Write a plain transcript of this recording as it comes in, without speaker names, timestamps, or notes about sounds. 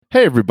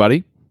Hey,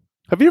 everybody.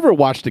 Have you ever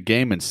watched a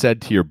game and said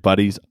to your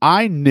buddies,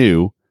 I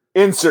knew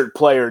Insert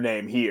player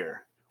name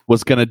here.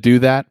 was going to do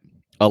that?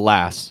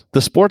 Alas,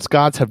 the sports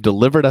gods have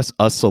delivered us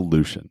a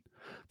solution,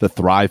 the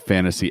Thrive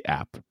Fantasy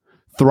app.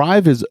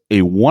 Thrive is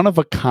a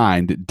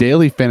one-of-a-kind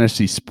daily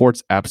fantasy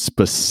sports app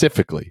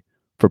specifically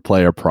for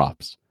player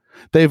props.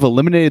 They've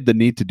eliminated the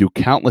need to do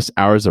countless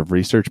hours of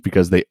research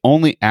because they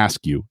only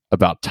ask you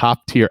about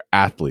top-tier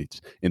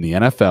athletes in the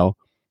NFL,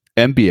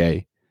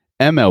 NBA,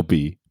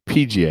 MLB,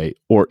 PGA,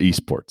 or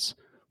esports.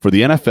 For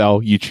the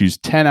NFL, you choose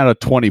 10 out of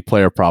 20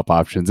 player prop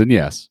options, and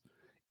yes,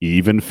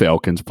 even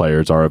Falcons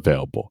players are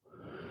available.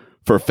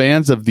 For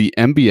fans of the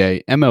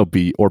NBA,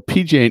 MLB, or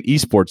PGA and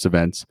esports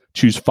events,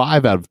 choose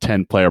 5 out of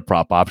 10 player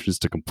prop options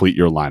to complete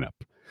your lineup.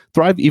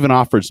 Thrive even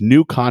offers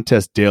new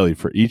contests daily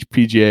for each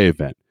PGA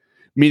event,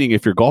 meaning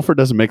if your golfer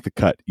doesn't make the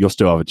cut, you'll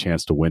still have a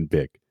chance to win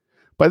big.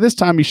 By this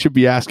time, you should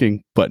be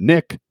asking, but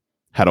Nick,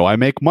 how do I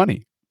make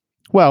money?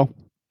 Well,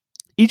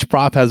 each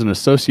prop has an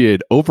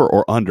associated over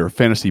or under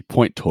fantasy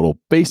point total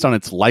based on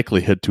its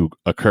likelihood to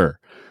occur.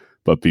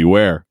 But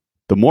beware,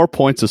 the more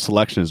points a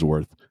selection is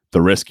worth, the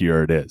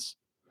riskier it is.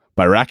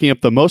 By racking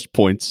up the most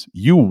points,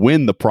 you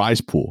win the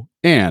prize pool.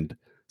 And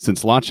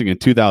since launching in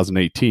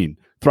 2018,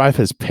 Thrive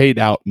has paid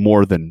out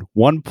more than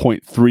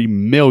 $1.3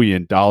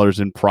 million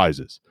in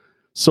prizes.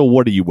 So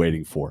what are you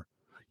waiting for?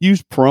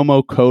 Use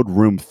promo code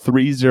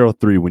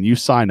ROOM303 when you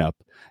sign up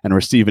and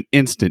receive an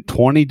instant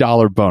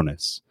 $20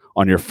 bonus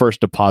on your first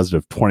deposit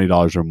of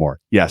 $20 or more.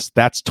 Yes,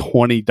 that's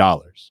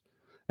 $20.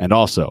 And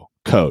also,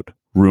 code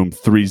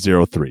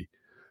ROOM303.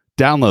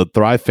 Download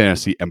Thrive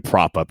Fantasy and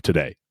prop up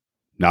today.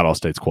 Not all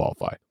states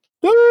qualify.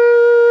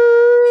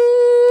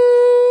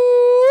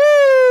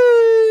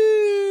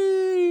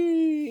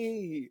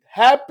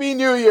 Happy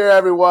New Year,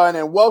 everyone,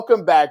 and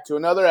welcome back to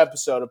another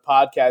episode of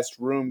Podcast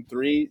Room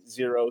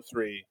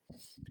 303.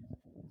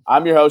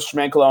 I'm your host,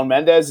 Jermaine Colon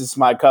Mendez. This is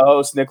my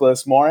co-host,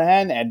 Nicholas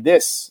Morahan, and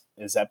this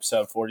is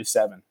episode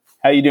 47.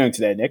 How are you doing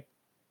today, Nick?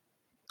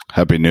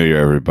 Happy New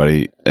Year,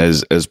 everybody.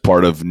 As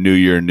part of New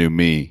Year, New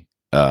Me,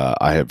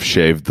 I have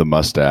shaved the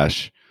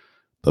mustache.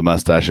 The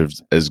mustache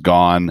is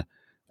gone.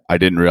 I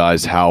didn't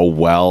realize how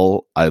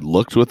well I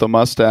looked with a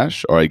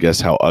mustache, or I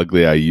guess how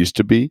ugly I used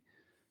to be,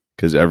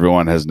 because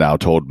everyone has now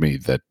told me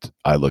that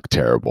I look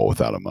terrible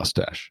without a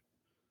mustache.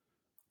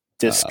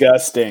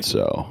 Disgusting.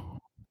 So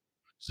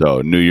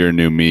New Year,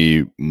 New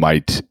Me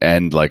might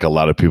end like a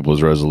lot of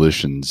people's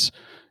resolutions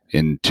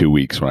in 2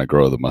 weeks when I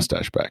grow the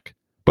mustache back.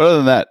 But other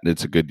than that,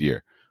 it's a good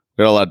year.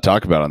 We got a lot to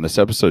talk about on this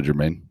episode,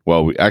 Jermaine.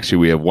 Well, we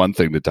have one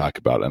thing to talk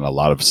about and a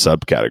lot of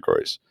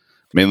subcategories,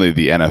 mainly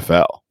the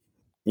NFL.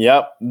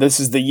 Yep. This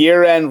is the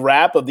year-end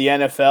wrap of the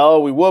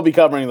NFL. We will be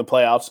covering the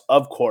playoffs,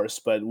 of course,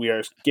 but we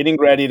are getting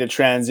ready to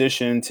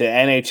transition to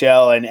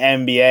NHL and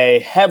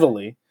NBA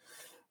heavily.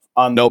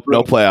 No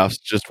playoffs.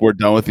 Just we're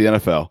done with the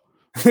NFL.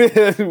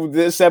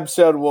 This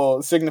episode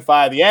will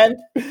signify the end.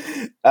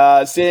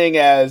 Seeing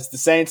as the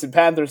Saints and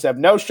Panthers have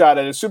no shot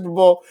at a Super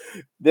Bowl,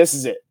 this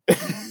is it.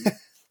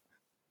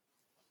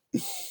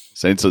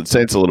 Saints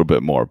a little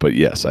bit more, but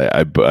yes,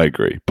 I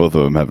agree. Both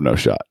of them have no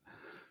shot.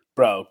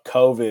 Bro,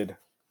 COVID.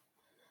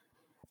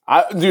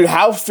 Dude,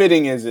 how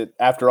fitting is it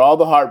after all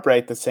the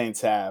heartbreak the Saints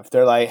have?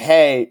 They're like,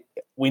 hey,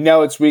 we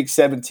know it's week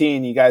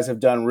 17. You guys have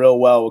done real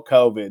well with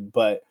COVID,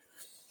 but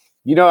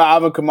you know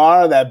Alvin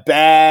Kamara, that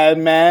bad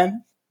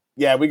man?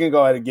 Yeah, we can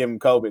go ahead and give him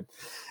COVID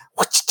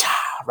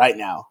right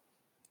now.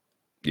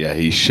 Yeah,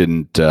 he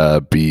shouldn't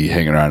be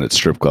hanging around at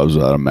strip clubs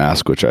without a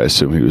mask, which I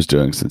assume he was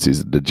doing since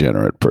he's a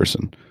degenerate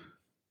person.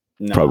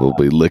 Nah.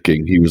 Probably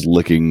he was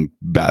licking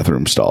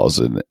bathroom stalls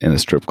in a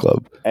strip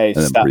club and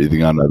then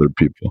breathing on other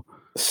people.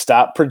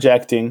 Stop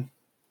projecting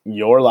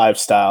your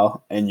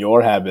lifestyle and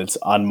your habits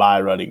on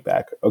my running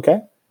back,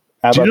 okay?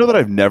 Do you know that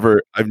I've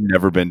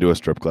never been to a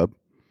strip club?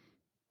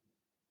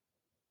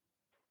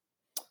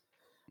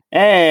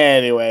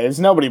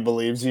 Anyways, nobody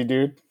believes you,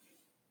 dude.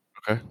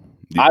 Okay.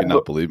 You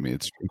cannot believe me.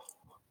 It's true.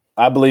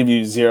 I believe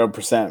you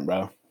 0%,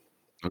 bro.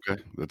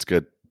 Okay, that's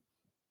good.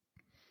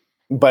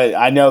 But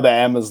I know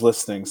that Emma's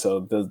listening,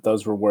 so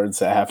those were words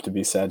that have to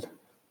be said.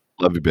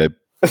 Love you, babe.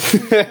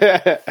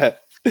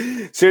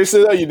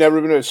 Seriously, though, you've never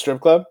been to a strip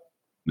club?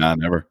 Nah,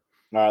 never.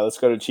 All right, let's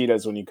go to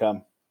Cheetah's when you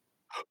come.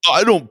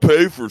 I don't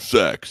pay for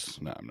sex.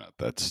 No, I'm not.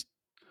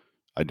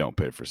 I don't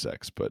pay for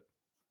sex, but...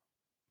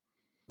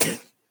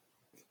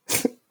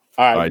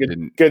 All right,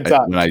 good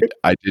talk.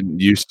 I didn't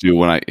used to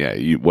when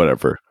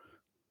whatever.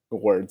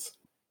 Words.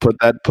 Put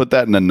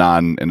that in a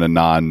non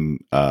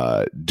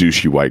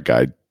douchey white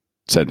guy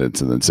sentence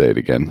and then say it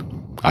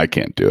again. I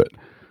can't do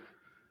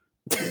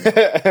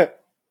it.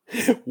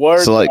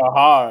 Words are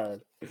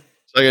hard.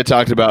 Like I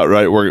talked about,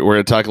 right? We're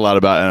going to talk a lot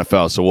about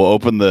NFL. So we'll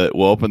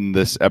open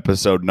this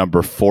episode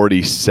number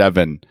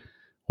 47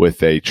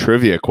 with a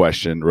trivia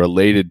question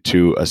related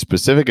to a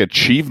specific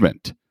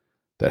achievement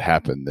that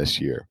happened this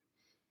year.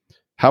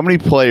 How many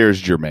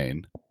players,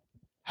 Jermaine,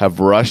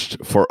 have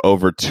rushed for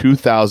over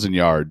 2,000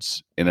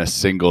 yards in a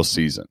single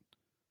season?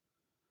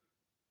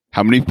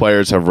 How many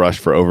players have rushed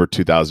for over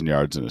 2,000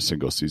 yards in a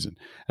single season?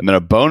 And then a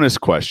bonus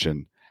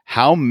question: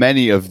 how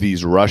many of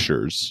these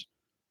rushers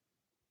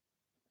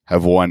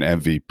have won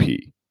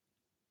MVP?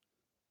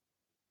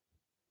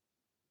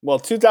 Well,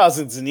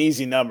 2000 is an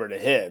easy number to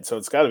hit, so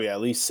it's got to be at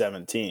least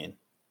 17.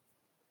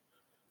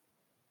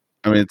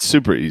 I mean, it's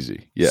super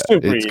easy. Yeah,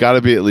 Super it's easy. got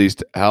to be at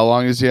least. How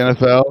long is the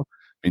NFL?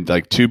 I mean,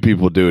 like 2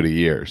 people do it a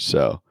year.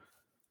 So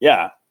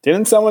Yeah.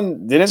 Didn't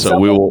someone we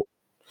will.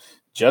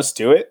 just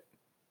do it?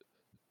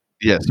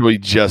 Yeah, so we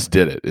just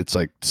did it. It's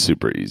like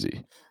super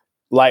easy.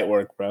 Light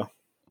work, bro.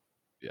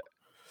 Yeah.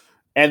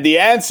 And the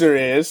answer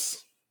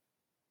is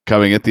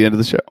Coming at the end of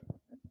the show.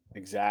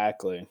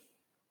 exactly.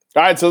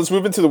 All right, so let's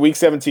move into the Week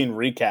 17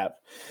 recap.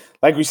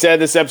 Like we said,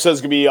 this episode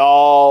is going to be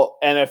all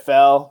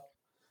NFL.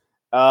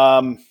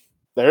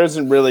 There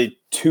isn't really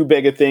too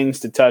big of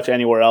things to touch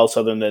anywhere else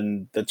other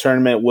than the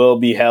tournament will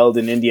be held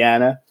in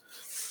Indiana.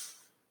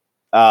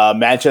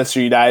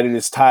 Manchester United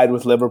is tied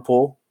with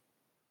Liverpool.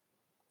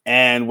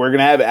 And we're going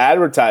to have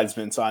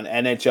advertisements on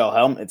NHL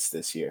helmets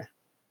this year.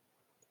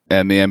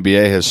 And the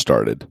NBA has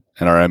started,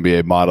 and our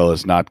NBA model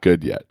is not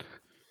good yet.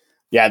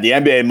 Yeah, the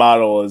NBA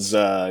model is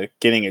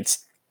getting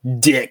its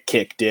dick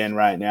kicked in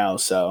right now.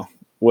 So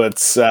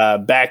let's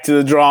back to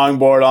the drawing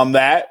board on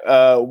that.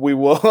 We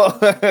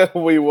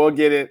will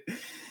get it.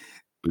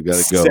 We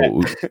gotta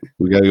go.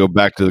 We gotta go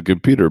back to the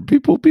computer.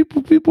 People.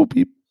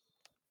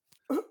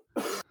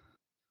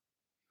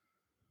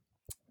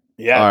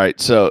 Yeah. All right.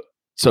 So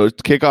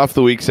kick off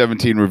the Week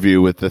 17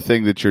 review with the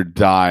thing that you're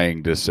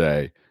dying to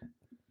say.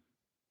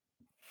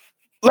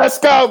 Let's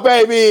go,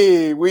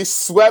 baby. We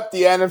swept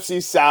the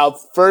NFC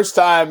South. First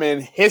time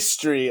in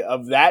history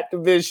of that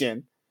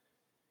division.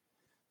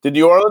 The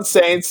New Orleans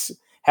Saints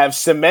have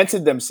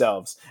cemented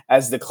themselves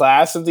as the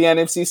class of the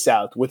NFC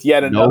South with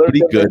yet another. Nobody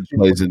good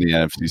plays in the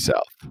NFC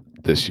South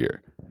this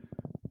year.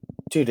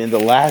 Dude, in the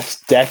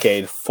last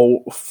decade,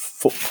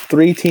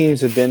 3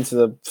 teams have been to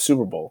the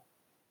Super Bowl.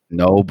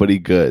 Nobody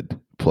good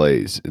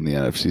plays in the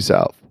NFC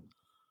South.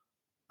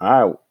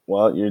 All right.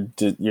 Well, you're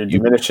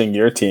diminishing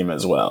your team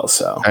as well.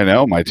 So I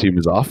know my team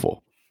is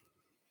awful,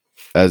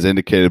 as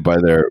indicated by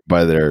their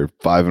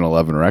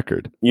 5-11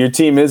 record. Your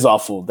team is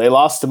awful. They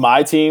lost to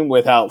my team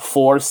without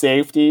 4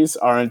 safeties,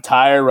 our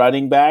entire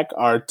running back,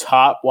 our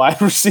top wide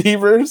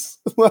receivers.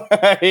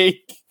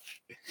 Like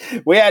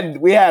we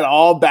had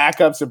all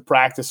backups and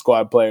practice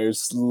squad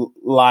players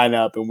line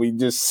up, and we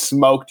just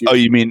smoked you. Oh,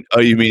 you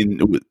mean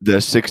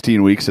the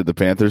 16 weeks that the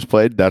Panthers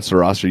played? That's the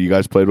roster you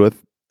guys played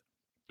with?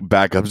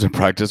 Backups and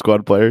practice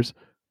squad players?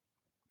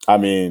 I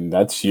mean,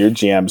 that's your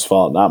GM's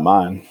fault, not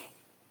mine.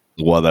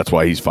 Well, that's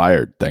why he's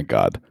fired. Thank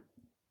God.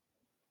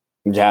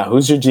 Yeah,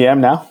 who's your GM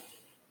now?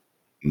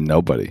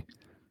 Nobody.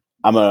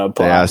 I'm gonna.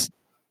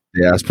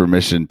 They asked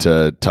permission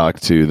to talk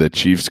to the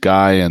Chiefs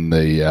guy and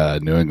the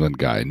New England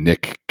guy,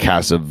 Nick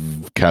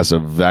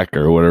Kasavec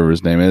or whatever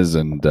his name is,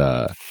 and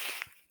the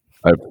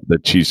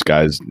Chiefs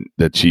guy's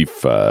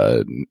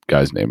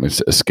name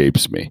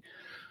escapes me.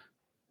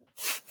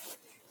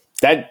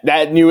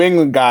 That New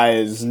England guy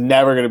is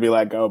never going to be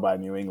let go by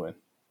New England.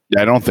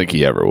 Yeah, I don't think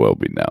he ever will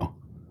be. No,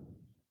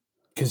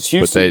 because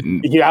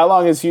Houston. How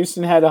long has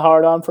Houston had a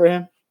hard on for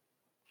him?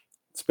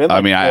 It's been.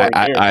 Like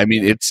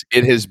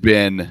it has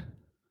been.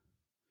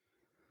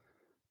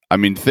 I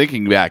mean,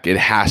 thinking back, it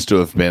has to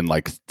have been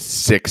like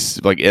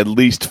at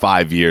least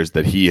 5 years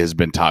that he has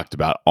been talked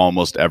about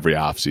almost every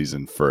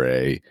offseason for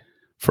a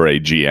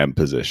GM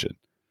position.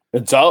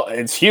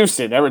 It's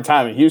Houston every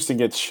time Houston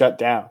gets shut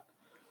down.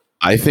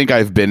 I think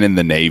I've been in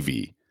the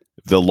Navy.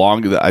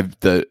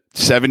 The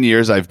 7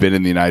 years I've been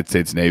in the United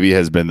States Navy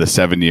has been the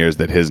 7 years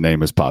that his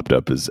name has popped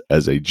up as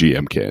a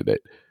GM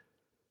candidate.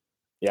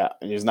 Yeah,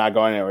 and he's not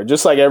going anywhere.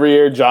 Just like every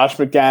year, Josh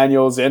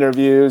McDaniels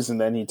interviews,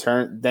 and then he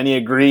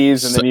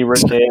agrees, and then he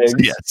reneges.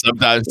 Yeah,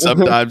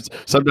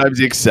 sometimes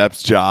he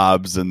accepts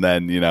jobs, and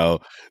then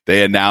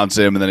they announce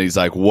him, and then he's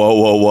like,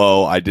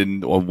 "Whoa! I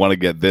didn't want to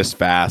get this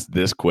fast,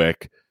 this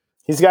quick."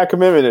 He's got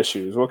commitment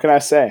issues. What can I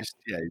say?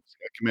 Yeah, he's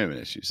got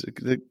commitment issues.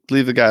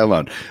 Leave the guy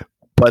alone.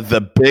 But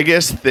the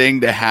biggest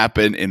thing to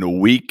happen in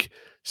Week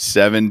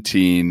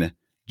 17,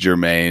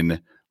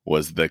 Jermaine,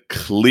 was the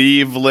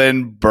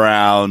Cleveland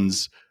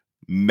Browns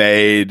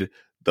made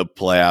the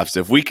playoffs.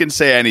 If we can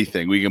say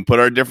anything, we can put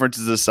our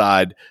differences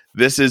aside.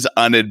 This is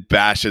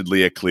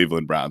unabashedly a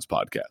Cleveland Browns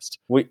podcast.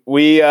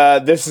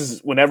 This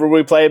is whenever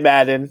we play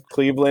Madden,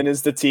 Cleveland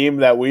is the team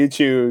that we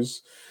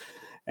choose.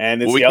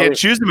 And we can't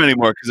choose them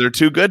anymore because they're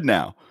too good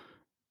now.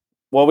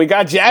 Well, we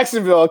got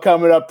Jacksonville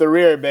coming up the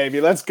rear, baby.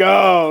 Let's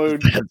go.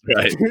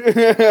 That's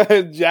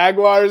right.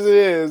 Jaguars it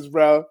is,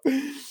 bro.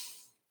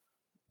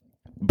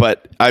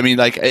 But I mean,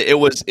 like it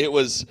was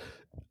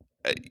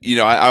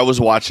I was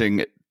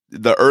watching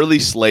the early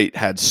slate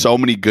had so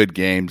many good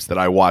games that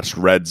I watched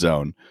Red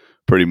Zone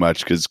pretty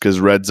much because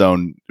Red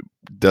Zone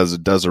does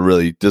a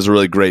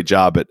really great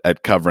job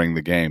at covering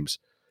the games.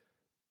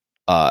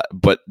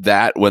 But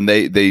that when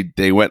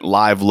they went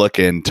live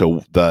looking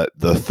to the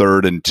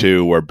 3rd and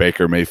 2 where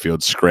Baker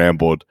Mayfield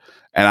scrambled,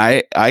 and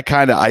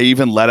I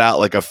even let out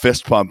like a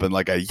fist pump and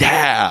like a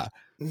yeah,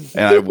 and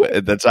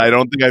I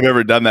don't think I've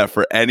ever done that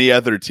for any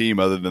other team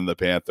other than the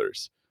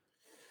Panthers.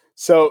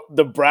 So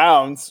the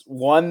Browns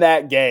won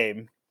that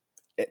game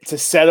to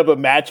set up a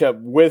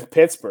matchup with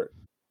Pittsburgh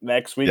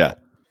next week. Yeah.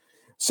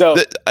 So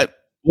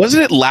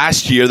wasn't it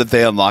last year that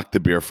they unlocked the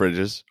beer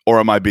fridges, or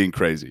am I being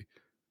crazy?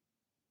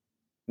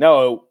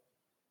 No,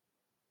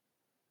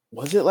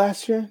 was it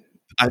last year?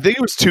 I think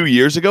it was 2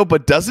 years ago,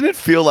 but doesn't it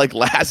feel like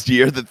last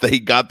year that they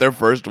got their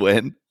first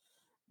win?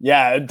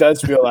 Yeah, it does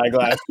feel like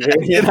last year.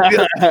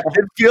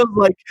 It feels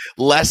like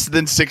less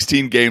than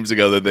 16 games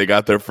ago that they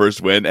got their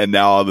first win, and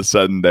now all of a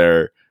sudden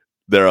they're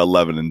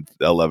 11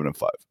 and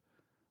 5.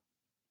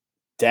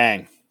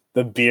 Dang,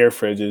 the beer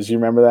fridges. You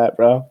remember that,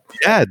 bro?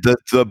 Yeah,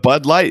 the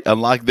Bud Light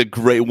unlocked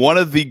one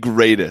of the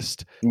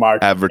greatest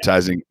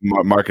advertising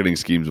marketing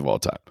schemes of all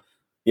time.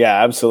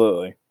 Yeah,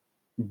 absolutely.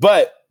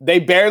 But they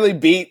barely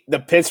beat the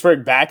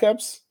Pittsburgh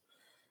backups,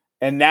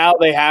 and now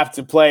they have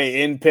to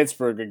play in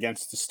Pittsburgh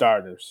against the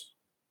starters.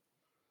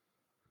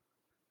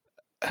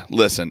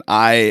 Listen,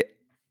 I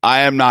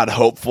am not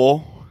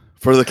hopeful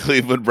for the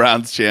Cleveland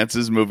Browns'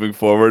 chances moving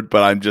forward,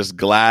 but I'm just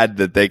glad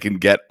that they can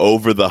get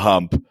over the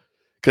hump.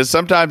 Because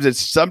sometimes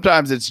it's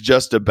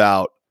just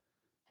about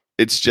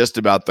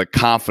the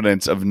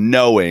confidence of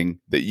knowing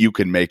that you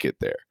can make it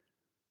there,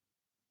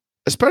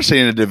 especially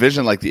in a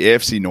division like the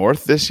AFC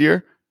North this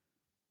year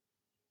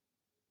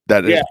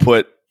that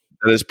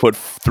has put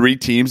 3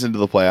 teams into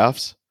the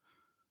playoffs.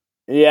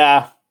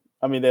 Yeah,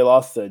 I mean they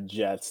lost the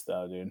Jets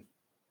though, dude.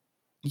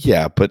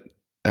 Yeah, but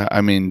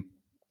I mean,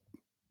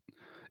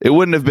 it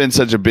wouldn't have been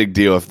such a big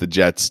deal if the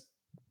Jets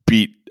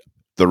beat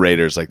the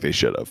Raiders like they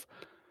should have.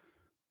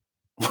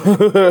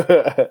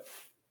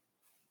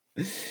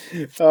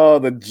 Oh,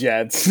 the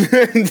Jets.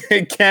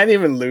 They can't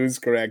even lose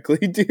correctly,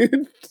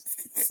 dude.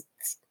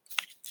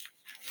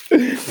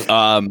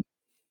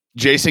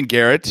 Jason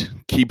Garrett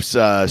keeps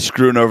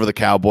screwing over the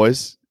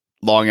Cowboys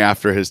long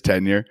after his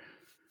tenure.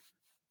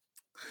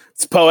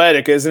 It's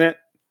poetic, isn't it?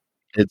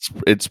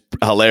 It's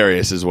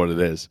hilarious is what it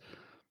is.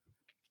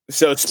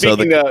 So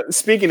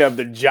speaking of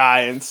the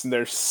Giants and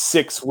their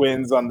 6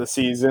 wins on the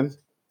season.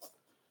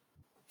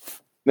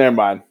 Never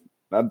mind.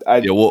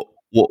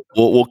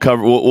 We'll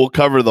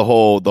cover the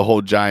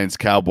whole Giants,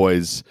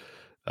 Cowboys,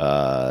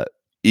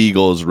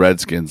 Eagles,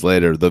 Redskins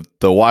later.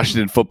 The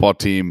Washington football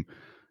team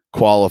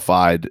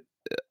qualified.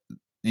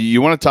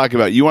 You want to talk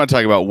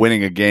about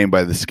winning a game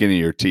by the skin of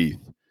your teeth.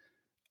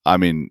 I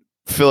mean,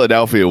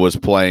 Philadelphia was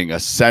playing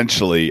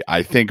essentially,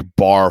 I think,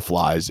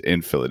 barflies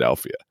in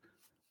Philadelphia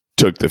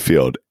took the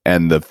field,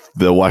 and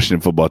the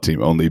Washington football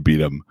team only beat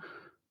them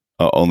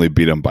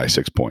by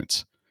 6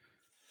 points.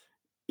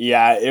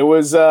 Yeah, it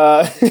was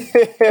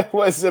it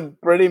was a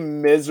pretty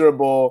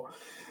miserable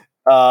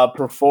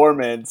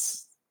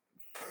performance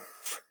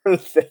for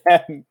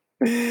them.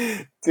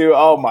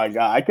 Oh my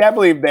god, I can't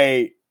believe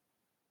they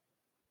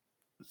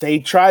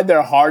tried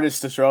their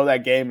hardest to throw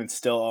that game and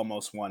still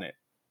almost won it.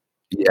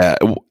 Yeah,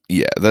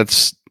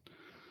 that's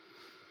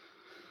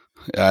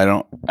I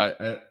don't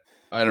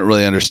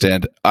really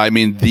understand. I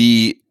mean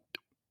the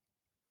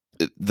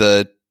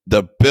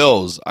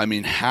Bills. I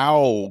mean,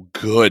 how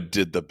good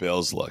did the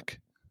Bills look?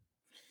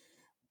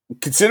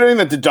 Considering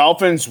that the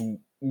Dolphins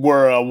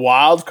were a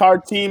wild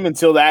card team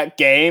until that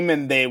game,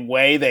 and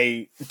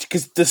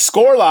because the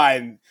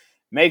scoreline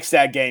makes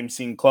that game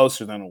seem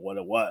closer than what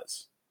it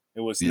was.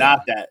 It was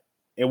not that.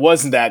 It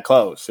wasn't that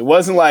close. It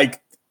wasn't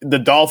like the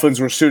Dolphins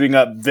were shooting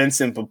up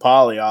Vincent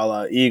Papali a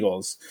la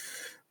Eagles.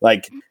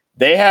 Like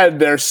they had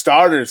their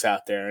starters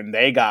out there, and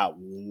they got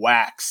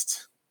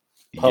waxed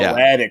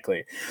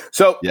poetically.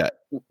 So,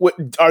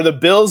 are the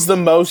Bills the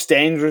most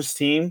dangerous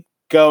team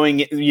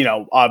going?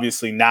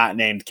 Obviously not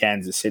named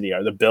Kansas City.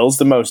 Are the Bills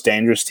the most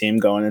dangerous team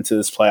going into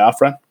this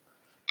playoff run?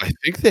 I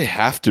think they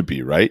have to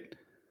be, right?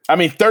 I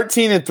mean,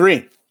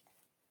 13-3.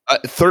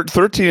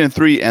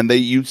 13-3, and they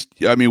used.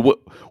 I mean,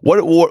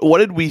 what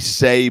did we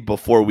say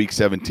before Week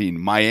 17?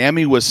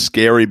 Miami was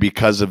scary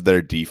because of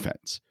their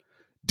defense.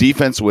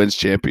 Defense wins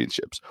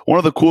championships. One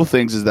of the cool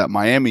things is that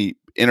Miami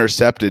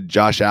intercepted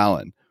Josh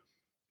Allen.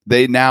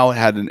 They now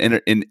had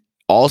in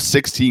all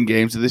 16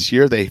 games of this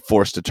year, they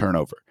forced a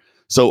turnover.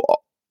 So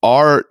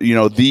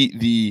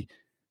the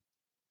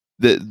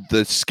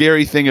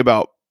scary thing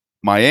about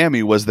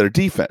Miami was their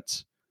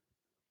defense.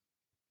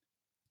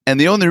 And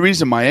the only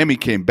reason Miami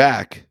came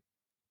back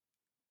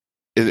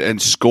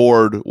and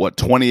scored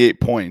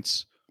 28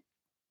 points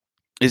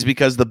is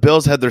because the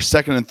Bills had their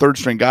second and third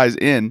string guys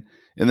in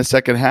the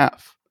second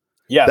half.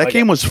 Yeah, that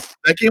game was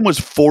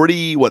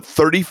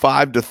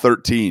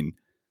 35-13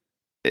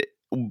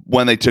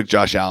 when they took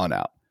Josh Allen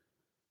out.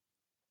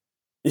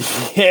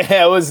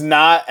 Yeah, it was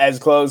not as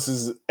close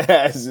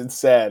as it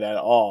said at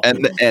all.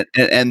 And the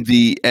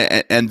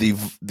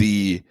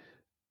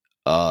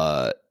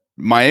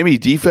Miami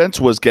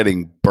defense was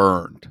getting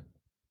burned.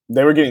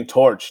 They were getting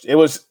torched. It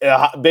was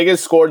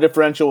biggest score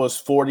differential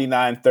was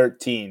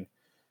 49-13.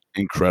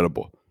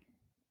 Incredible.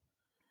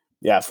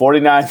 Yeah,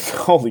 49.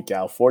 Holy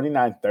cow,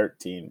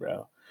 49-13,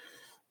 bro.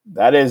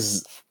 That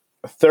is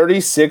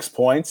 36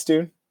 points,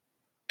 dude.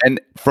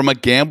 And from a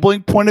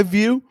gambling point of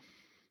view,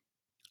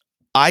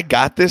 I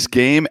got this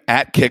game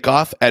at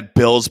kickoff at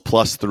Bills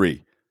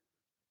 +3.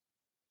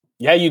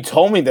 Yeah, you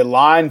told me the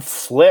line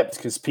flipped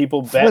because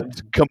people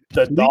bet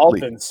the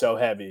Dolphins so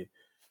heavy.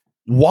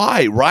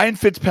 Why? Ryan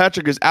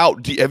Fitzpatrick is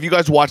out. Have you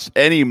guys watched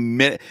any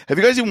minute? Have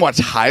you guys even watched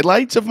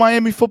highlights of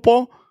Miami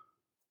football?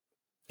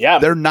 Yeah.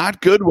 They're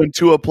not good when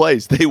Tua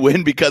plays. They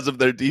win because of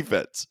their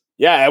defense.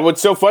 Yeah, and what's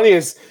so funny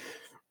is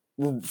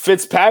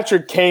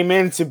Fitzpatrick came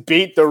in to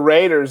beat the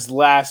Raiders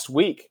last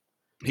week.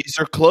 He's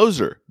their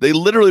closer. They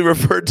literally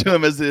referred to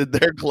him as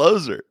their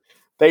closer.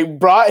 They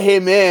brought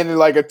him in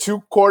like a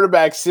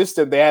 2-quarterback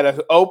system. They had an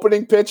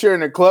opening pitcher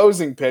and a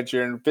closing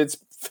pitcher, and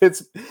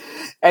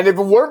and if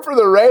it weren't for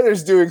the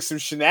Raiders doing some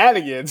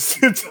shenanigans,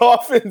 the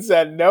Dolphins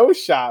had no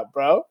shot,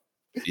 bro.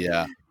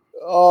 Yeah.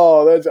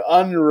 Oh, that's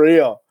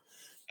unreal.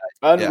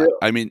 Unreal. Yeah.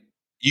 I mean,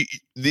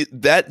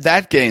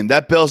 that game,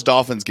 that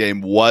Bills-Dolphins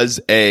game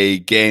was a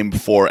game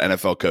for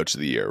NFL Coach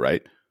of the Year,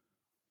 right?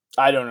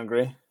 I don't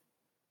agree.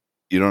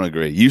 You don't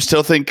agree? You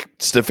still think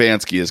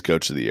Stefanski is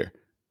Coach of the Year?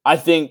 I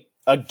think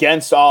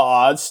against all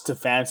odds,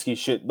 Stefanski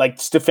should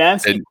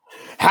Stefanski.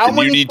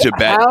 You need to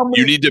bet.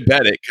 You need to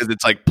bet it because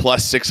it's like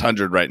plus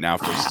 600 right now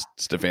for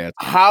Stefanski.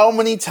 How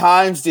many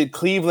times did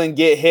Cleveland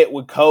get hit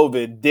with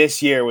COVID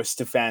this year with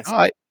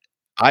Stefanski?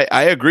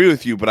 I agree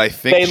with you, but I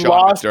think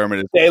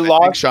McDermott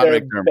lost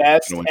their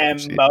best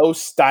and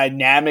most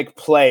dynamic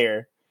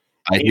player.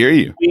 I hear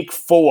you. Week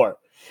 4.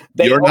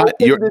 They opened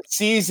the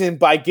season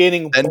by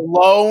getting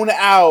blown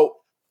out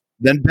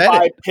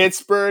by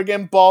Pittsburgh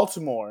and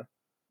Baltimore.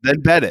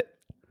 Then bet it.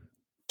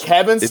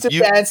 Kevin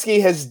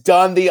Stefanski has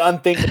done the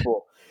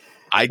unthinkable.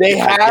 They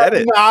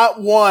have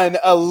not won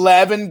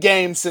 11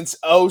 games since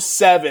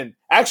 2007.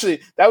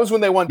 Actually, that was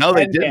when they won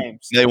 10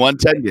 games. They won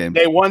 10 games.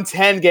 They won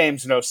 10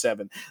 games in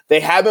 2007.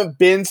 They haven't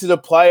been to the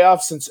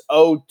playoffs since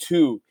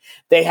 2002.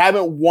 They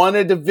haven't won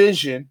a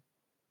division,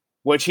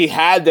 which he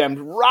had them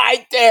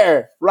right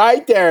there.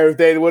 If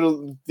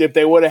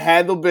they would have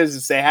handled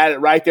business, they had it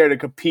right there to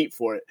compete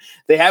for it.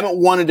 They haven't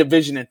won a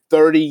division in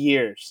 30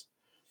 years.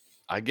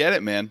 I get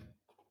it, man.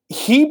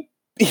 He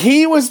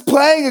was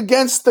playing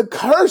against the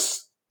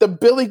curse. The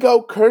Billy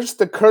Goat curse,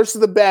 the curse of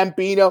the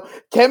Bambino.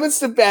 Kevin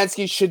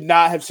Stefanski should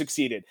not have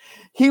succeeded.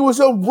 He was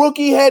a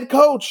rookie head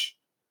coach.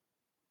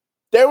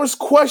 There was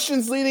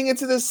questions leading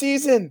into the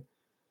season.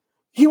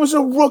 He was a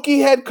rookie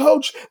head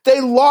coach.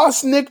 They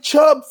lost Nick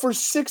Chubb for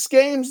 6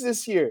 games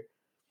this year.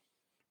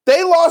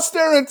 They lost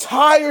their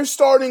entire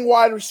starting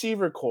wide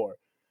receiver core.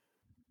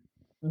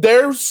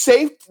 Their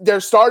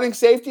starting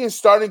safety and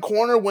starting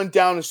corner went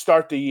down to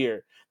start the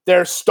year.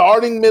 Their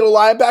starting middle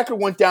linebacker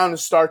went down to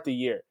start the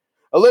year.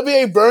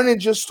 Olivier Vernon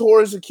just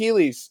tore his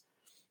Achilles.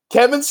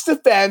 Kevin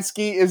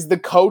Stefanski is the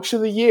coach of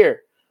the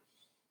year.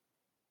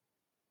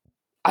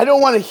 I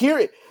don't want to hear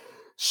it.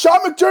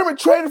 Sean McDermott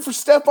traded for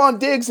Stephon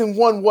Diggs and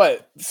won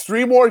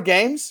 3 more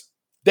games?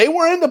 They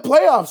were in the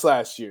playoffs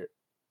last year.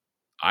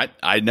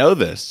 I know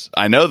this.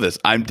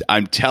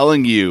 I'm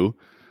telling you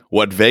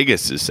what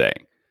Vegas is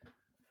saying.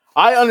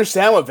 I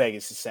understand what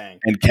Vegas is saying.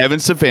 And Kevin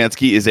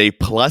Stefanski is a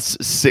plus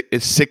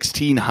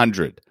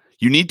 1,600.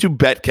 You need to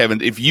bet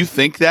Kevin. If you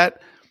think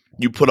that,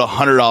 you put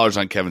 $100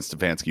 on Kevin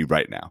Stefanski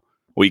right now.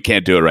 Well, you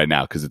can't do it right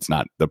now because it's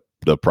not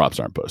the props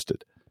aren't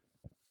posted.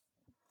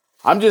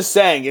 I'm just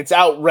saying it's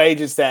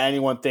outrageous that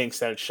anyone thinks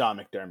that it's Sean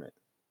McDermott.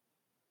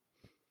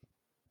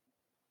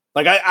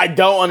 Like I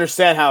don't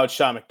understand how it's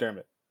Sean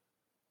McDermott.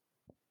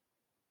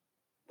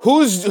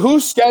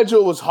 Whose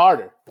schedule was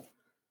harder?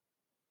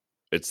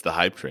 It's the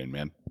hype train,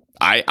 man.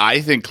 I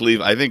think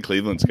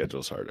Cleveland's schedule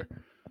is harder.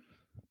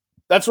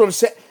 That's what I'm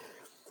saying.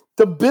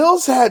 The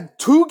Bills had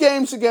 2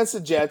 games against the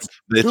Jets.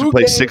 They have to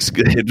play 6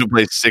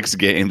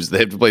 games. They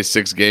have to play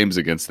 6 games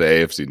against the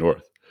AFC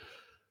North.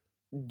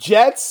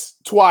 Jets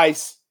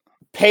twice,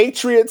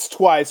 Patriots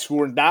twice, who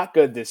were not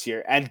good this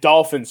year, and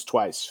Dolphins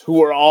twice, who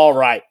were all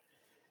right.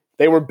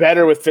 They were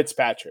better with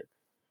Fitzpatrick.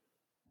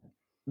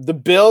 The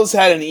Bills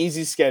had an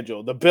easy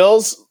schedule. The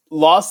Bills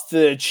lost to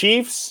the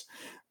Chiefs,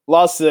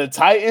 lost to the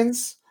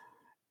Titans,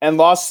 and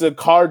lost to the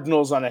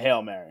Cardinals on a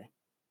Hail Mary.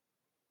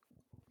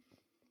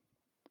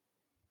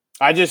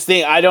 I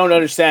don't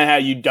understand how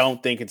you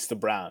don't think it's the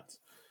Browns.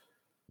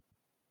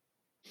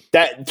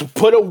 That to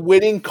put a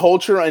winning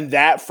culture in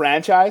that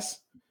franchise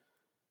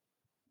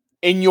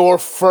in your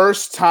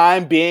first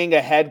time being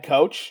a head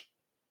coach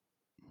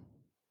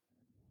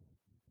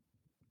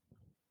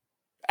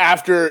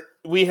after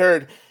we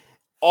heard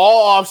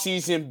all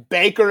offseason,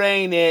 Baker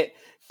ain't it,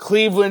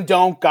 Cleveland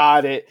don't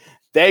got it.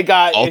 They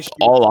got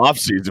all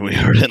offseason. We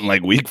heard it in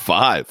like week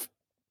 5.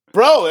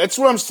 Bro, that's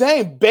what I'm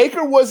saying.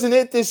 Baker wasn't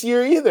it this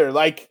year either.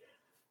 Like,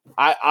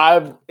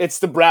 it's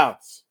the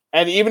Browns.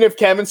 And even if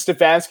Kevin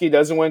Stefanski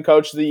doesn't win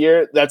Coach of the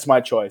Year, that's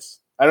my choice.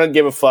 I don't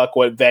give a fuck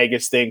what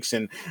Vegas thinks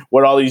and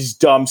what all these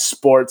dumb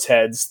sports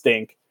heads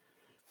think.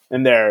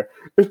 And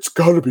it's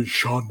got to be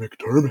Sean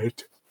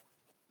McDermott.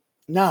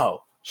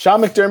 No.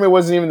 Sean McDermott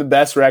wasn't even the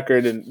best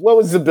record. And what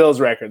was the Bills'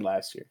 record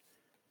last year?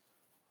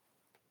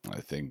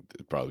 I think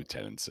probably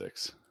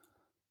 10-6.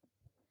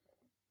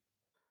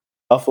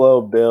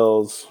 Buffalo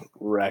Bills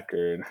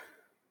record.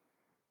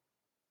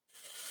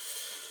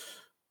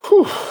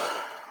 Whew.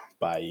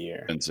 By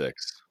year. 10-6.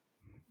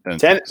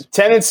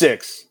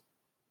 10-6.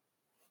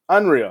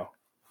 Unreal.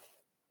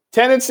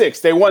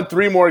 10-6. They won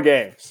 3 more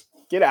games.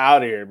 Get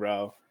out of here,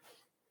 bro.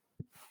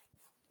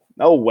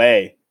 No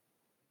way.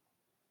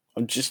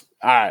 I'm just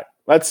all right.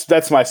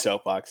 That's my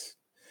soapbox.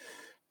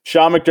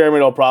 Sean McDermott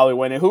will probably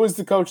win it. Who was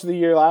the coach of the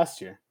year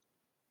last year?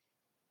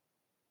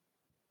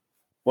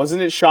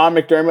 Wasn't it Sean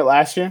McDermott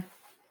last year?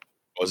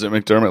 Was it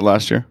McDermott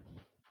last year?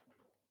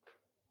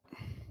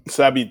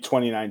 So that'd be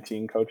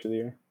 2019 coach of the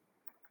year.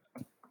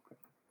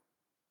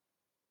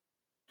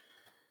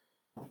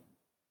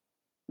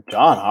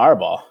 John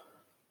Harbaugh.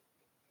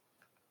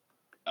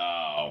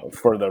 Oh.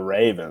 For the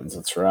Ravens,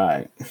 that's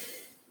right.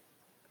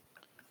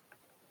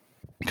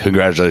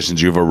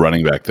 Congratulations, you have a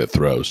running back that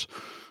throws.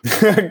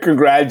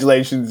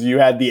 Congratulations, you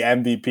had the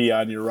MVP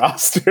on your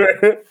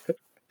roster.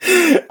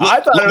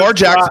 I thought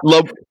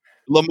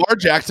Lamar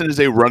Jackson is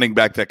a running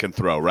back that can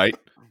throw, right?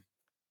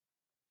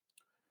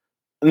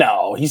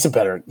 No, he's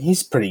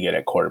pretty good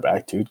at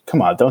quarterback, dude.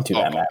 Come on, don't do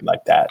that, man,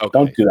 like that. Okay.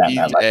 Don't do that,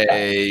 man, like that.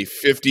 A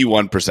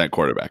 51%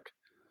 quarterback.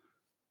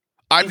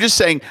 I'm just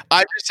saying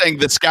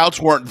the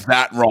scouts weren't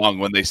that wrong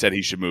when they said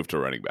he should move to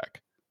running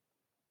back.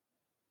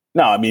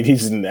 No, I mean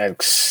he's an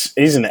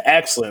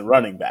excellent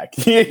running back.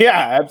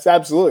 Yeah,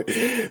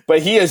 absolutely.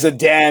 But he is a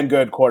damn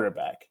good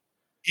quarterback.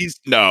 He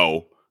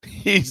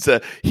is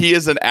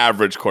an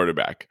average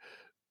quarterback.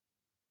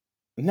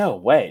 No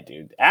way,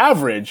 dude.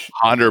 Average.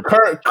 100%.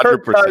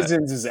 Kirk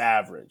Cousins is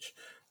average.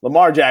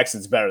 Lamar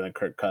Jackson's better than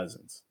Kirk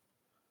Cousins.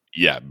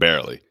 Yeah,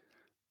 barely.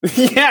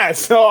 Yeah,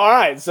 so all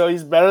right. So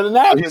he's better than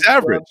average. He's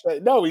average.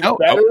 No, he's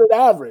better than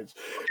average.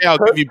 Okay, I'll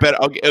give you better.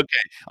 Okay.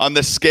 On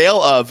the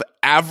scale of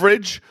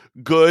average,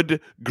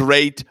 good,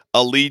 great,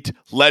 elite,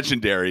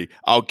 legendary,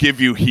 I'll give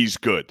you he's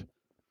good.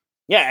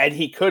 Yeah, and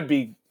he could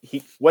be.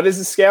 What is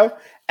the scale?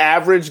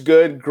 Average,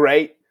 good,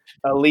 great,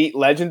 elite,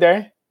 legendary?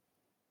 Yeah.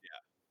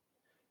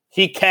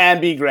 He can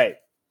be great.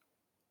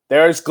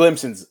 There's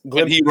glimpses.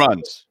 When he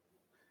runs.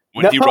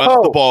 When he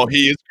runs the ball,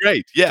 he is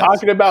great. Yeah.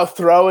 Talking about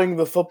throwing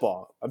the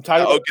football. I'm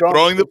talking about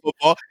throwing the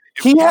football.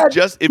 If you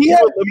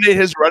eliminate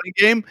his running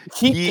game,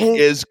 he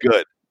is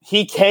good.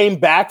 He came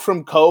back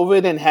from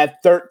COVID and had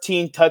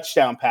 13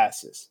 touchdown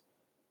passes.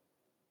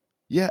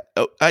 Yeah,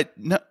 but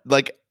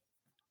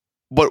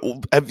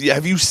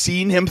have you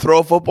seen him throw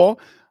a football?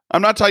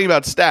 I'm not talking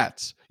about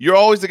stats. You're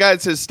always the guy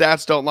that says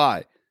stats don't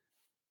lie.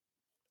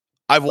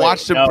 I've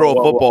watched him throw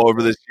a football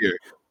over this year.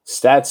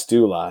 Stats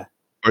do lie.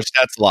 Or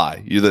stats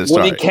lie.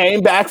 When he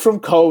came back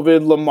from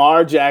COVID,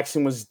 Lamar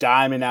Jackson was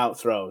diming out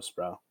throws,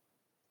 bro.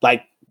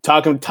 Like,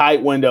 talking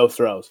tight window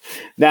throws.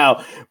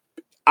 Now,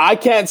 I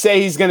can't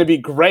say he's going to be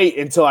great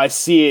until I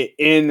see it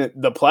in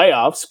the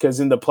playoffs, because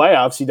in the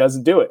playoffs, he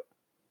doesn't do it.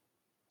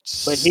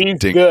 But he's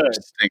good.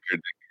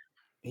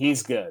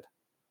 He's good.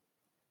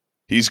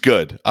 He's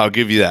good. I'll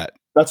give you that.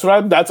 That's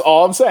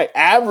all I'm saying.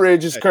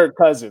 Average is Kirk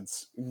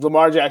Cousins.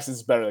 Lamar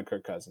Jackson's better than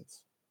Kirk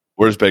Cousins.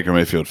 Where does Baker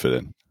Mayfield fit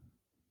in?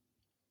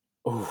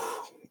 Ooh,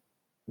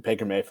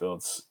 Baker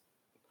Mayfield's.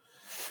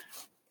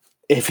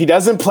 If he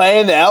doesn't play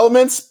in the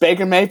elements,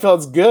 Baker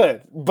Mayfield's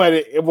good.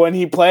 But when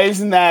he plays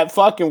in that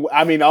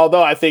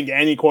although I think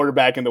any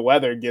quarterback in the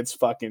weather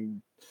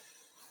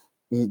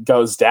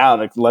goes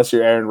down, unless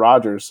you're Aaron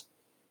Rodgers.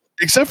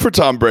 Except for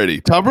Tom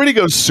Brady. Tom Brady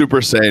goes Super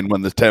Saiyan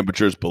when the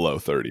temperature is below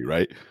 30,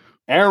 right?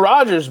 Aaron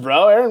Rodgers,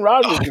 bro. Aaron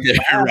Rodgers.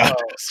 Aaron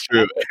Rodgers,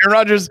 true. Aaron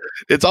Rodgers,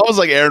 it's almost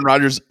like Aaron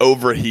Rodgers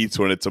overheats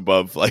when it's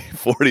above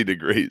 40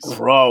 degrees.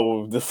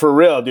 Bro, for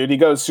real, dude. He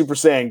goes Super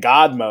Saiyan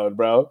God mode,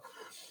 bro.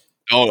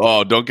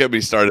 Oh, don't get me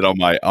started on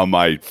my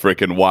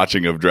freaking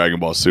watching of Dragon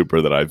Ball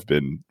Super that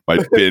my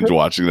binge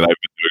watching that I've been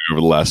doing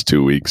over the last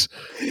 2 weeks.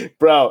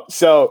 Bro,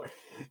 so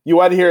you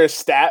want to hear a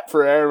stat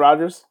for Aaron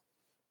Rodgers?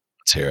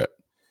 Let's hear it.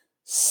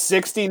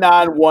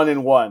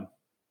 69-1-1.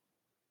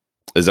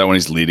 Is that when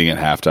he's leading at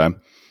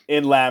halftime?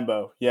 In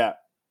Lambeau, yeah.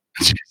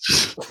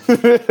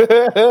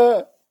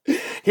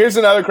 Here's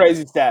another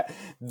crazy stat.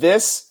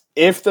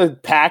 If the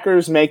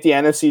Packers make the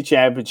NFC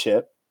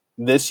Championship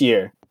this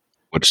year,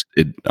 which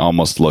it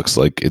almost looks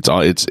like it's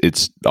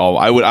all.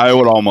 I would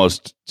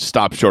almost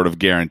stop short of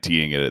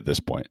guaranteeing it at this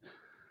point.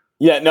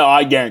 Yeah, no,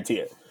 I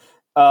guarantee it.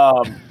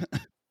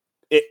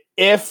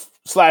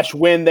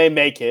 If/when they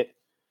make it,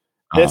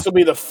 this will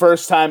be the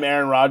first time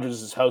Aaron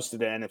Rodgers has hosted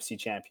an NFC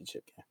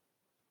Championship game.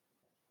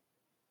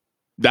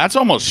 That's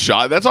almost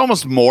That's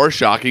almost more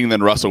shocking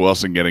than Russell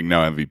Wilson getting no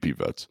MVP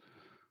votes.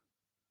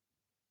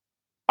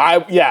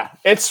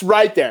 It's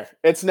right there.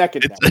 It's neck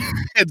and neck.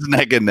 It's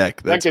neck and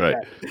neck. That's right.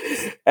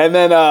 Neck. And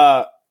then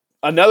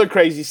another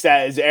crazy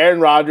stat is Aaron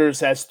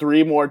Rodgers has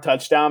 3 more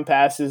touchdown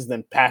passes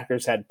than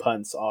Packers had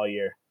punts all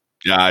year.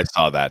 Yeah, I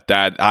saw that.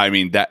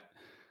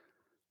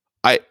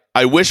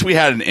 I wish we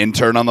had an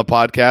intern on the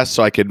podcast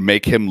so I could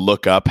make him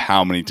look up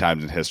how many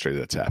times in history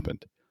that's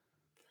happened.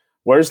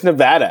 Where's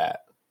Nevada at?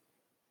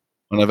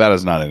 Well,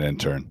 Nevada's not an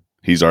intern.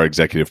 He's our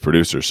executive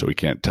producer, so we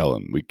can't tell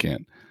him. We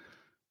can't.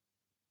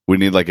 We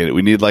need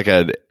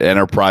an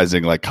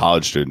enterprising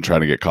college student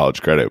trying to get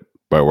college credit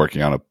by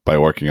working on a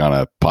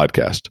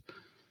podcast,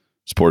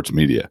 sports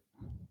media.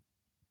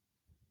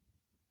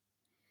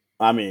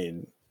 I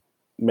mean,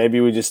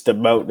 Maybe we just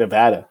demote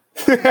Nevada.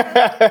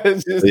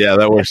 Yeah,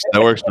 that works.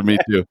 That works for me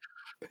too.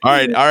 All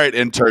right,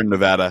 intern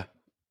Nevada.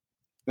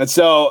 And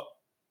so,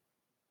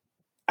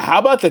 how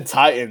about the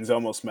Titans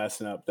almost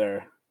messing up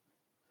there?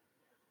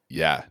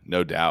 Yeah,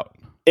 no doubt.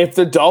 If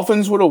the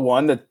Dolphins would have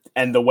won,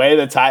 and the way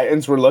the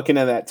Titans were looking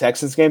at that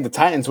Texans game, the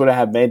Titans would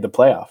have made the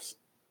playoffs.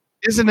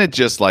 Isn't it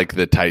just like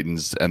the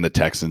Titans and the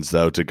Texans,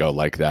 though, to go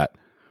like that?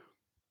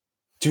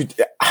 Dude,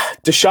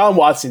 Deshaun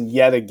Watson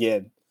yet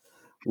again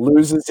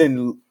loses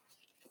in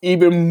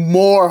even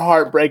more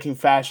heartbreaking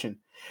fashion.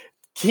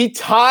 He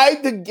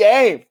tied the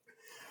game,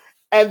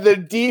 and the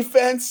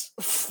defense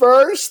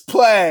first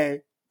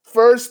play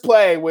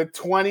with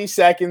 20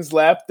 seconds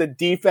left, the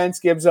defense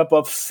gives up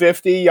a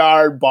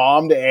 50-yard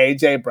bomb to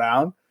A.J.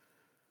 Brown.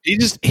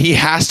 He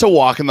has to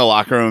walk in the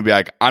locker room and be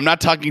like, I'm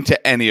not talking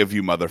to any of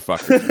you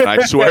motherfuckers. And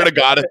I swear to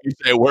God, if you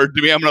say a word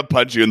to me, I'm going to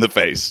punch you in the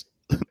face.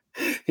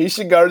 He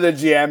should go to the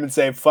GM and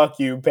say, fuck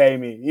you, pay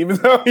me. Even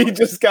though he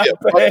just got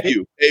paid. Fuck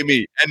you, pay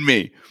me, and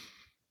me.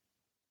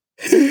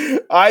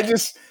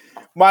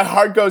 My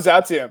heart goes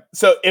out to him.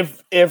 So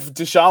if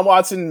Deshaun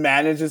Watson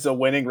manages a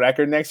winning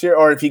record next year,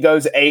 or if he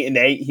goes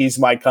 8-8, he's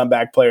my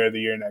comeback player of the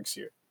year next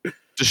year.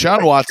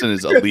 Deshaun Watson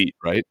is elite,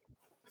 right?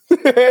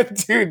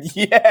 Dude,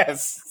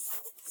 yes.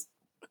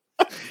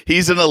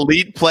 He's an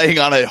elite playing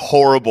on a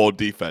horrible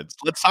defense.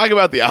 Let's talk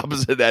about the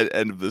opposite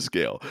end of the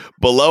scale.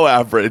 Below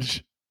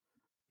average,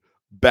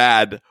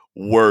 bad,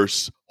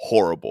 worse,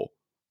 horrible.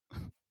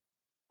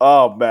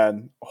 Oh,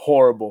 man.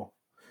 Horrible.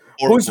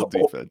 Horrible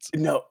defense.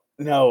 No.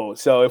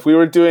 So if we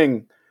were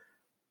doing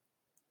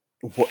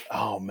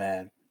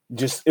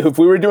if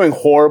we were doing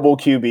horrible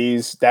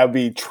QBs, that would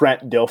be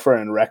Trent Dilfer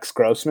and Rex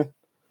Grossman.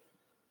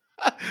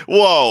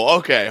 Whoa,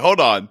 okay,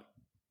 hold on.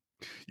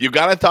 You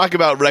got to talk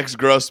about Rex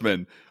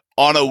Grossman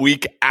on a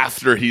week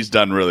after he's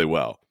done really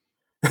well.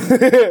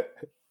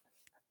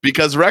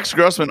 Because Rex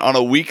Grossman on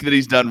a week that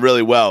he's done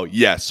really well,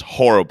 yes,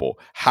 horrible.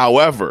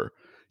 However,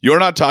 you're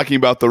not talking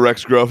about the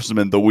Rex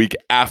Grossman the week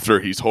after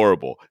he's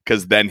horrible,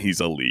 because then he's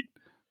elite.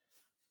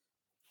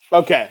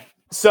 Okay,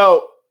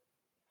 so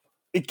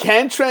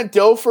can Trent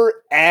Dilfer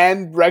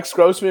and Rex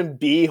Grossman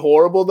be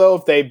horrible, though,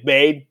 if they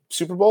made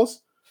Super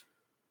Bowls?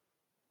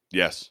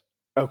 Yes.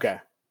 Okay.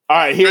 All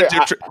right. Here,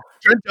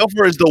 Trent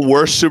Dilfer is the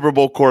worst Super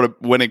Bowl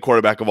winning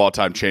quarterback of all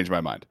time. Change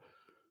my mind.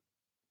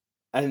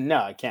 No,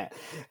 I can't.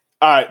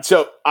 All right.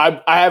 So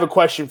I have a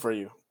question for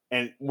you,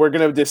 and we're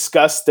going to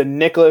discuss the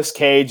Nicolas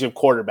Cage of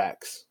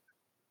quarterbacks.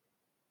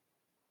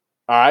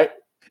 All right.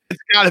 It's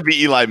got to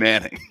be Eli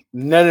Manning.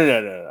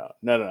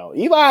 No.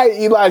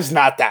 Eli's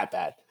not that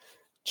bad.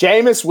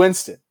 Jameis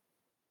Winston.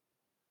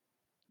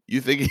 You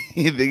think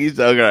he's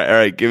okay? All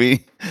right, give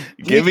me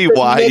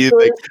why you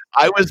think.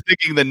 I was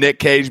thinking the Nick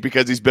Cage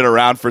because he's been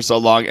around for so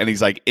long and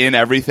he's like in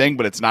everything,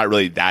 but it's not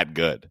really that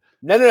good.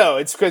 No.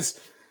 It's because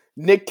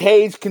Nick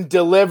Cage can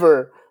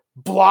deliver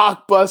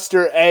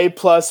blockbuster A+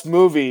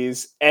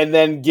 movies and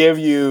then give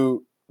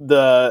you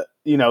the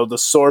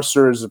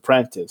Sorcerer's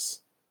Apprentice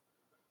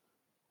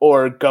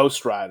or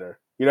Ghost Rider.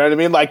 You know what I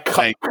mean? Like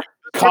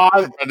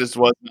Apprentice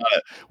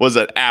was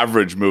an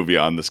average movie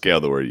on the scale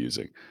that we're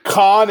using.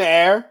 Con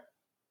Air.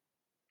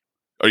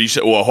 Are you?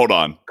 Well, hold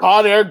on.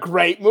 Con Air,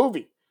 great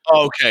movie.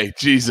 Okay,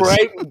 Jesus,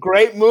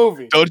 great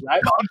movie. Don't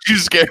you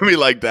scare me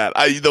like that.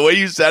 The way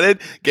you said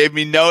it gave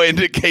me no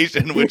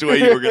indication which way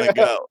you were going to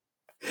go.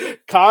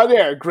 Con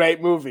Air,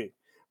 great movie,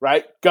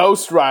 right?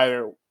 Ghost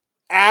Rider,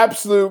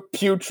 absolute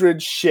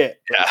putrid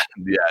shit.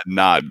 Yeah,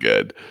 not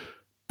good.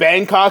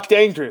 Bangkok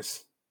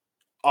Dangerous,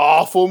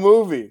 awful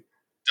movie.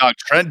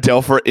 Trent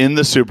Dilfer in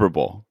the Super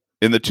Bowl,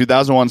 in the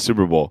 2001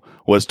 Super Bowl,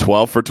 was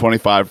 12 for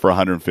 25 for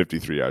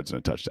 153 yards and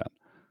a touchdown.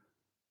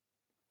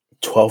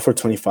 12 for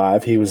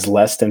 25. He was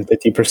less than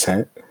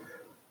 50%.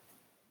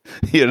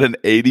 He had an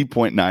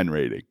 80.9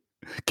 rating.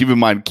 Keep in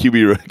mind,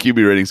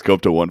 QB rating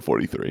scoped to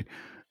 143.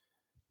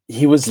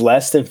 He was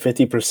less than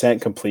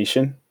 50%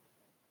 completion.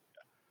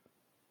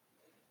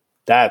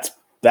 That's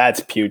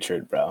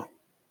putrid, bro.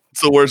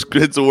 It's the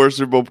worst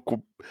Super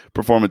Bowl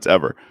performance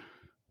ever.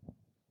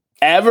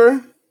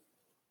 Ever?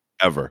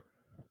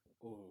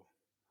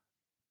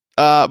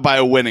 By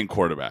a winning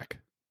quarterback.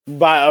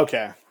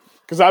 Okay.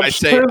 Because I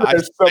say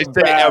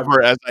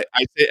ever as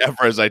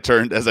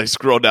I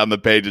scroll down the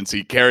page and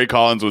see Kerry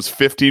Collins was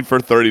 15 for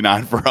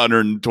 39 for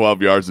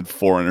 112 yards and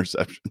 4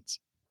 interceptions.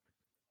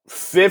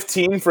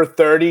 15 for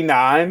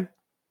 39?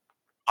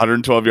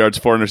 112 yards,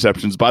 4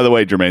 interceptions. By the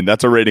way, Jermaine,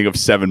 that's a rating of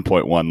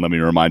 7.1. Let me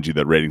remind you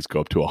that ratings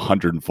go up to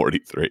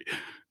 143.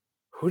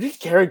 Who did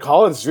Kerry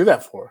Collins do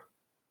that for?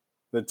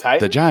 The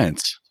Titans? The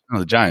Giants. No,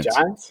 the Giants.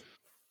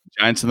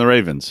 Giants and the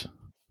Ravens.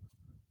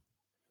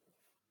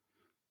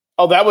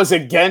 Oh, that was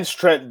against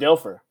Trent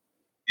Dilfer.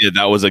 Yeah,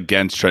 that was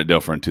against Trent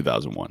Dilfer in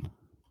 2001.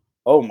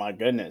 Oh my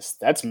goodness,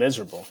 that's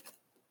miserable.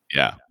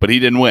 Yeah, but he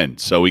didn't win,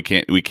 so we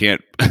can't loop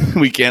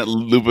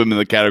him in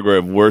the category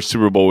of worst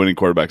Super Bowl winning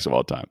quarterbacks of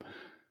all time.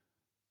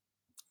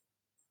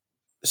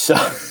 So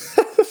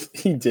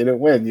he didn't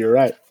win. You're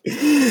right.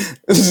 This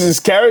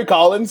is Kerry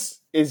Collins.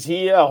 Is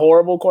he a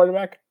horrible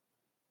quarterback?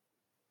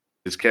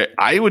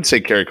 I would say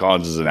Kerry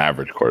Collins is an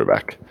average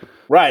quarterback.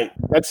 Right.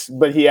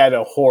 But he had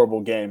a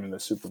horrible game in the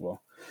Super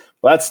Bowl.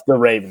 Well, that's the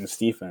Ravens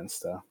defense,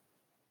 though.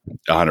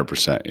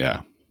 100%,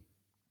 yeah.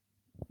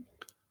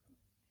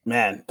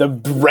 Man, the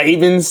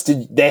Ravens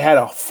they had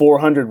a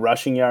 400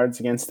 rushing yards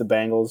against the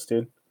Bengals,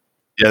 dude.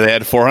 Yeah, they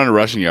had 400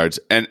 rushing yards.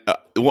 And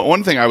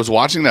one thing, I was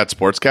watching that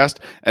sportscast,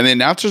 and the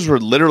announcers were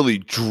literally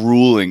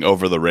drooling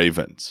over the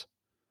Ravens.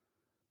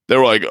 They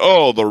were like,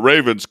 "Oh, the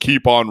Ravens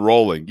keep on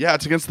rolling." Yeah,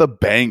 it's against the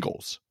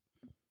Bengals.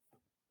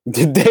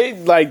 Did they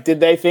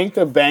think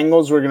the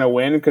Bengals were going to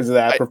win because of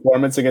that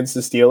performance against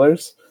the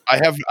Steelers? I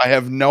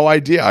have no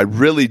idea. I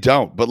really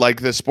don't. But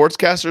like the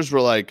sportscasters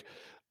were like,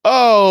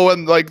 "Oh,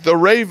 and like the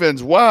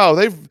Ravens, wow,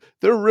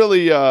 they're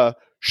really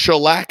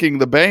shellacking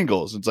the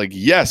Bengals." It's like,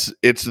 yes,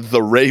 it's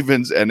the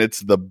Ravens and it's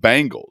the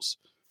Bengals.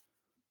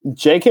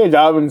 J.K.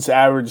 Dobbins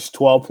averaged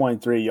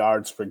 12.3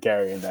 yards per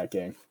carry in that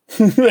game.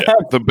 Yeah,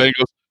 the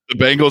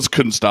Bengals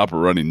couldn't stop a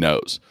running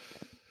nose.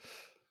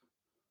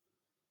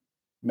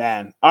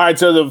 Man. All right,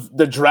 so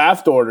the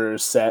draft order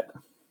is set.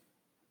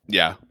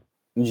 Yeah.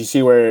 Did you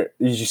see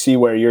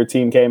where your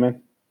team came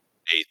in?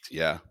 8th,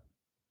 yeah.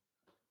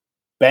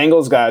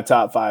 Bengals got a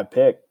top 5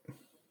 pick.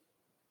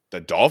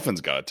 The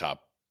Dolphins got a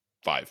top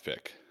 5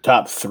 pick.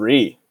 Top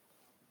 3.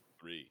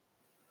 3.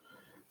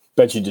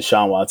 Bet you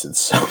Deshaun Watson.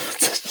 So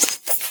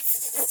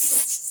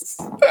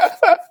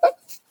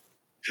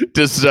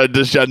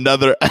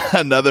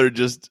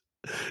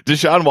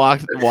Deshaun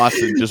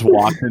Watson just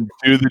walked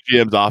into the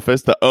GM's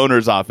office, the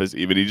owner's office.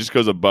 Even he just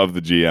goes above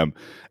the GM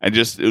and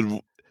just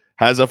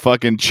has a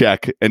fucking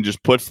check and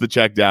just puts the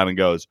check down and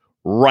goes,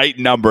 "Write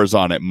numbers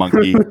on it,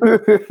 monkey."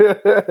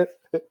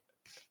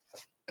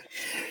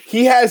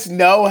 He has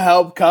no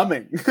help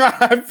coming.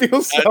 I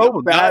feel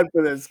so bad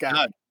for this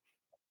guy.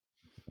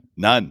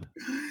 None.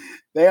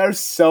 They are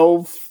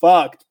so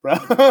fucked, bro.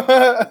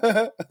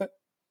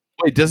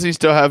 Wait, doesn't he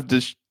still have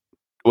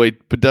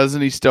but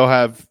doesn't he still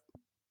have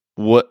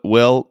what?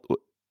 Will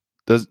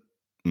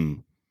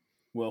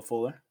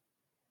Fuller?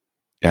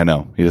 Yeah,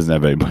 no, he doesn't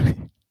have anybody.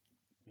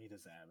 He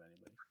doesn't have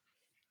anybody.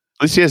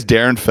 At least he has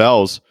Darren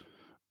Fells.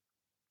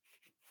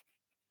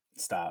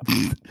 Stop,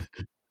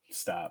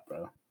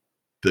 bro.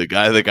 The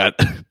guy that got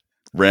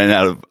ran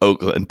out of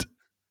Oakland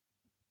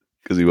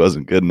because he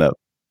wasn't good enough.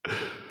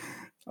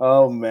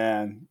 Oh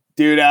man,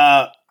 dude.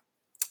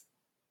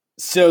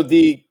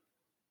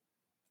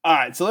 All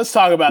right, so let's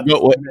talk about.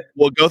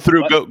 We'll go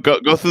through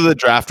the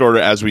draft order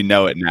as we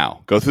know it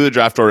now. Go through the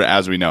draft order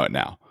as we know it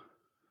now.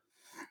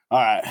 All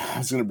right, I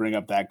was going to bring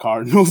up that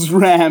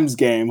Cardinals-Rams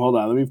game. Hold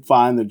on, let me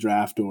find the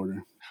draft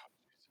order.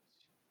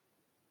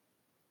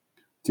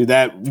 Dude,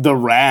 the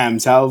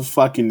Rams, how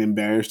fucking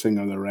embarrassing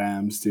are the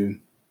Rams,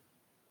 dude?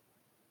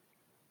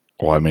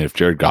 Well, I mean, if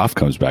Jared Goff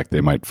comes back,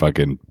 they might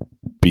fucking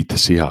beat the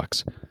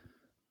Seahawks.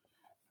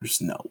 There's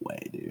no way,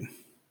 dude.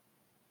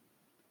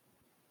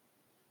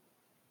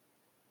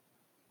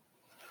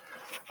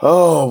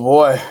 Oh,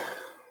 boy.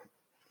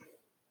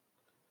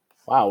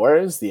 Wow, where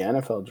is the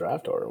NFL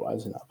draft order? Why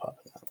is it not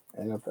popping up?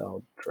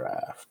 NFL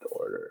draft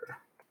order.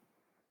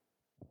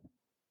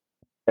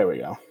 There we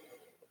go.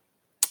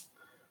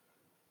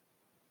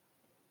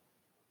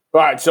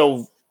 All right,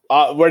 so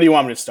where do you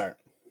want me to start?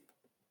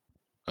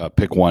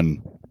 Pick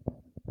one.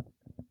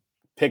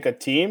 Pick a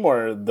team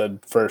or the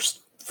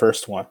first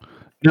one?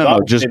 No,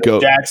 just go.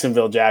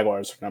 Jacksonville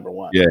Jaguars for number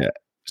 1. Yeah.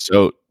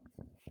 So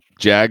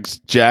Jags,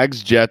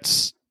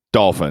 Jets,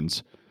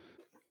 Dolphins,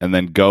 and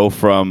then go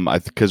from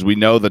because we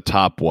know the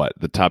top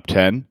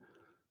 10.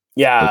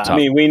 Yeah, I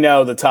mean we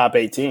know the top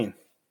 18.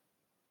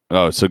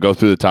 Oh, so go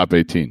through the top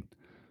 18.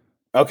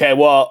 Okay,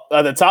 well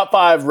the top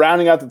 5,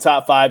 rounding out the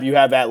top 5, you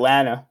have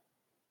Atlanta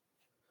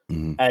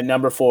at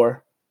number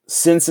 4,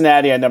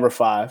 Cincinnati at number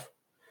 5,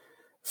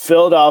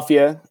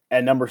 Philadelphia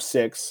at number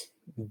 6,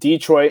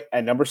 Detroit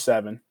at number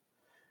 7,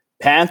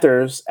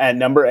 Panthers at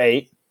number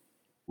 8,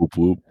 whoop,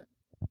 whoop.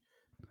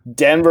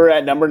 Denver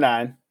at number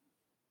 9,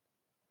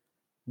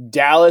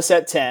 Dallas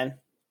at 10,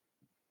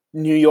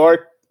 New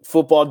York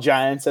Football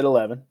Giants at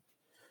 11,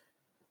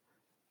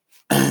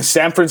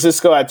 San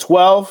Francisco at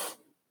 12,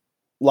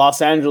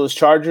 Los Angeles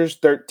Chargers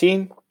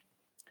 13,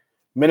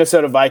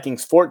 Minnesota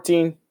Vikings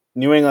 14,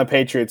 New England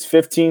Patriots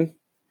 15,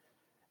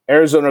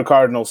 Arizona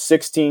Cardinals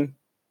 16,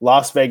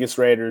 Las Vegas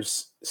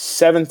Raiders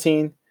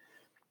 17,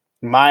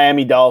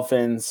 Miami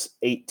Dolphins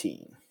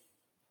 18.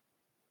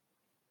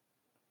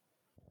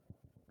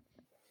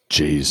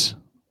 Jeez.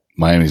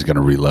 Miami's going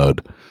to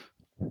reload.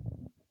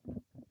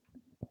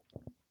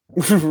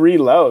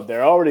 Reload.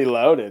 They're already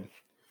loaded.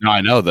 No,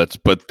 I know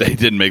but they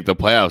didn't make the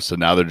playoffs, so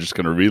now they're just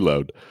going to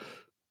reload.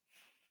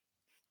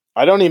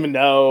 I don't even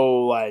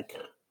know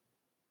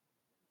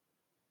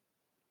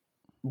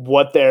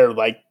what their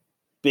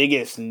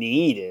biggest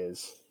need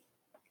is.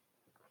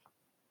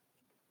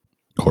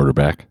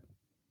 Quarterback.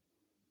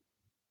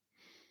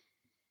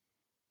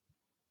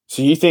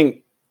 So you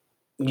think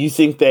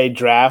they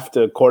draft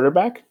a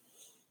quarterback?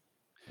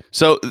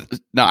 So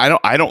no,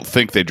 I don't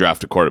think they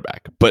draft a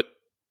quarterback, but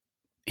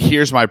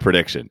here's my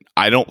prediction.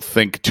 I don't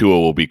think Tua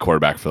will be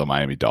quarterback for the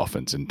Miami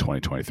Dolphins in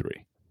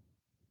 2023.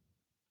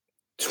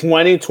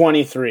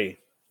 2023.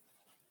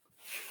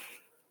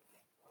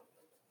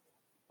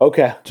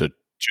 Okay. So 2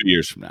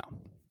 years from now.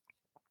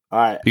 All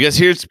right. Because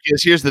here's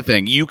the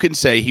thing. You can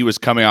say he was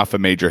coming off a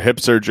major hip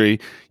surgery.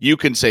 You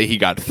can say he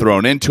got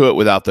thrown into it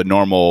without the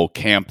normal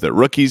camp that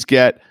rookies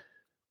get.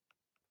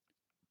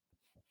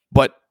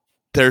 But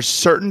there's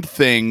certain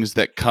things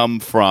that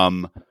come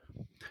from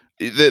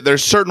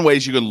there's certain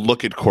ways you can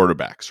look at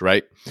quarterbacks,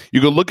 right?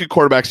 You can look at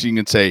quarterbacks and you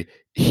can say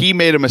he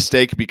made a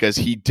mistake because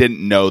he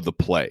didn't know the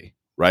play,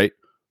 right?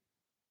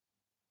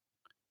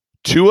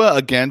 Tua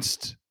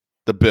against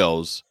the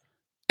Bills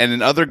and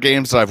in other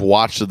games that I've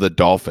watched of the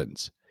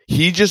Dolphins,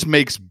 he just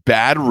makes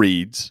bad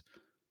reads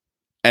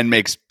and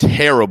makes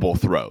terrible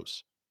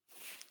throws.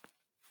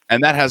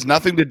 And that has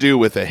nothing to do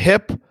with a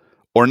hip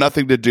or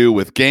nothing to do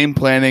with game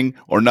planning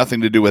or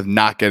nothing to do with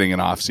not getting an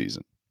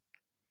offseason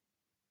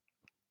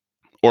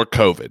or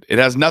COVID. It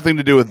has nothing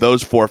to do with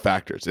those four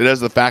factors. It has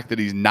the fact that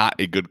he's not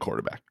a good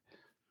quarterback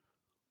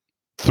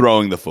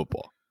throwing the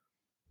football.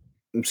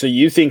 So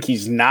you think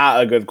he's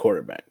not a good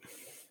quarterback?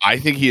 I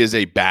think he is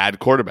a bad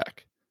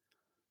quarterback.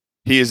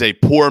 He is a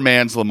poor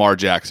man's Lamar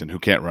Jackson who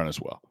can't run as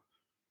well.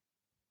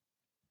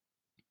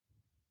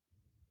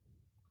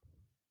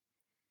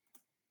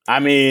 I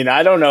mean,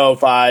 I don't know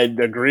if I'd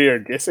agree or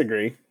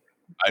disagree.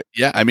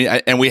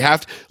 And we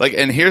have to,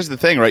 and here's the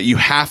thing, right? You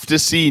have to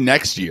see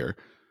next year,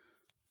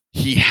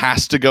 he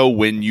has to go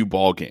win you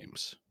ball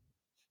games.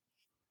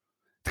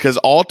 Because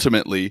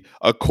ultimately,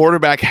 a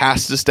quarterback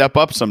has to step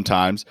up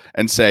sometimes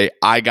and say,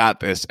 I got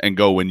this, and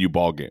go win you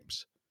ball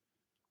games.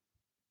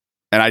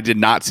 And I did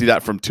not see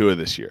that from Tua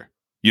this year.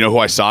 You know who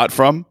I saw it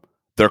from?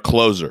 Their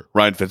closer,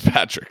 Ryan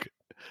Fitzpatrick.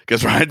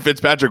 Because Ryan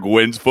Fitzpatrick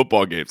wins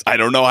football games. I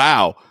don't know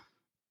how.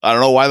 I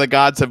don't know why the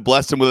gods have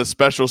blessed him with a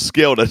special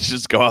skill to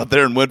just go out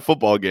there and win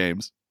football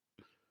games.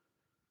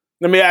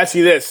 Let me ask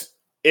you this.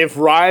 If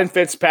Ryan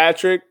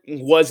Fitzpatrick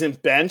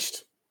wasn't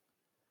benched,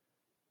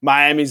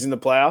 Miami's in the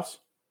playoffs?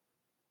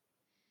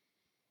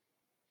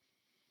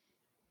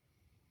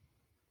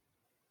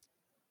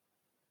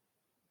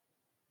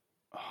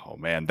 Oh,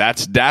 man,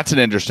 that's an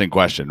interesting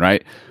question,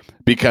 right?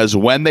 Because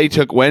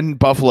when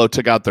Buffalo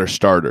took out their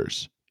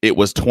starters, it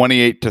was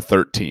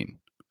 28-13,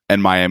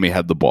 and Miami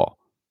had the ball.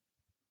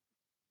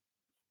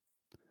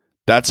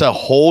 That's a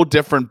whole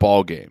different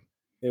ball game.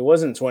 It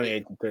wasn't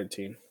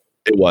 28-13.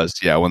 It was,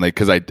 yeah.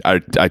 Because I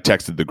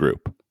texted the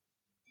group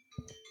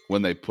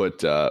when they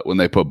put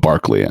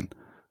Barkley in,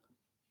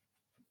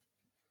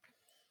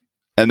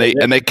 and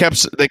they kept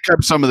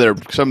some of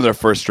their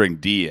first string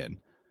D in.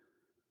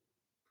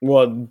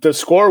 Well, the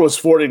score was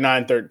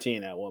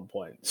 49-13 at one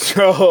point.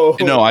 So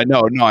I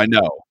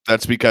know.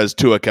 That's because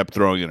Tua kept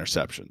throwing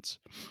interceptions.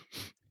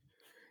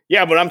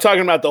 Yeah, but I'm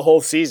talking about the whole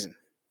season.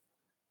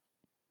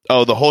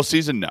 Oh, the whole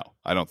season? No,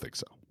 I don't think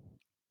so.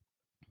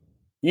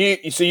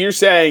 So you're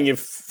saying if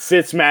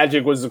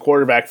Fitzmagic was the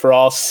quarterback for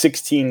all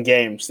 16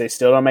 games, they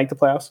still don't make the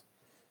playoffs?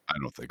 I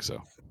don't think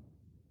so.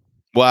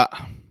 Well,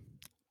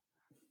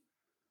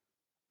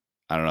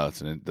 I don't know.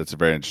 That's a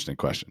very interesting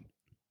question.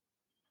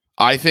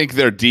 I think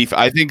their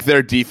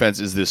defense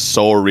is the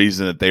sole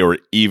reason that they were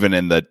even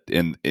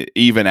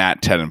even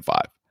at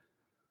 10-5.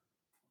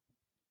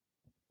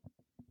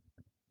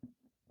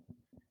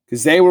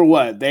 Because they were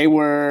what? They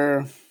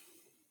were.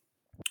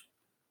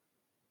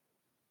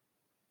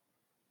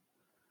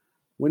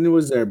 When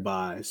was their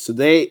bye? So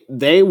they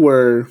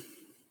were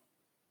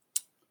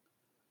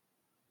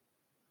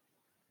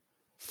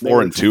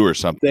 4-2 or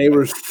something. They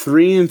were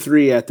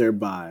 3-3 at their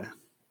bye.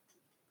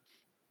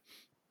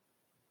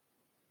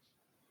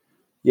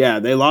 Yeah,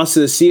 they lost to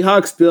the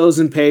Seahawks, Bills,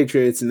 and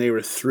Patriots, and they were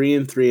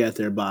 3-3 at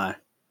their bye.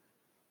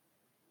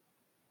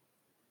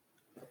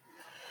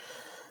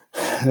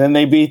 Then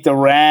they beat the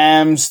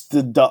Rams,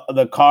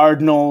 the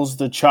Cardinals,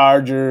 the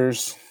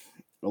Chargers,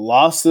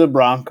 lost to the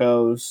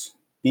Broncos,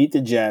 beat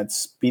the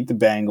Jets, beat the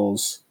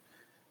Bengals,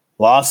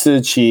 lost to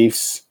the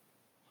Chiefs,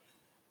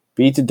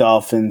 beat the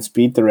Dolphins,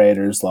 beat the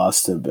Raiders,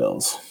 lost to the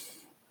Bills.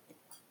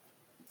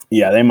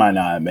 Yeah, they might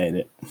not have made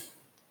it.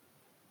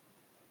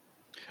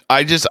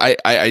 I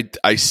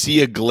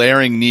see a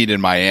glaring need in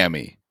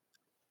Miami,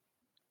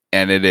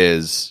 and it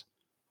is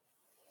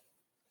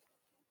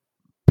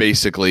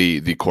basically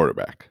the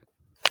quarterback.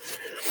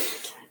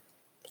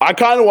 I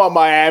kind of want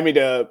Miami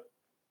to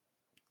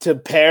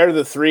pair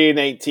the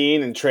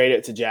 3-18 and trade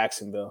it to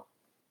Jacksonville.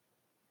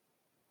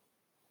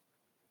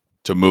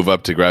 To move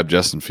up to grab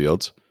Justin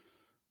Fields?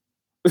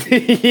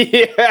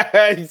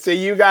 Yeah, so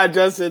you got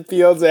Justin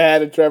Fields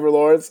ahead of Trevor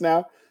Lawrence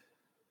now?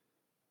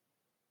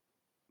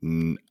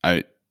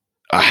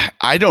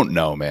 I don't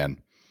know, man.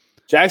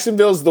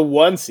 Jacksonville's the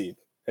 1 seed,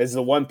 as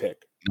the 1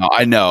 pick. No,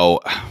 I know.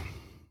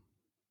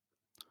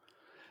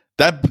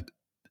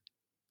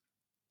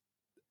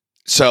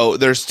 So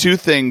there's two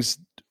things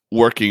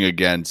working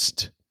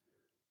against.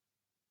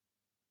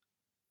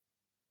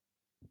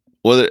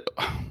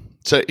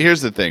 So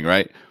here's the thing,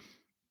 right?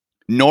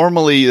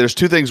 Normally, there's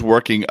two things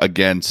working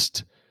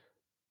against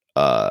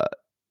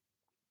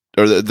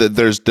or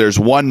there's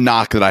one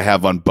knock that I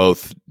have on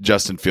both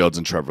Justin Fields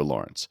and Trevor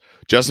Lawrence.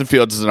 Justin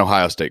Fields is an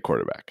Ohio State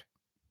quarterback.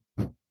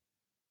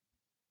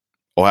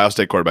 Ohio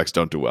State quarterbacks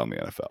don't do well in the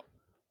NFL.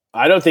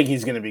 I don't think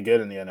he's going to be good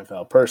in the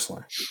NFL,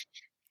 personally.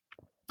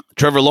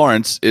 Trevor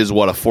Lawrence is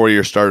what, a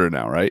 4-year starter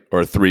now, right?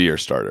 Or a 3-year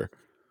starter?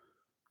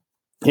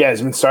 Yeah,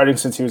 he's been starting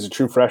since he was a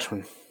true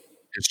freshman.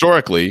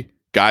 Historically,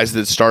 guys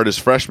that start as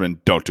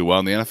freshmen don't do well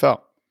in the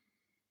NFL.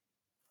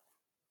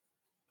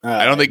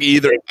 I don't think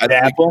either.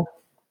 Example?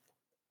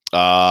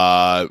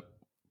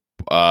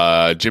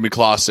 Jimmy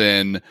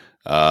Clausen,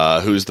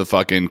 who's the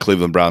fucking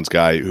Cleveland Browns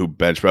guy who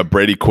benched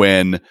Brady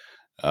Quinn,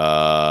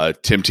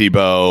 Tim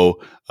Tebow,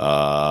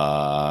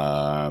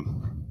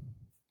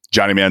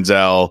 Johnny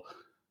Manziel.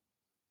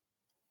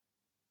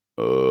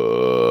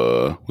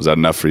 Was that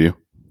enough for you?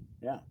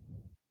 Yeah.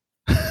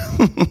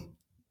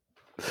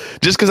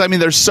 Just because, I mean,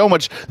 there's so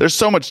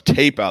much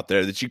tape out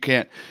there that you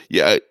can't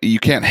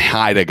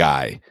hide a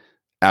guy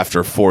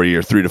after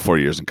 3 to 4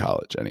 years in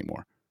college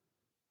anymore.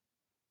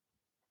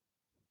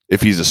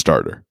 If he's a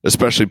starter,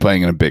 especially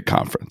playing in a big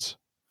conference,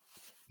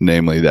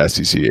 namely the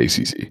SEC,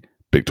 ACC,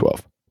 Big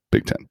 12,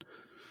 Big 10.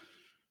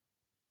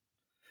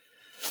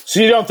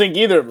 So you don't think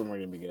either of them are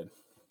going to be good?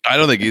 I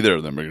don't think either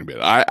of them are going to be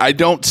good. I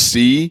don't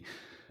see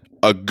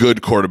a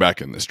good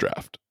quarterback in this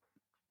draft.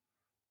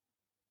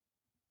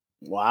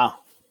 Wow.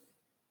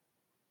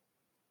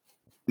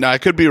 Now, I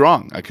could be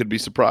wrong. I could be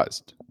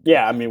surprised.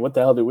 Yeah, I mean, what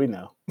the hell do we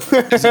know?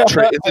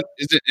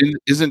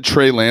 Isn't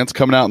Trey Lance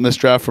coming out in this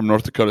draft from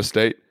North Dakota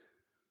State?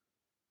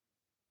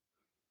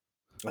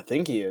 I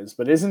think he is,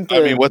 but isn't the...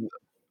 I mean,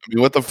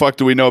 what the fuck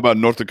do we know about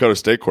North Dakota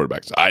State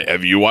quarterbacks?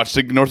 Have you watched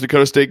the North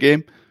Dakota State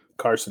game?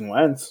 Carson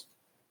Wentz.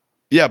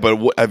 Yeah, but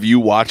have you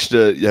watched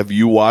a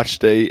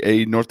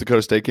North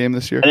Dakota State game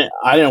this year?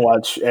 I didn't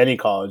watch any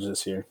college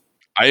this year.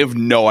 I have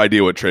no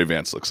idea what Trey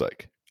Vance looks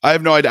like. I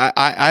have no idea.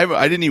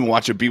 I didn't even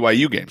watch a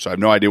BYU game, so I have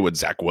no idea what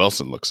Zach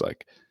Wilson looks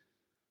like.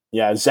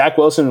 Yeah, Zach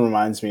Wilson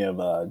reminds me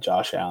of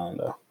Josh Allen,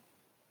 though.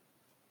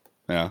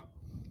 Yeah,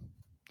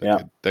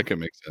 that could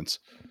make sense.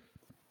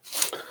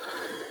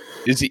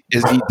 Is he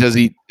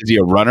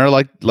a runner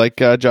like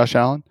Josh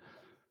Allen?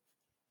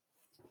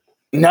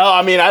 No,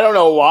 I mean, I don't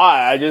know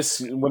why. I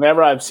just,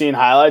 whenever I've seen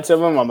highlights of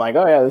him, I'm like,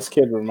 oh yeah, this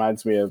kid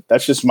reminds me of.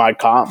 That's just my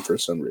comp for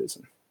some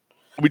reason.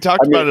 We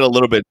talked about it a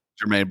little bit,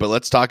 Jermaine, but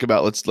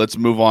let's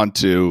move on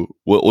to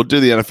we'll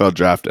do the NFL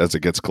draft as it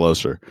gets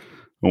closer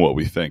and what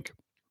we think.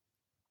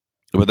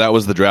 But that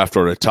was the draft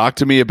order. Talk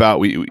to me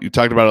about we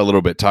talked about it a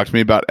little bit. Talk to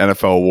me about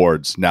NFL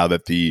awards now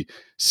that the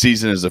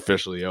season is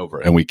officially over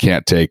and we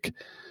can't take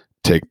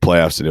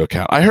playoffs into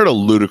account. I had a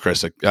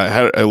ludicrous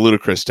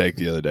take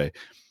the other day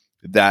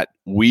that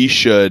we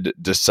should,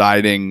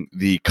 deciding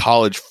the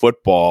college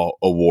football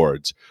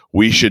awards,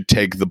 we should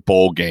take the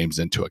bowl games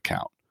into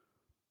account.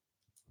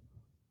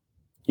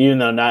 Even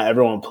though not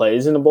everyone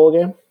plays in a bowl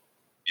game?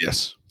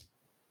 Yes.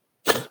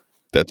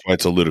 That's why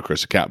it's a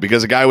ludicrous account,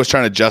 because a guy was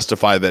trying to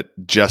justify that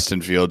Justin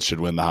Fields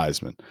should win the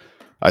Heisman.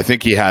 I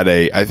think he had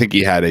a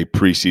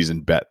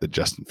preseason bet that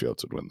Justin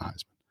Fields would win the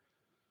Heisman.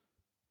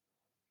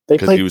 They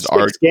played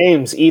 6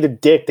 games. Eat a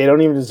dick. They don't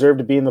even deserve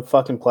to be in the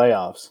fucking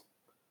playoffs.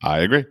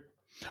 I agree.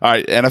 All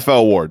right, NFL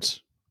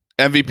awards.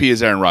 MVP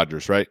is Aaron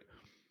Rodgers, right?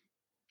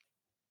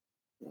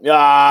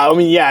 I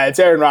mean, yeah, it's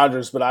Aaron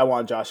Rodgers, but I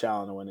want Josh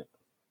Allen to win it.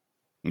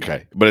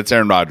 Okay, but it's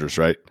Aaron Rodgers,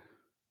 right?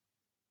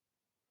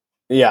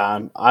 Yeah,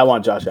 I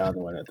want Josh Allen to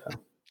win it, though.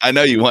 I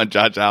know you want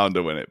Josh Allen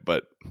to win it,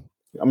 but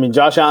I mean,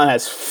 Josh Allen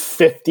has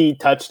 50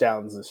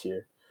 touchdowns this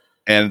year,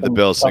 and the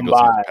Bills single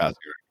season passing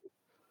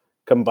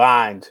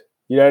combined.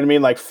 You know what I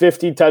mean? Like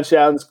 50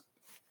 touchdowns.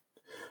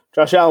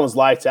 Josh Allen was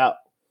lights out.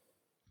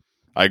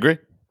 I agree.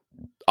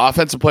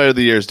 Offensive player of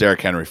the year is Derrick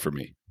Henry for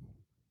me.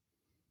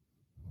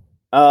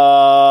 Yeah,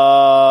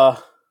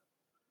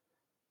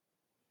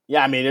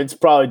 I mean, it's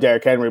probably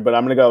Derrick Henry, but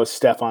I'm going to go with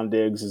Stephon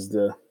Diggs as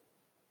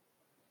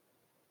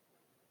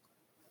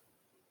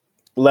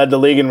led the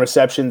league in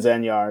receptions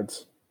and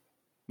yards.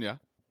 Yeah.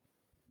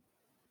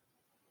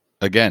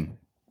 Again,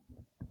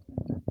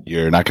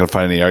 you're not going to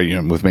find any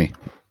argument with me.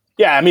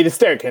 Yeah, I mean, it's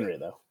Derrick Henry,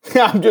 though.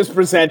 I'm just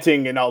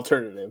presenting an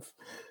alternative.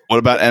 What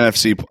about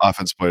NFC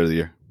Offensive Player of the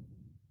Year?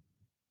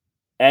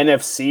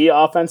 NFC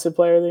Offensive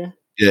Player of the Year?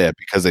 Yeah,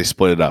 because they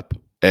split it up.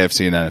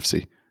 AFC and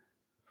NFC.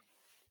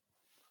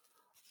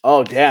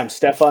 Oh, damn.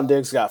 Stephon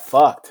Diggs got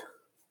fucked.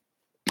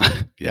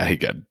 Yeah, he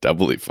got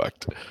doubly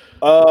fucked.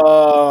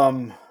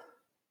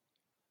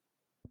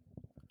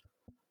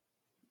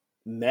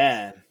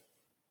 Man.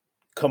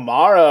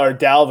 Kamara or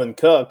Dalvin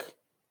Cook?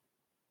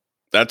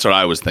 That's what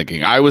I was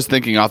thinking. I was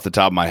thinking off the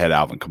top of my head,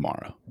 Alvin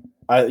Kamara.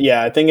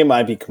 I think it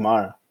might be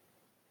Kamara.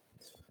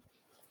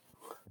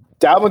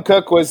 Dalvin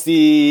Cook was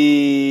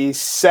the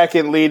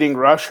second leading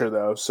rusher,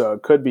 though, so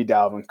it could be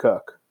Dalvin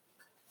Cook.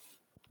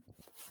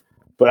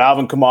 But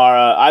Alvin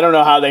Kamara, I don't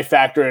know how they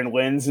factor in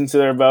wins into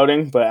their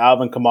voting, but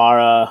Alvin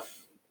Kamara,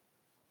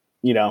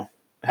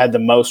 had the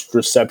most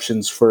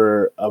receptions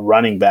for a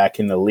running back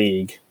in the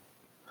league.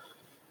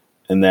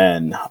 And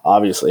then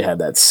obviously had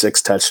that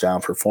 6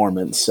 touchdown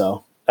performance.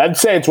 So I'd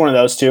say it's one of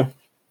those two.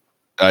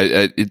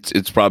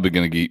 It's probably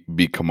going to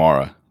be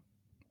Kamara.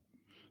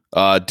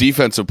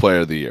 Defensive player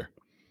of the year.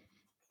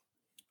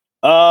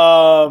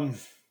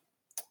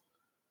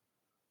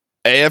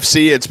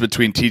 AFC, it's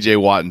between TJ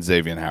Watt and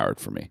Xavier Howard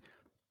for me.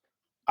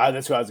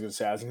 That's what I was going to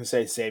say. I was going to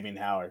say Xavier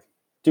Howard.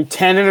 Dude,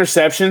 10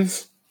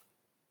 interceptions?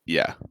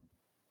 Yeah.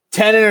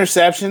 10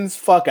 interceptions?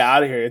 Fuck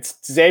out of here. It's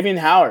Xavier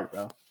Howard,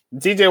 bro.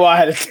 TJ Watt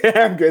had a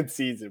damn good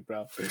season,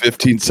 bro.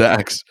 15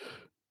 sacks.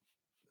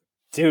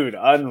 Dude,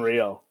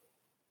 unreal.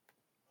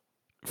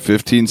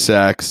 15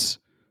 sacks,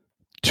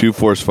 2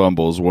 forced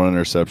fumbles, 1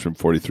 interception,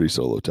 43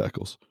 solo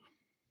tackles.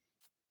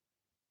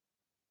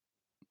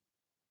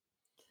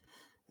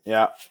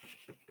 Yeah.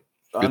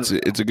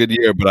 It's a good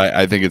year, but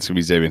I think it's going to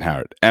be Xavier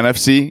Howard.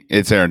 NFC,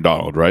 it's Aaron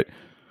Donald, right?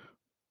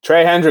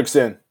 Trey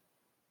Hendrickson.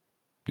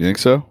 You think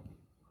so?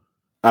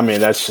 I mean,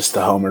 that's just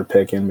the homer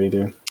pick in me,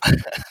 dude.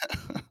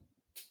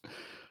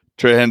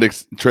 Trey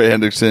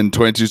Hendrickson,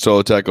 22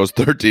 solo tackles,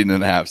 13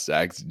 and a half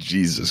sacks.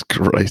 Jesus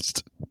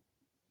Christ.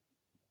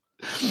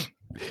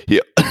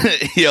 He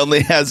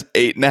only has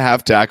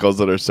 8.5 tackles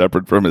that are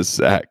separate from his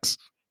sacks.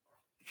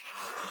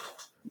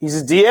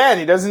 He's a DN.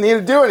 He doesn't need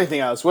to do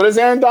anything else. What does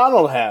Aaron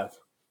Donald have?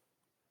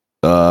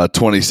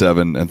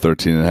 27 and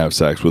 13 and a half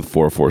sacks with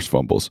 4 forced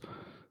fumbles.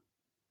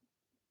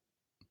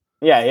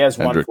 Yeah, he has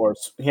one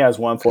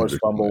forced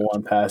fumble,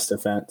 1 pass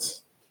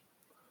defense.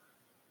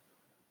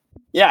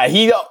 Yeah,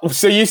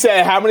 so you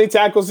said how many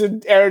tackles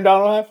did Aaron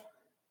Donald have?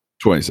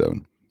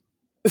 27.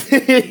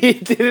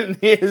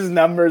 His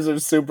numbers are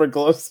super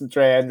close to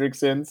Trey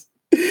Hendrickson's.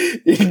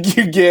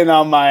 You getting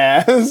on my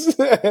ass.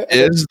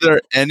 Is there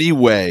any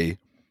way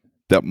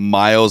that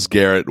Myles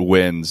Garrett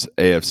wins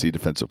AFC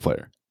Defensive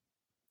Player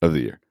of the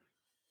Year?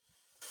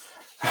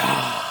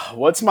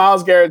 What's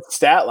Myles Garrett's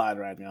stat line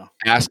right now?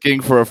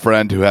 Asking for a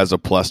friend who has a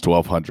plus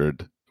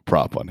 1,200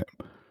 prop on him.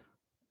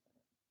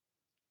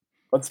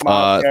 What's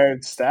Myles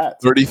Garrett's stats?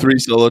 33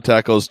 solo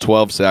tackles,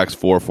 12 sacks,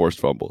 4 forced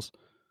fumbles.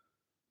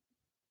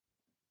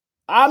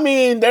 I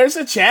mean, there's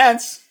a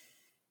chance.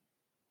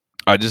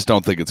 I just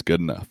don't think it's good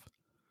enough.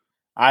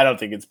 I don't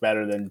think it's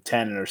better than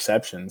 10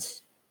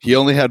 interceptions. He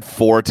only had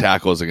 4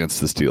 tackles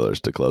against the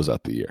Steelers to close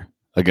out the year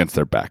against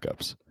their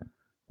backups.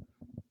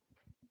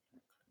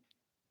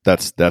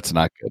 That's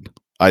not good.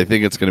 I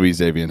think it's going to be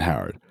Xavier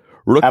Howard.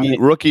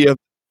 Rookie of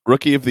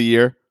the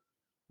year.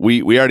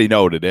 We already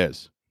know what it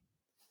is.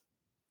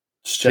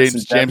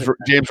 James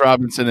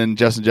Robinson and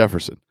Justin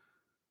Jefferson.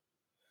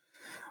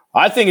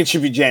 I think it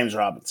should be James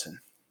Robinson.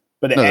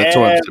 But no, that's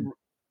what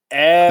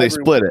they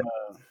split it.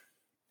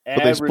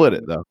 But they split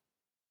it though.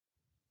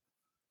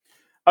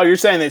 Oh, you're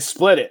saying they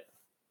split it?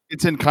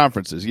 It's in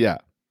conferences, yeah.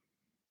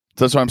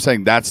 So that's what I'm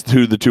saying. That's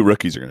who the 2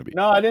 rookies are going to be.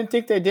 No, I didn't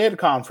think they did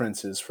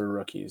conferences for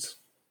rookies.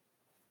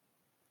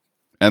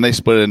 And they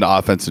split it into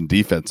offense and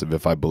defensive,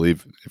 if I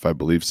believe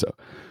so.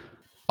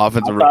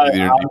 Offensive rookie of the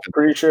year. I'm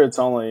pretty sure it's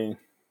only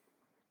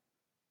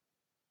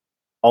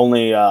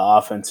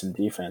offense and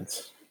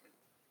defense.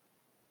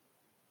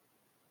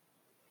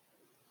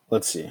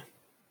 Let's see.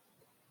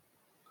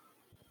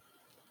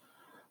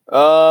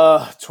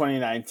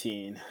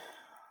 2019.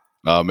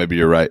 Maybe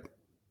you're right.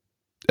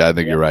 Yeah, I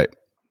think you're right.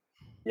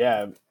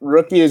 Yeah,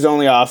 rookie is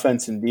only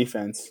offense and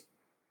defense.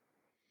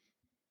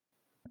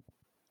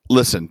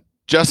 Listen,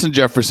 Justin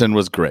Jefferson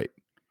was great.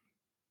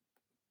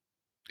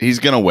 He's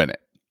going to win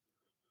it.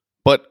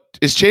 But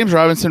is James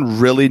Robinson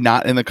really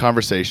not in the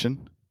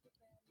conversation?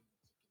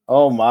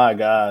 Oh, my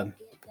God.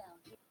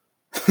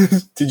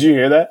 Did you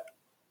hear that?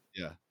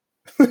 Yeah.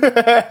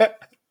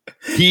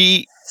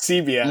 He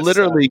CBS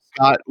literally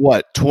got,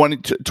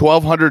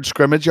 1,200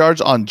 scrimmage yards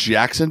on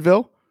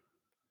Jacksonville?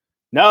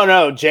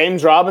 No.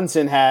 James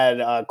Robinson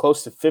had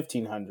close to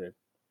 1,500.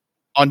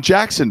 On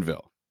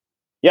Jacksonville?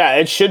 Yeah,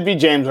 it should be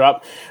James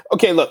Robinson.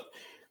 Okay, look.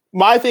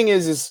 My thing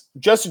is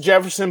Justin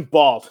Jefferson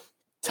balled.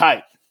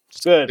 Tight.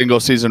 Good. Single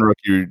season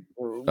rookie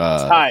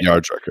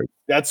yards record.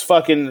 That's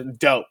fucking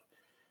dope.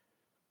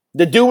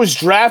 The dude was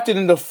drafted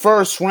in the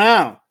first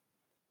round.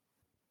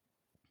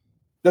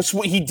 That's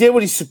what he did.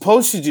 What he's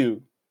supposed to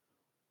do.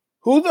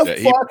 Who the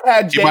fuck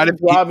had James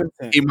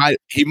Robinson?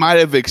 He might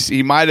have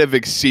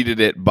exceeded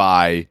it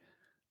by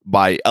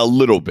a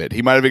little bit.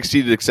 He might have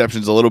exceeded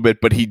exceptions a little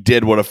bit, but he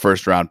did what a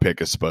first round pick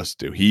is supposed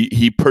to do.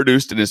 He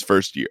produced in his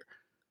first year.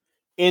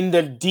 In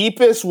the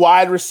deepest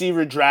wide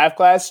receiver draft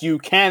class, you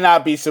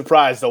cannot be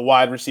surprised the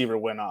wide receiver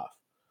went off.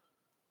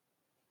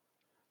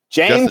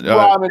 James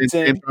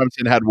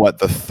Robinson had what,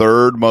 the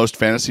 3rd most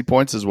fantasy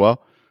points as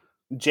well?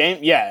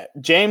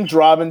 James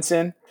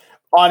Robinson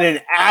on an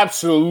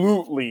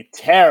absolutely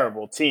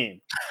terrible team.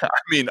 I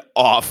mean,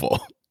 awful.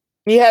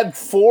 He had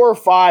 4 or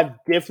 5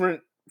 different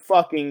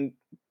fucking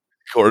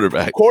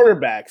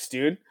quarterbacks,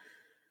 dude.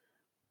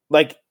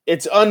 Like,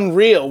 it's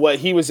unreal what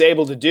he was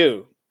able to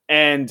do.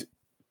 And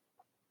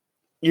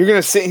you're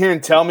going to sit here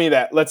and tell me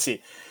that, let's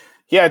see,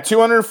 he had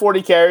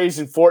 240 carries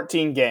in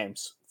 14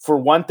 games for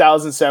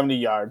 1,070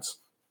 yards,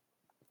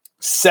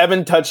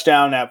 7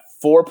 touchdowns at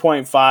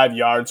 4.5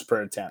 yards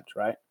per attempt,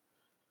 right?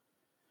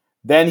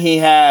 Then he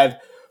had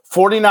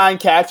 49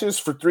 catches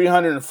for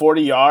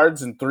 340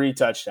 yards and 3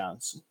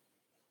 touchdowns.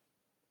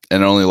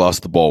 And only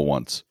lost the ball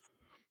once.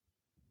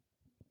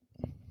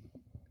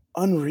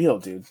 Unreal,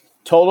 dude.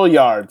 Total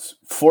yards,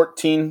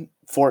 14.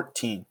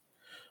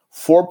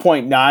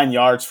 4.9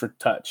 yards for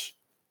touch.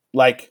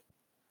 Like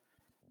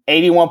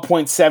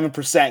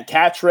 81.7%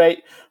 catch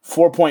rate,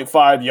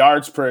 4.5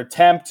 yards per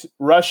attempt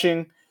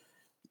rushing.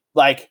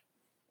 Like,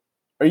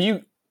 are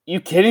you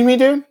kidding me,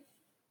 dude?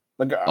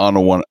 Like On a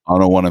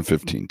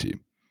 1-15 team.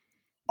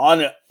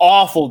 On an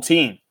awful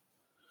team.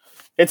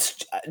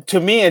 To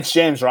me, it's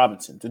James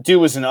Robinson. The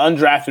dude was an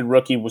undrafted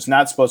rookie, was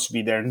not supposed to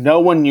be there. No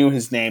one knew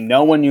his name.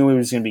 No one knew he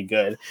was going to be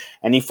good.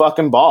 And he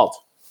fucking balled.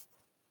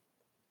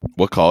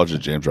 What college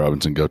did James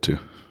Robinson go to?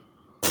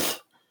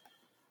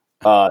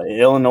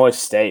 Illinois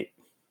State.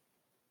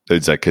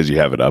 Is that because you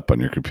have it up on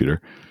your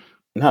computer?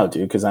 No,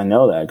 dude, because I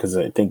know that because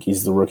I think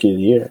he's the rookie of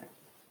the year.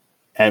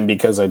 And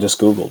because I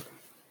just Googled.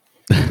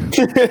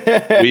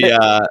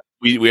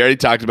 We already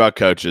talked about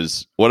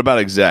coaches. What about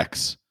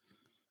execs?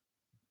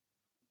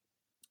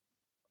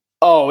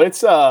 Oh, it's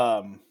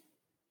that's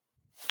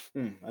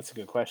a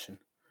good question.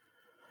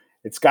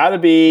 It's got to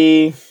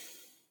be.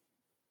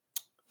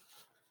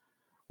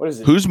 What is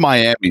it? Who's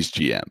Miami's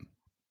GM?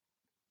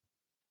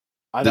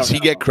 Does he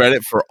get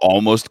credit for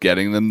almost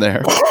getting them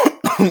there?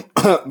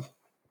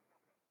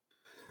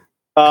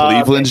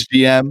 Cleveland's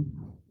GM?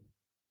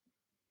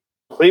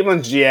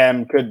 Cleveland's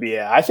GM could be.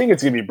 I think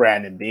it's going to be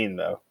Brandon Beane,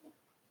 though.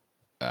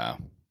 Oh,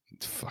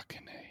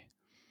 fucking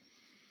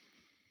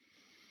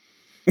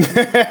A.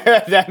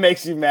 That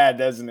makes you mad,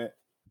 doesn't it?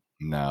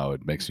 No,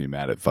 it makes me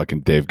mad at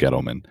fucking Dave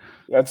Gettleman.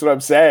 That's what I'm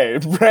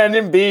saying.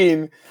 Brandon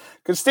Beane.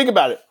 Because think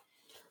about it.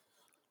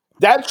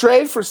 That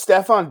trade for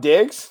Stephon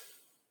Diggs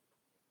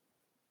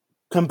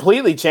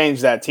completely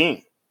changed that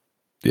team.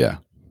 Yeah.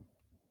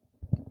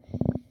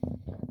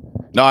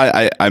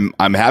 No,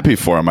 I'm happy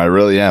for him. I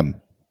really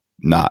am.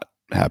 Not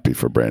happy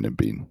for Brandon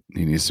Beane.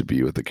 He needs to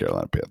be with the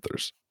Carolina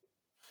Panthers.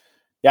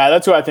 Yeah,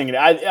 that's what I think.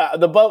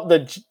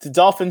 The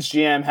Dolphins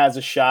GM has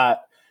a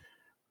shot.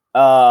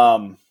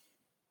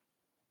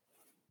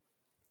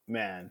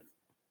 Man,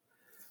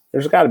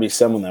 there's got to be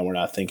someone that we're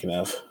not thinking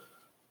of.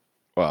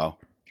 Wow.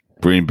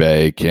 Green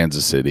Bay,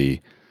 Kansas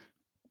City.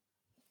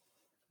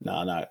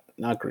 No,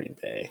 not Green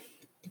Bay.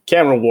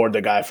 Can't reward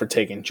the guy for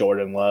taking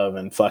Jordan Love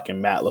and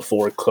fucking Matt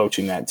LaFleur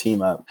coaching that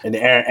team up, and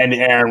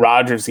Aaron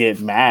Rodgers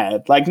getting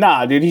mad. Like,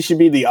 nah, dude, he should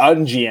be the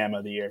un-GM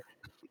of the year.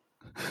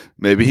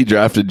 Maybe he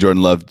drafted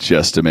Jordan Love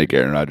just to make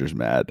Aaron Rodgers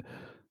mad.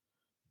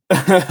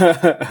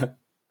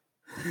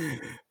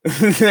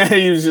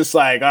 He was just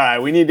like, all right,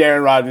 we need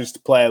Aaron Rodgers to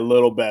play a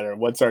little better.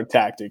 What's our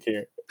tactic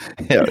here?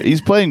 Yeah,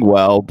 he's playing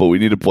well, but we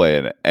need to play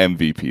at an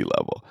MVP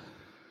level.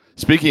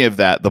 Speaking of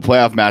that, the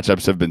playoff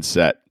matchups have been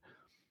set.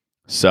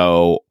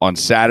 So on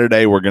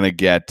Saturday, we're going to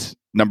get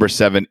number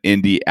 7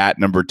 Indy at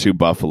number 2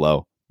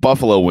 Buffalo.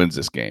 Buffalo wins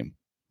this game,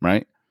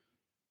 right?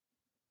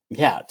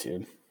 Yeah,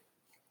 dude.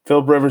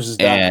 Philip Rivers is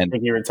done. I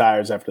think he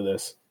retires after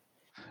this.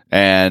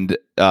 And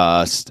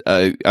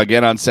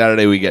again on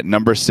Saturday, we get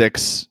number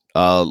 6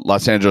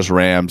 Los Angeles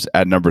Rams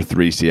at number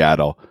 3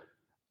 Seattle.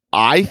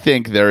 I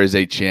think there is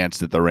a chance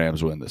that the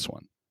Rams win this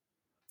one.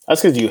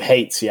 That's because you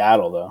hate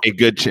Seattle, though. A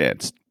good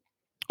chance.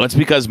 That's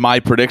because my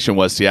prediction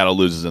was Seattle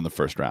loses in the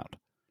first round.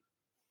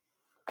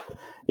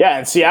 Yeah,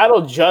 and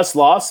Seattle just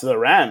lost to the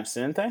Rams,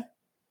 didn't they?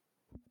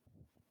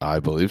 I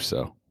believe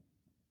so.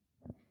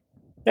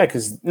 Yeah,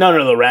 because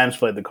the Rams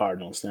played the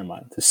Cardinals. Never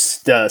mind. The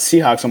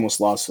Seahawks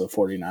almost lost to the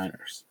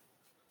 49ers.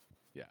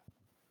 Yeah.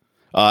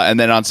 And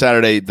then on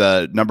Saturday,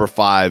 the number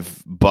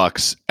 5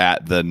 Bucks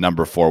at the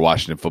number 4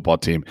 Washington football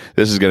team.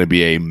 This is going to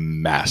be a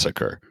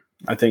massacre.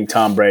 I think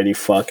Tom Brady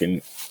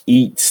fucking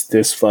eats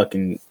this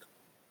fucking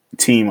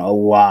team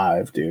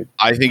alive, dude.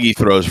 I think he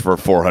throws for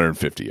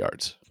 450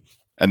 yards.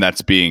 And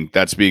that's being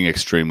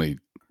extremely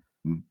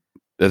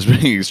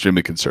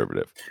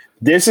conservative.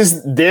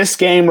 This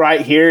game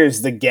right here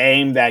is the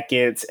game that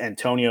gets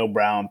Antonio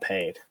Brown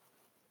paid.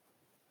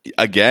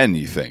 Again,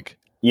 you think?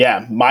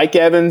 Yeah, Mike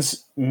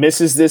Evans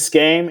misses this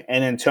game,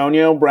 and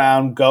Antonio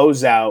Brown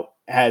goes out,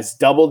 has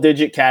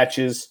double-digit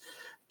catches,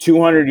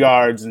 200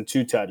 yards, and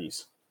 2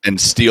 tutties. And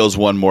steals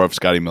one more of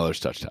Scotty Miller's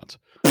touchdowns.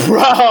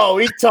 Bro,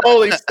 he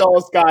totally stole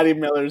Scotty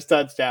Miller's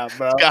touchdown,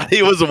 bro.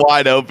 Scotty was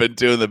wide open,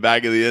 too, in the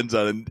back of the end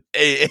zone.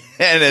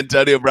 And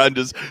Antonio Brown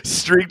just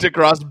streaked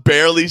across,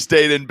 barely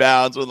stayed in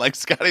bounds when,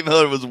 Scotty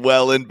Miller was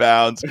well in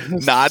bounds,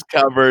 not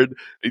covered.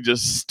 He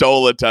just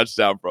stole a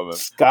touchdown from him.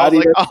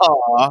 Scotty,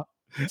 aw.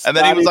 And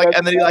then he got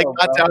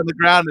down on the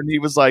ground and he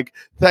was like,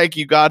 thank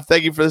you, God.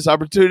 Thank you for this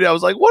opportunity. I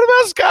was like, what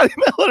about Scotty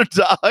Miller,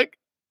 dog?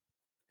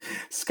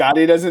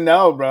 Scotty doesn't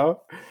know,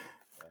 bro.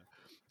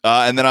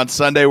 And then on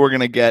Sunday, we're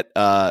going to get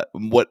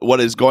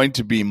what is going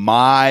to be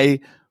my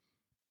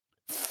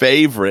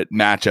favorite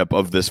matchup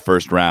of this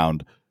first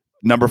round.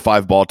 Number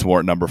 5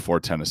 Baltimore, number 4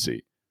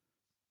 Tennessee.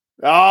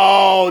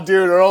 Oh,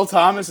 dude, Earl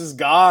Thomas is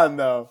gone,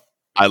 though.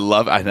 I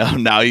know.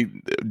 Now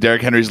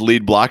Derrick Henry's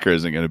lead blocker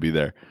isn't going to be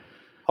there.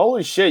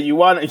 Holy shit. You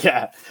want to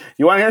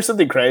hear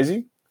something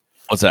crazy?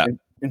 What's that?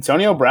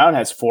 Antonio Brown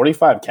has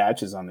 45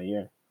 catches on the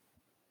year.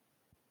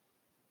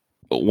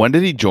 When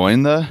did he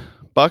join the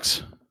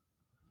Bucks?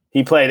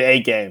 He played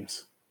 8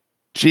 games.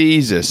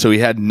 Jesus. So he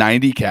had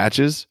 90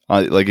 catches?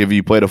 Like if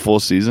he played a full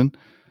season?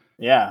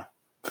 Yeah.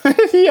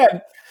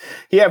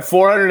 he had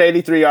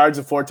 483 yards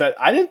and 4 touchdowns.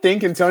 I didn't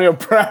think Antonio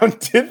Brown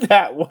did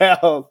that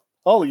well.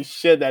 Holy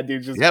shit, that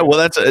dude just... Yeah, well,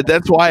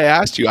 that's why I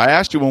asked you. I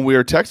asked you when we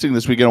were texting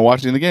this weekend and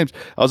watching the games.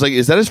 I was like,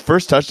 is that his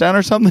first touchdown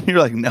or something? You're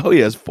like, no, he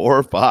has 4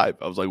 or 5.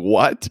 I was like,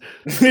 what?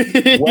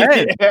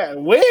 When? Yeah,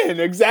 when?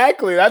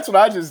 Exactly. That's what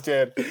I just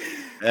did.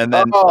 And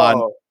then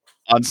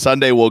on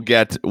Sunday, we'll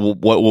get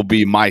what will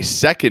be my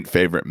second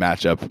favorite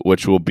matchup,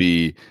 which will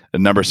be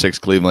number 6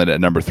 Cleveland at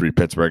number 3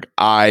 Pittsburgh.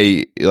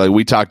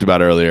 We talked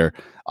about earlier,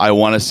 I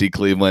want to see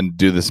Cleveland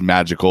do this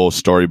magical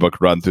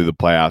storybook run through the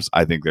playoffs.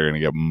 I think they're going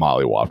to get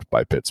mollywopped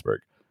by Pittsburgh.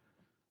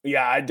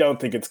 Yeah, I don't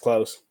think it's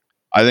close.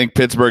 I think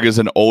Pittsburgh is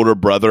an older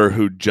brother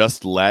who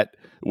just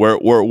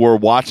we're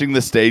watching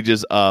the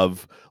stages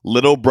of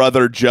little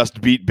brother just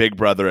beat big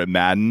brother at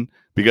Madden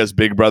because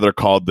big brother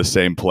called the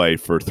same play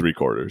for 3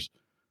 quarters.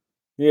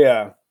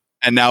 Yeah.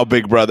 And now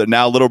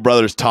little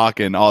brother's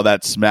talking all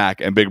that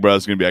smack, and big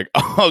brother's going to be like,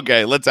 oh,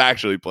 okay, let's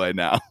actually play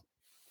now.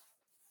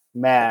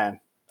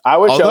 Man, I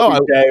wish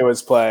OBJ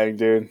was playing,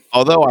 dude.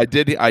 Although I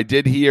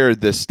did hear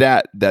the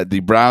stat that the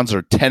Browns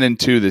are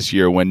 10-2 this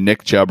year when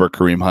Nick Chubb or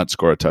Kareem Hunt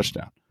score a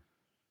touchdown.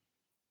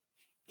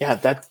 Yeah,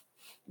 that's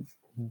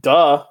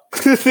duh.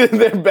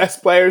 Their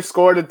best players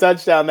scored a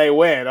touchdown, they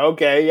win.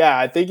 Okay, yeah,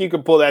 I think you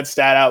can pull that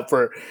stat out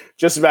for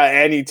just about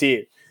any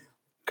team.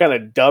 What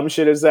kind of dumb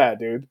shit is that,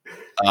 dude?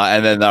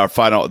 And then the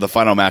final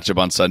matchup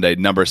on Sunday,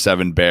 number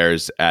 7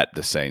 Bears at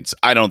the Saints.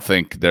 I don't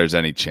think there's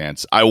any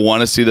chance. I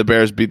want to see the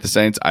Bears beat the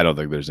Saints. I don't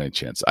think there's any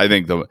chance. Chill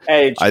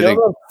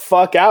the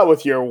fuck out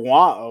with your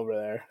want over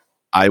there.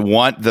 I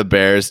want the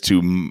Bears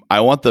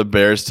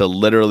to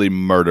literally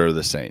murder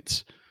the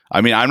Saints. I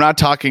mean, I'm not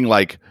talking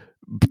like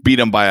beat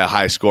them by a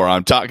high score.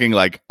 I'm talking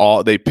like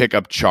they pick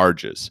up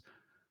charges.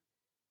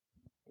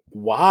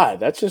 Why?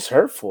 That's just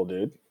hurtful,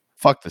 dude.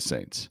 Fuck the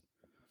Saints.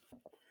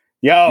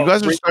 Yo, you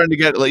guys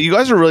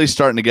are really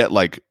starting to get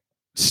like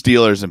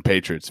Steelers and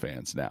Patriots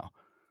fans now.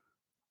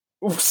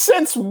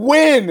 Since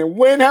when?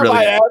 When have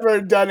I ever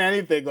done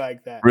anything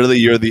like that? Really,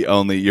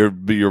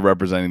 you're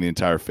representing the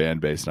entire fan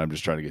base, and I'm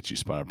just trying to get you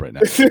spun up right now.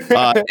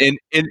 In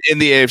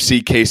the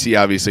AFC,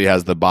 KC obviously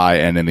has the bye,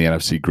 and in the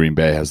NFC, Green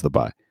Bay has the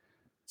bye.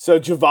 So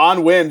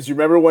Javon Wims, you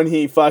remember when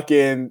he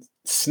fucking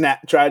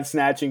tried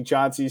snatching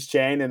Chauncey's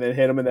chain and then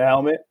hit him in the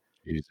helmet?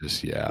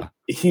 Jesus, yeah.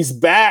 He's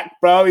back,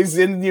 bro. He's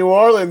in New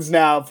Orleans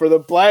now for the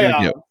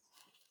playoffs.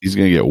 He's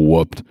gonna get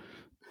whooped.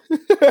 He's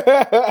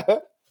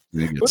gonna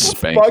get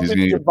spanked.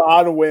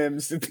 Javon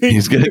Wims.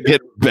 He's gonna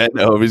get bent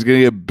over. He's gonna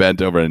get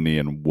bent over a knee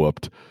and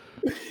whooped.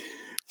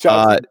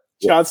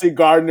 Chauncey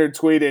Gardner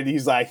tweeted,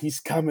 he's like, he's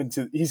coming.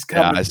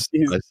 Yeah, I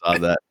saw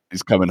that.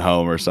 He's coming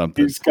home or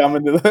something. He's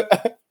coming to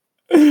the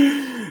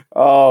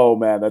Oh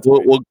man, that's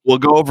we'll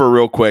go over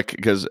real quick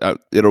because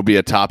it'll be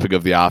a topic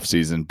of the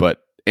offseason,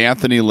 but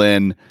Anthony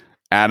Lynn,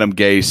 Adam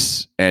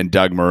Gase, and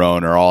Doug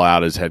Marrone are all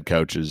out as head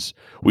coaches.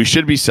 We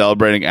should be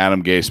celebrating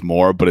Adam Gase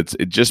more, but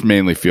it just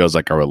mainly feels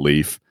like a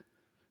relief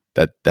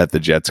that the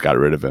Jets got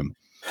rid of him.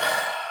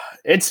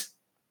 It's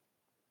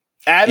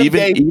Adam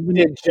Gase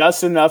did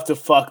just enough to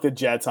fuck the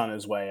Jets on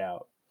his way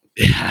out.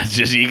 Yeah,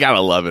 you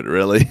gotta love it,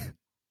 really.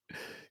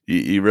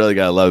 You really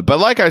gotta love it. But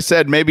like I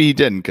said, maybe he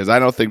didn't, because I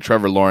don't think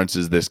Trevor Lawrence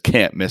is this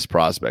can't miss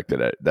prospect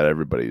that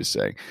everybody is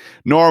saying.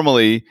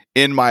 Normally,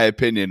 in my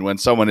opinion, when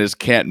someone is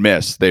can't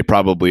miss, they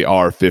probably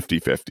are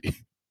 50-50.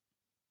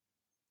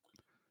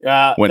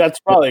 Yeah, that's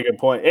probably a good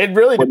point. It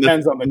really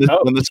depends on the coach.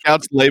 When the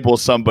scouts label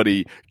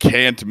somebody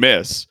can't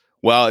miss,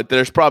 well,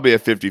 there's probably a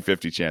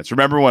 50-50 chance.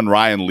 Remember when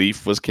Ryan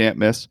Leaf was can't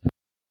miss?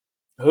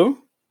 Who?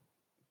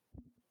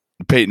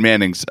 Peyton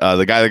Manning's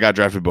the guy that got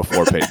drafted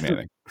before Peyton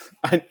Manning.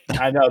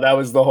 I know, that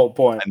was the whole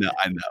point.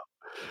 I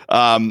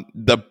know.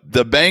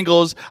 The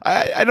Bengals.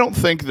 I don't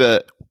think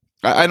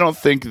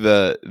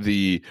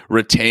the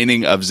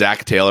retaining of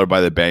Zach Taylor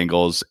by the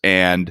Bengals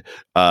and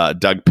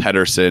Doug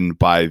Peterson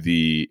by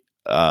the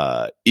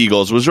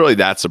Eagles was really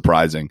that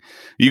surprising.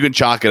 You can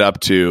chalk it up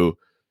to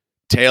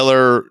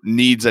Taylor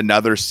needs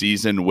another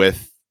season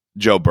with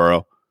Joe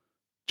Burrow.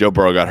 Joe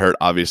Burrow got hurt,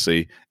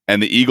 obviously,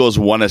 and the Eagles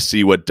want to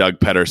see what Doug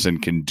Peterson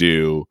can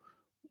do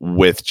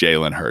with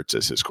Jalen Hurts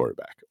as his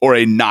quarterback, or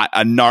a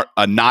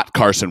not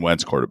Carson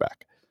Wentz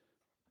quarterback.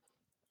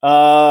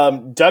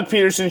 Doug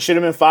Peterson should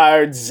have been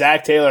fired.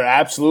 Zach Taylor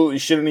absolutely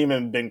shouldn't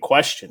even been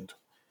questioned.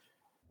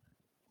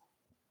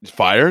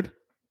 Fired?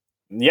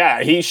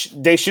 Yeah, they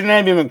shouldn't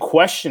have even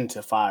questioned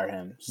to fire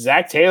him.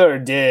 Zach Taylor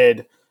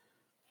did.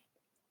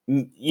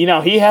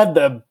 He had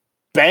the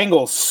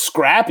Bengals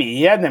scrappy.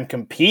 He had them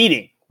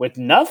competing with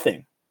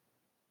nothing.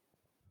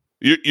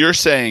 You're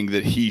saying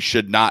that he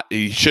shouldn't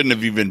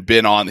have even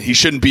been on. He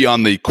shouldn't be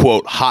on the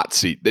quote hot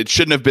seat. It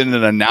shouldn't have been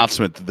an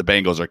announcement that the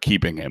Bengals are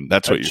keeping him.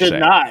 That's what you're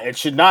saying. It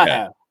should not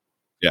have.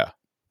 Yeah.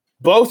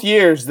 Both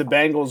years the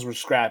Bengals were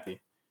scrappy.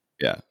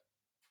 Yeah.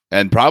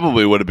 And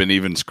probably would have been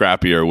even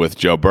scrappier with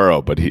Joe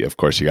Burrow, but he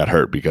got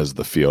hurt because of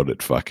the field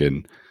at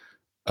fucking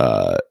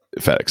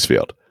FedEx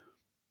Field.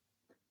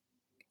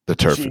 The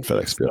turf at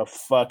FedEx Field. The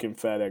fucking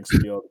FedEx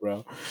Field,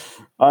 bro.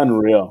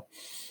 Unreal.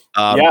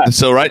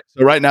 So right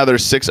now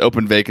there's 6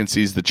 open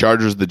vacancies: the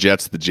Chargers, the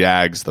Jets, the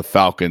Jags, the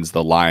Falcons,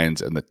 the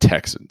Lions, and the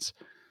Texans.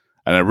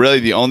 And really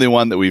the only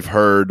one that we've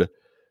heard,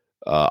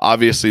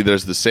 obviously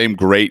there's the same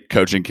great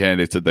coaching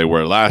candidates that they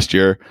were last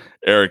year: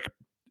 Eric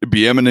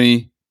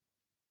Bieniemy,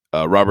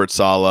 Robert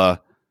Saleh,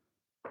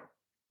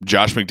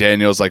 Josh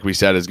McDaniels, like we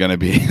said, is going to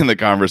be in the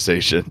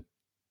conversation.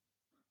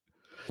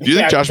 Do you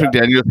think Josh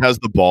McDaniels has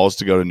the balls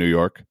to go to New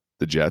York,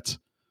 the Jets?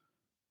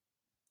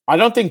 I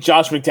don't think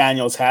Josh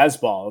McDaniels has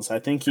balls. I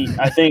think Bill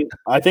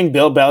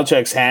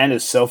Belichick's hand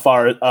is so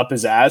far up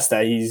his ass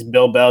that he's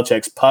Bill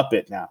Belichick's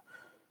puppet now.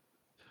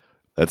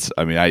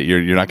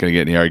 You're not going to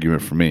get any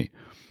argument from me.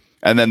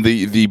 And then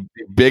the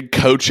big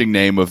coaching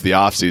name of the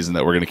offseason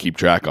that we're going to keep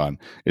track on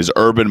is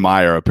Urban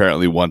Meyer.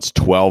 Apparently wants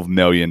 $12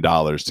 million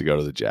to go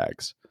to the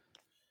Jags.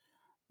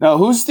 Now,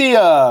 who's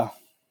the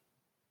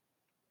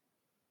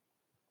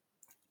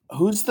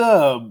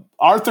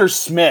Arthur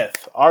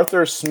Smith?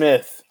 Arthur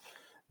Smith,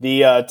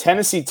 the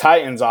Tennessee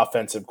Titans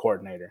offensive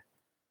coordinator.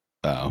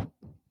 Oh,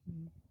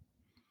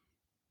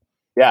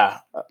 yeah,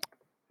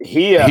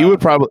 he would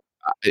probably,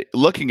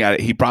 looking at it,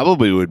 he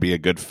probably would be a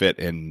good fit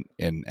in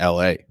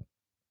LA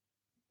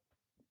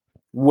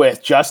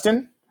with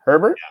Justin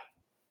Herbert.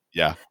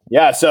 Yeah.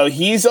 So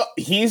he's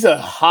a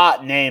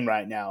hot name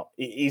right now.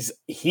 He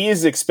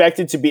is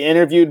expected to be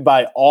interviewed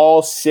by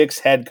all 6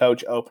 head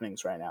coach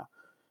openings right now,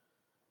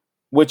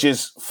 which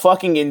is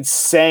fucking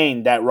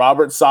insane that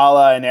Robert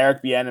Saleh and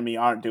Eric Bieniemy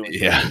aren't doing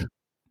it. Yeah.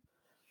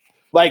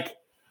 Like,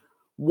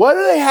 what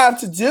do they have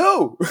to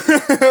do?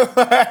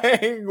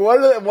 Like,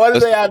 what do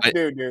they have to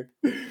do, dude?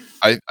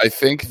 I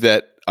think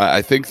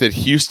that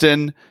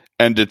Houston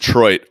and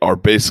Detroit are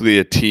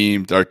basically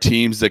teams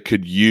that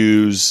could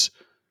use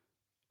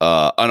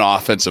an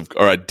offensive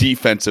or a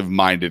defensive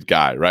minded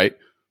guy, right?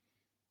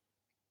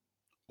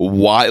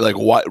 Why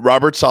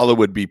Robert Saleh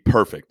would be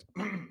perfect.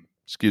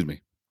 Excuse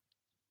me.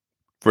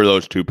 For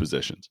those 2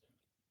 positions.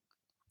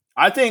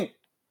 I think,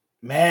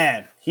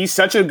 man, he's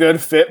such a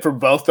good fit for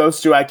both those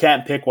 2. I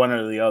can't pick one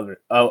or the other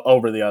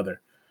over the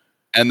other.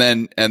 And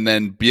then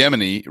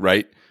Bieniemy,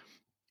 right?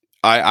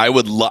 I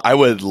would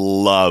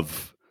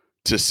love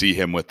to see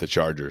him with the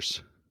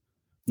Chargers.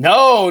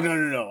 No.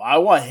 I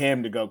want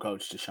him to go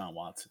coach Deshaun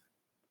Watson.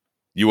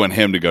 You want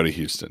him to go to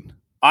Houston?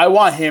 I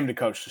want him to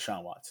coach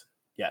Deshaun Watson.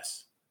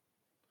 Yes.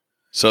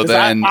 So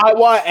then I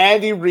want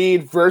Andy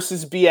Reid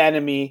versus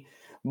Bieniemy,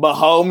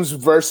 Mahomes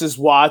versus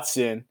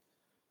Watson.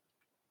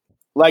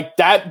 Like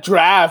that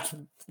draft,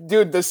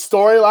 dude, the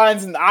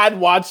storylines, and I'd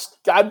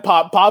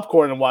pop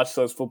popcorn and watch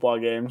those football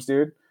games,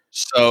 dude.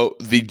 So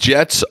the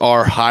Jets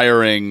are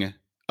hiring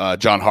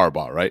John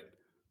Harbaugh, right?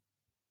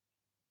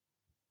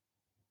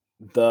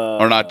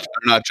 Or not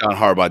John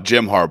Harbaugh,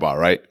 Jim Harbaugh,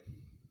 right?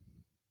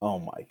 Oh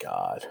my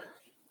God.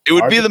 It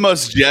would be the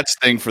most Jets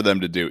thing for them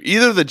to do.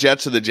 Either the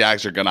Jets or the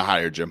Jags are going to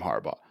hire Jim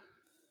Harbaugh.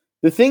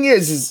 The thing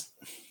is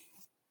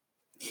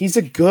he's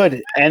a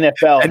good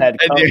NFL head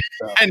coach.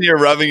 And you're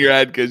rubbing your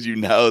head because you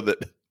know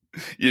that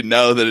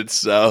it's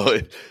so.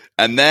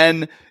 And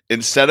then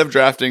instead of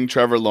drafting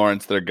Trevor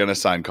Lawrence, they're going to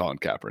sign Colin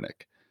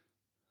Kaepernick.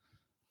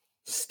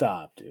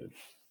 Stop, dude.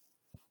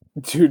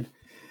 Dude,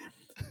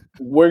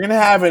 we're going to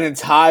have an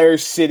entire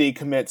city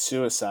commit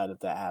suicide if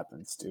that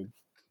happens, dude.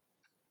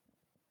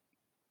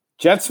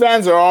 Jets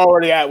fans are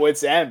already at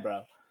wit's end,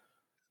 bro.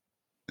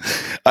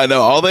 I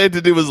know. All they had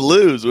to do was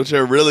lose, which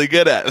they're really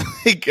good at.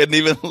 They couldn't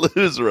even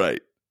lose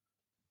right.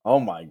 Oh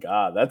my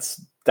God.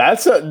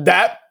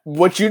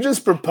 What you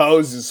just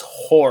proposed is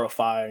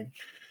horrifying.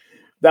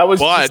 That was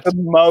just the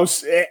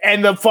most,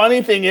 and the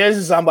funny thing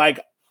is I'm like,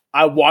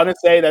 I want to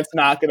say that's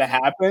not going to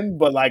happen,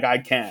 but like, I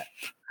can't.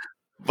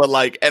 But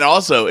like, and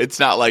also it's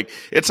not like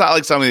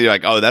something you're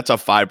like, oh, that's a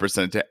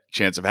 5%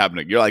 chance of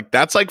happening. You're like,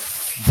 that's like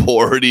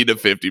 40 to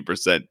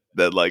 50%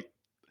 that like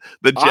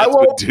the Jets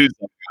would do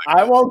something.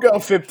 I won't go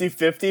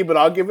 50-50, but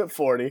I'll give it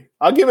 40.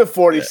 I'll give it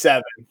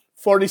 47. Yeah.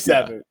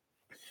 47. Yeah.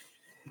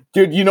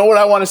 Dude, you know what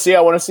I want to see?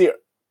 I want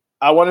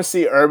to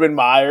see Urban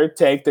Meyer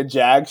take the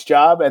Jags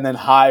job and then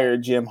hire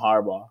Jim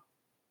Harbaugh.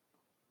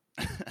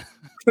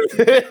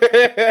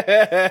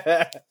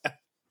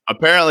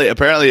 Apparently,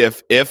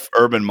 if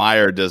Urban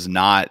Meyer does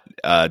not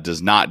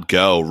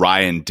go,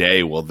 Ryan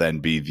Day will then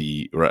be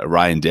the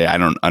Ryan Day. I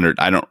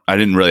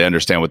didn't really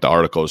understand what the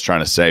article was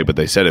trying to say, but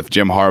they said if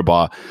Jim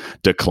Harbaugh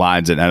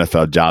declines an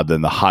NFL job,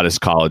 then the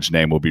hottest college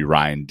name will be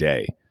Ryan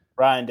Day.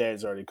 Ryan Day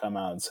has already come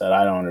out and said,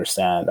 "I don't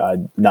understand.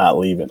 I'm not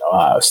leaving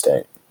Ohio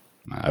State."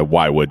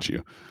 Why would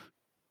you?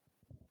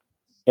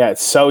 Yeah,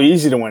 it's so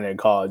easy to win in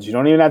college. You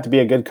don't even have to be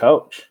a good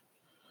coach.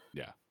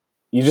 Yeah,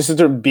 you just have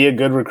to be a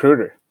good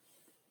recruiter.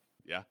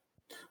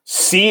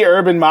 See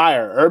Urban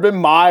Meyer. Urban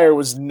Meyer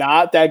was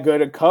not that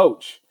good a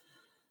coach.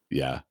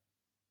 Yeah.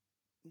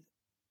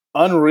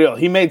 Unreal.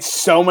 He made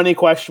so many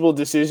questionable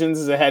decisions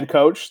as a head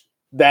coach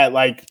that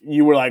like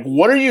you were like,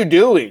 what are you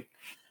doing?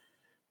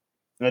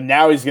 And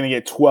now he's going to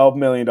get $12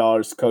 million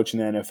to coach in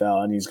the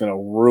NFL, and he's going to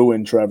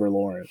ruin Trevor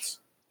Lawrence.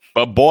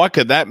 But boy,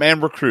 could that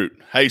man recruit.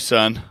 Hey,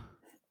 son.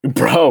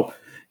 Bro,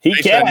 he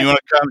can. Son, you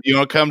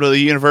want to come to the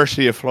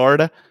University of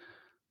Florida?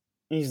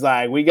 He's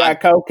like, we got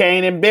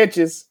cocaine and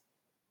bitches.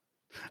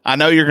 I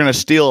know you're going to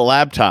steal a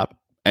laptop,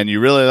 and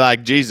you really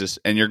like Jesus,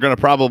 and you're going to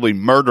probably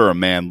murder a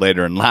man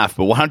later in life,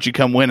 but why don't you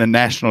come win a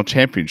national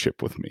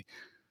championship with me?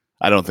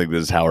 I don't think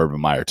this is how Urban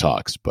Meyer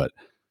talks, but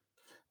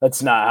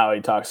that's not how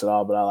he talks at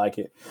all, but I like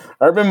it.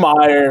 Urban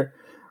Meyer,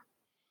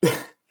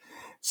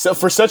 so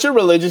for such a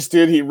religious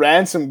dude, he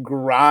ran some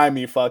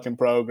grimy fucking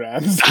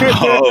programs.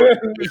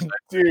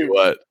 Dude.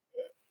 What?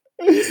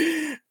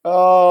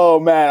 Oh,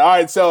 man. All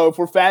right, so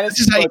for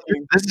fantasy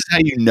this is how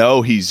you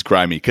know he's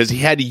grimy, because he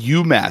had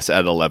UMass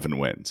at 11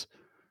 wins.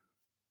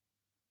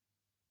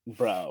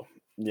 Bro,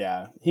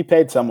 yeah. He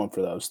paid someone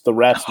for those. The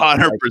rest.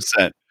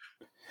 100%.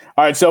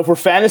 All right, so for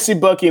fantasy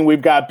booking,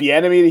 we've got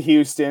Bieniemy to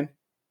Houston,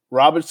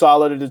 Robert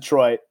Saleh to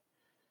Detroit,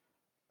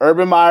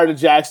 Urban Meyer to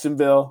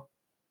Jacksonville,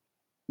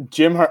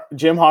 Jim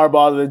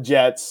Harbaugh to the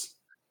Jets.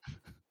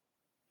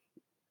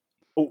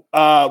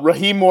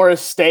 Raheem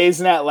Morris stays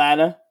in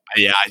Atlanta.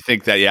 Yeah, I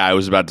think that. Yeah, I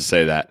was about to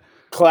say that.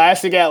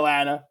 Classic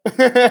Atlanta.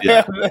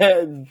 Yeah.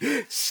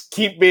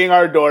 Keep being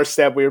our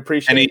doorstep. We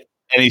appreciate it.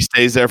 And he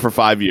stays there for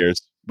 5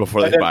 years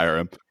before they fire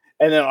him.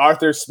 And then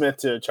Arthur Smith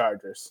to the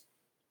Chargers.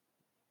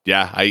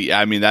 Yeah,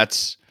 I mean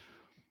that's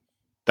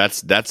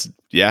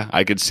yeah,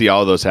 I could see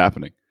all of those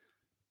happening.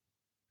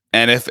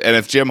 And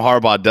if Jim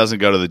Harbaugh doesn't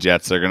go to the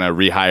Jets, they're gonna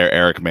rehire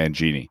Eric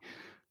Mangini.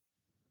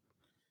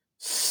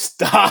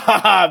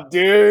 Stop,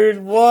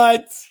 dude.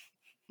 What?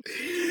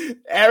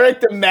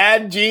 Eric the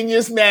Mad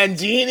Genius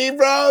Mangini,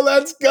 bro.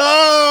 Let's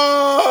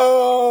go.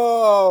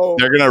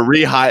 They're gonna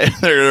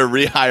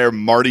rehire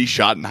Marty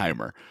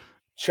Schottenheimer.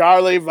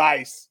 Charlie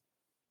Weiss.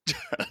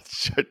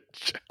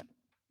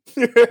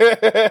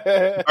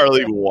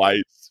 Charlie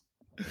Weiss.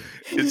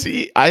 Is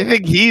he? I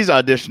think he's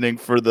auditioning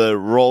for the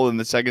role in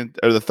the second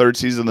or the third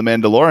season of The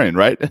Mandalorian,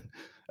 right?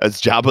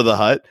 As Jabba the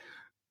Hutt.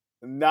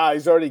 Nah,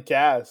 he's already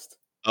cast.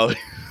 Oh,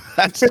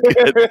 that's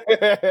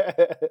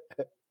good.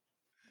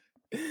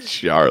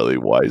 Charlie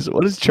Weiss.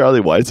 What does Charlie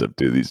Weiss up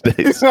to these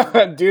days?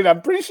 Dude,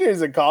 I'm pretty sure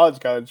he's a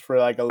college coach for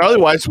like a Charlie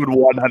Weiss would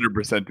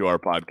 100% do our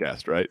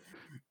podcast, right?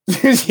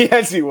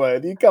 Yes, he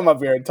would. He'd come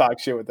up here and talk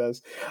shit with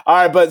us. All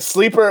right, but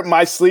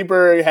my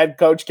sleeper head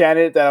coach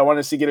candidate that I want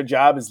to see get a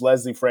job is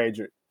Leslie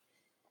Frazier.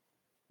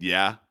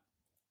 Yeah.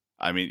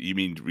 I mean, you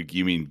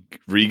mean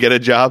re-get a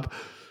job?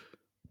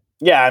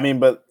 Yeah, I mean,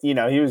 but he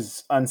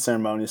was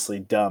unceremoniously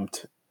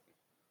dumped.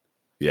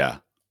 Yeah.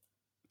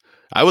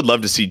 I would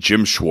love to see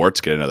Jim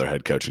Schwartz get another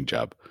head coaching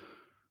job.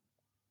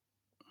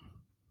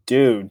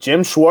 Dude,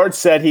 Jim Schwartz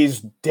said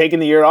he's taking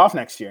the year off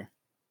next year.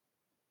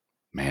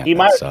 Man,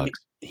 sucks.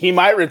 He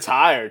might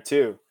retire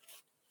too.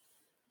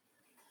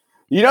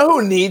 You know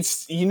who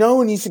needs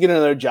to get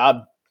another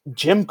job?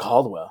 Jim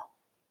Caldwell.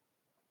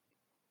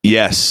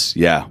 Yes,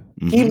 yeah.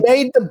 Mm-hmm. He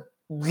made the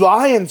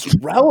Lions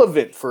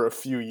relevant for a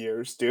few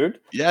years, dude.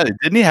 Yeah,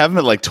 didn't he have him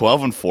at like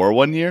 12-4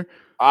 one year?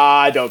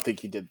 I don't think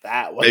he did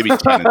that one. Maybe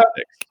 10-6.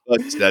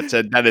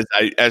 That is.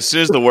 As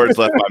soon as the words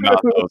left my mouth,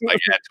 I was like,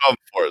 yeah,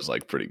 12-4 is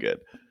like pretty good.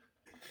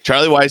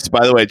 Charlie Weiss,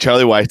 by the way,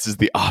 is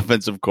the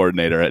offensive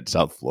coordinator at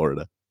South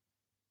Florida.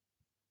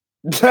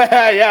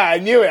 Yeah, I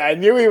knew it. I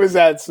knew he was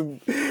at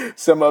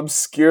some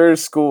obscure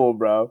school,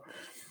 bro.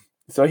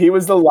 So he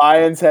was the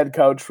Lions head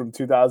coach from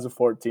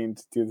 2014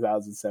 to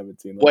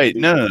 2017. Wait,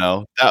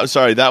 no.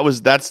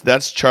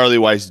 That's Charlie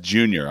Weiss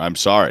Jr. I'm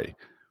sorry.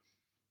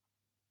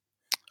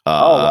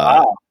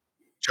 Wow.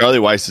 Charlie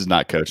Weiss is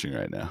not coaching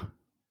right now.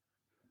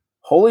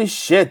 Holy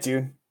shit,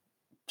 dude.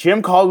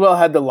 Jim Caldwell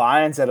had the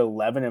Lions at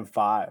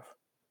 11-5.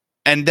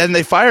 And then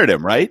they fired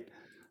him, right?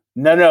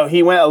 No.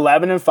 He went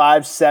 11-5,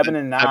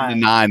 7-9.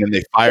 7-9, and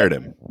they fired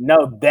him.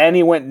 No, then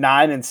he went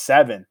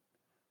 9-7.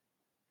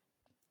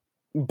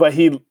 But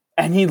he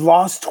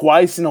lost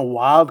twice in a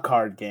wild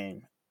card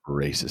game.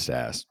 Racist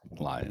ass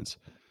Lions.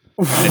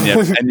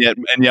 and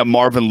yet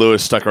Marvin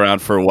Lewis stuck around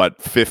for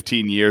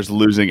 15 years,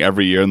 losing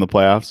every year in the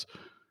playoffs.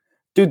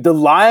 Dude, the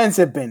Lions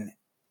have been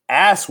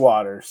ass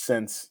water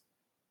since.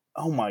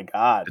 Oh my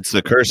God. It's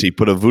the curse. He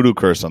put a voodoo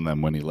curse on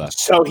them when he left.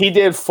 So he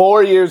did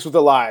 4 years with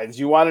the Lions.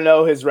 You want to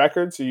know his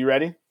records? Are you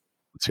ready?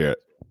 Let's hear it.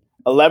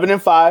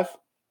 11-5.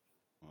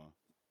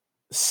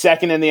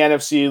 Second in the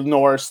NFC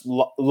North,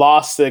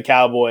 lost to the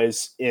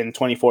Cowboys in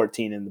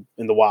 2014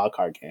 in the wild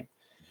card game.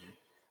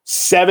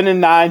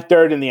 7-9,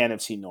 third in the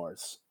NFC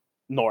North.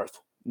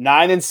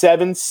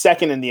 9-7,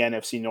 second in the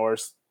NFC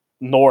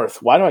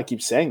North. Why do I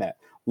keep saying that?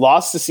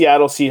 Lost to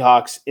Seattle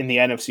Seahawks in the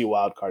NFC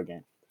wildcard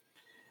game.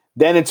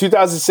 Then in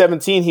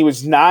 2017, he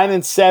was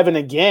 9-7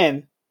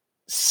 again,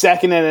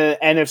 second in the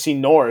NFC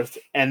North,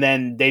 and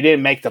then they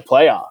didn't make the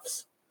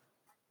playoffs.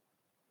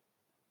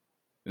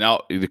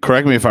 Now,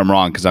 correct me if I'm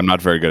wrong, because I'm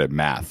not very good at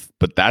math,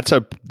 but that's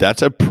a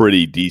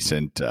pretty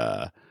decent.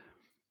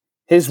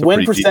 His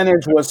win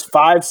percentage was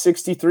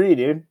 .563,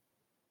 dude.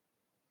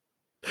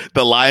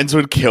 The Lions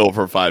would kill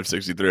for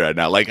 .563 right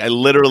now. Like, I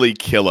literally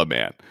kill a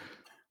man.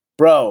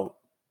 Bro,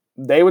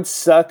 They would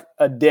suck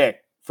a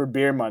dick for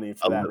beer money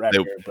for that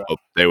record, bro.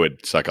 They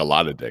would suck a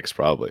lot of dicks,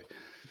 probably.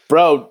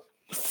 Bro,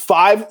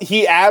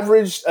 he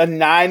averaged a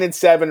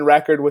 9-7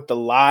 record with the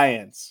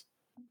Lions.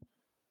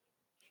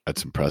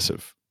 That's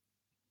impressive.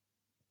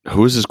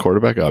 Who is his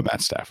quarterback? Oh,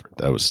 Matt Stafford.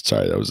 That was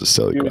a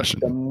silly question.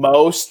 The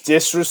most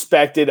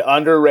disrespected,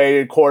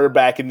 underrated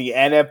quarterback in the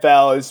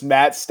NFL is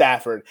Matt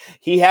Stafford.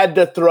 He had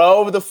to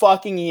throw of the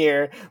fucking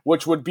year,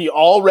 which would be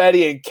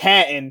already in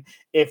Canton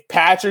if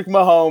Patrick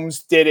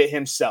Mahomes did it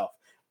himself.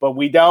 But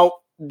we don't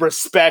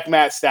respect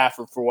Matt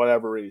Stafford for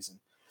whatever reason.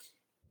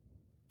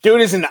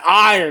 Dude is an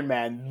Iron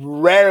Man.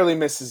 Rarely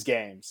misses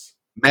games.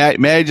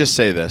 May I just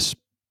say this?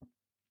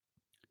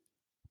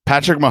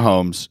 Patrick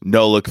Mahomes,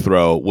 no-look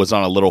throw, was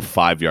on a little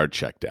 5-yard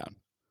check down.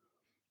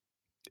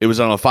 It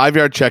was on a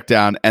 5-yard check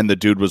down, and the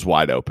dude was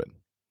wide open.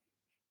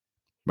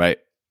 Right?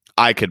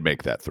 I could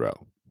make that throw.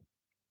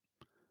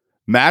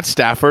 Matt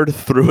Stafford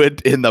threw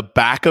it in the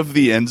back of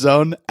the end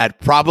zone at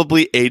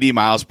probably 80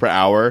 miles per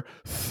hour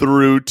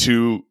through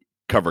 2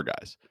 cover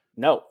guys.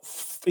 No,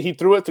 he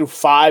threw it through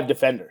 5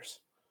 defenders.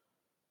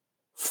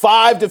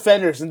 5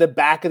 defenders in the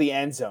back of the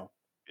end zone.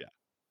 Yeah.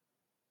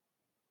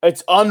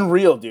 It's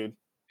unreal, dude.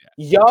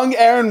 Young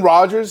Aaron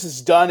Rodgers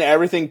has done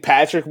everything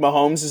Patrick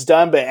Mahomes has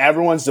done, but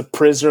everyone's the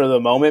prisoner of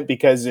the moment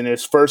because in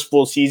his first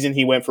full season,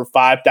 he went for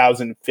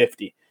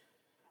 5,050,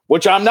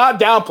 which I'm not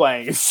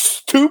downplaying. It's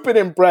stupid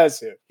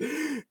impressive.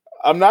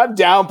 I'm not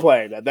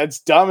downplaying that. That's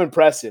dumb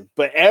impressive.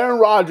 But Aaron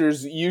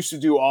Rodgers used to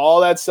do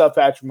all that stuff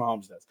Patrick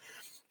Mahomes does.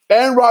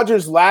 Aaron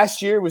Rodgers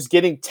last year was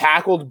getting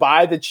tackled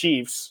by the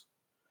Chiefs,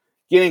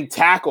 getting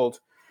tackled.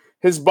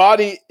 His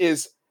body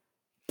is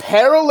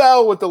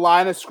parallel with the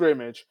line of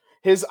scrimmage.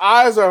 His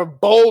eyes are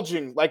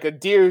bulging like a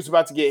deer who's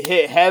about to get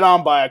hit head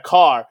on by a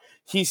car.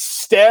 He's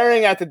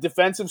staring at the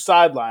defensive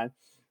sideline,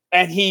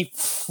 and he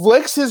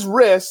flicks his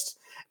wrist,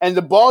 and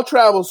the ball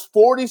travels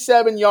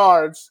 47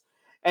 yards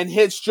and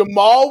hits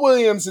Jamal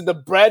Williams in the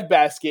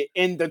breadbasket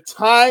in the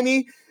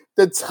tiny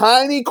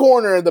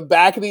corner of the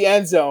back of the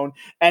end zone,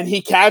 and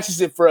he catches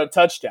it for a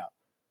touchdown.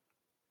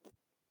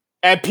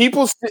 And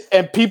people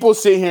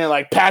sit here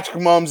like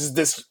Patrick Mahomes is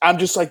this. I'm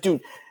just like,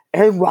 dude.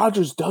 Aaron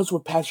Rodgers does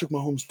what Patrick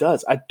Mahomes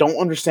does. I don't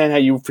understand how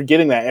you're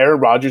forgetting that Aaron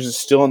Rodgers is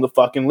still in the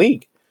fucking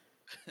league.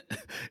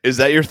 Is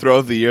that your throw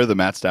of the year, the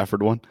Matt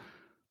Stafford one?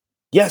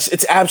 Yes,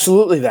 it's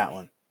absolutely that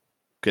one.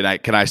 Can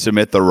I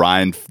submit the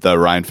Ryan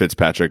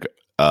Fitzpatrick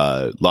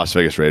Las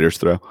Vegas Raiders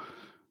throw?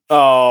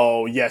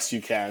 Oh, yes,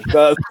 you can.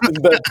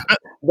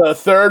 The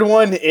third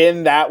one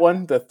in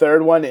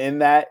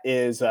that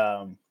is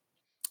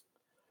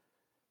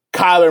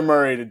Kyler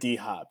Murray to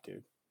D-Hop,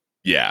 dude.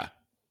 Yeah.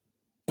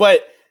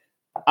 But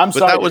I'm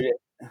sorry.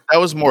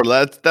 That's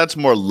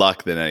more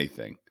luck than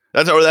anything.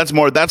 That's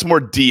more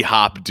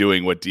D-Hop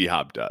doing what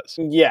D-Hop does.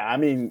 Yeah, I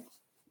mean,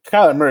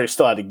 Kyler Murray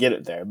still had to get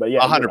it there, but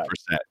yeah, 100%.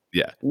 Right.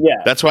 Yeah.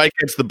 Yeah. That's why it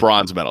gets the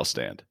bronze medal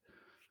stand.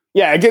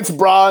 Yeah, it gets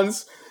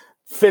bronze.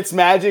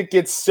 Fitzmagic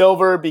gets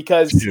silver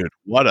because dude,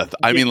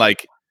 I mean,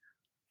 like,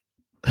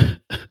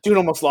 dude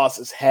almost lost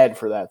his head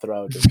for that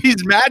throw. Dude.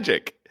 He's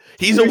magic.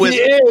 He's a wizard.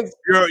 He is.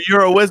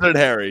 You're a wizard,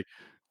 Harry.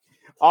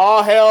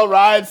 All hail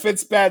Ryan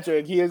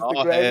Fitzpatrick. He is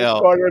the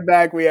greatest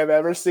quarterback we have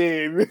ever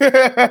seen.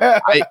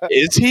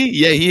 Is he?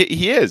 Yeah,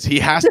 he is. He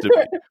has to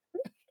be.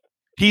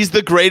 He's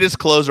the greatest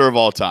closer of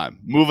all time.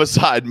 Move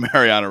aside,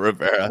 Mariano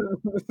Rivera.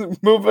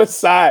 Move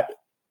aside.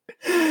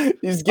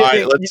 He's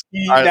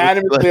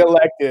unanimously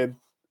elected.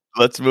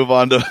 Let's move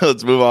on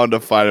to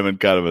find him and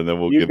cut him, and then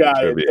we'll give it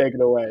tribute.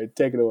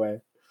 Take it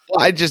away.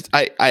 I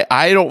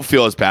don't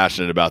feel as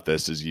passionate about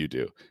this as you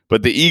do.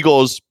 But the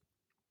Eagles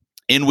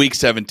in week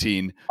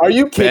 17. Are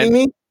you kidding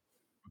me?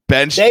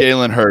 Benched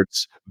Jalen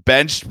Hurts,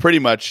 benched pretty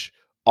much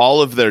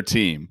all of their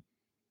team,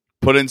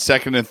 put in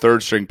second and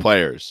third string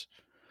players.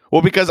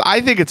 Well, because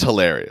I think it's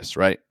hilarious,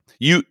 right?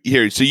 You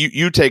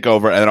take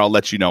over, and I'll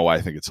let you know why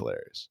I think it's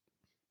hilarious.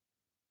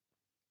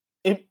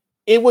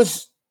 It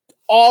was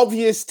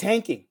obvious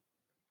tanking.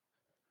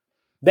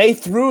 They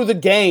threw the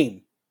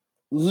game,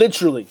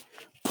 literally,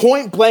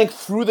 point blank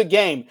through the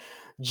game.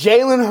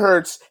 Jalen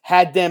Hurts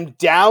had them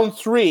down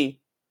 3.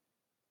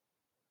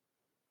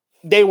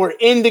 They were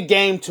in the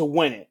game to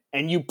win it,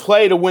 and you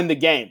play to win the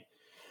game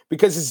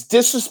because it's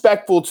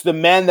disrespectful to the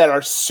men that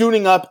are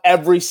suiting up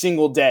every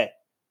single day.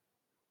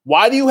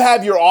 Why do you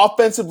have your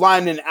offensive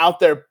linemen out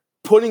there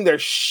putting their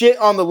shit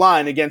on the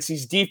line against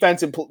this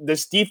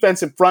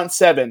defensive front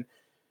 7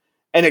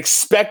 and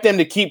expect them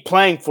to keep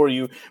playing for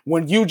you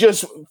when you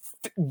just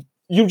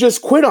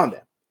quit on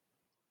them?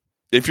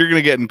 If you're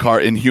going to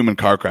get in human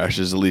car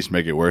crashes, at least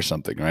make it worth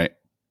something, right?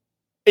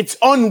 It's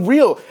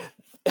unreal.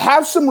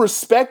 Have some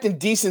respect and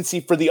decency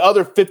for the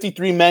other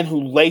 53 men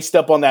who laced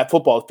up on that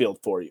football field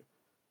for you.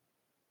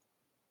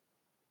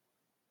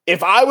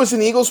 If I was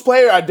an Eagles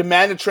player, I'd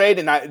demand a trade,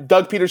 and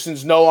Doug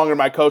Peterson's no longer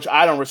my coach.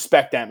 I don't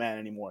respect that man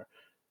anymore.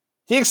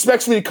 He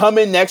expects me to come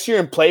in next year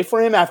and play for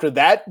him after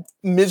that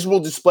miserable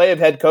display of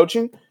head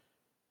coaching?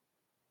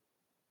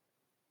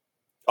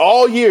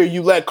 All year,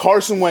 you let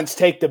Carson Wentz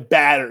take the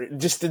batter,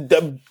 just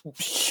the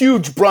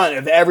huge brunt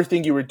of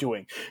everything you were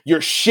doing.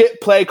 Your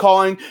shit play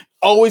calling,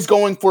 always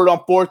going for it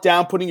on fourth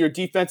down, putting your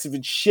defensive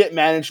in shit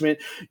management.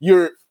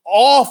 Your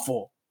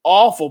awful,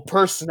 awful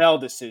personnel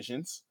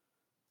decisions.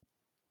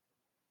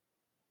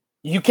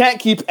 You can't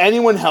keep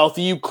anyone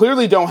healthy. You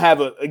clearly don't have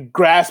a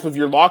grasp of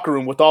your locker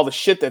room with all the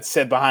shit that's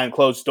said behind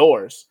closed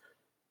doors.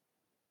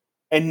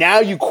 And now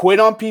you quit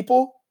on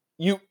people?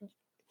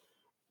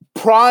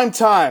 Prime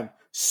time,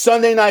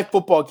 Sunday night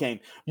football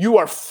game. You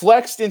are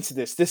flexed into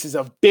this. This is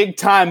a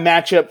big-time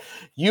matchup.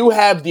 You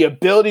have the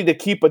ability to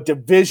keep a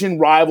division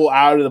rival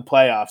out of the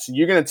playoffs. And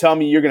you're going to tell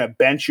me you're going to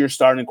bench your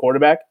starting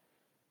quarterback?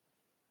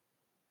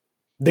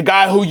 The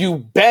guy who you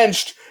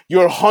benched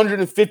your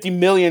 $150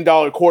 million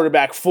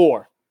quarterback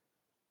for.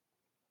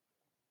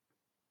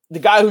 The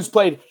guy who's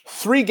played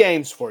 3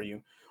 games for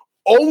you,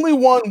 only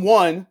won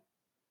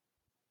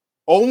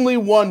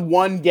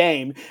one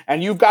game,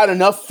 and you've got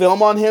enough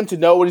film on him to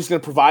know what he's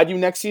going to provide you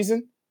next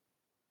season?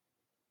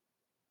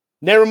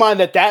 Never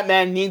mind that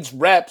man needs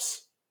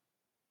reps.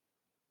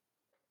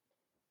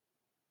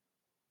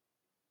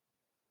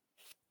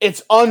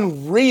 It's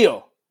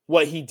unreal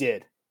what he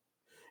did.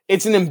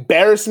 It's an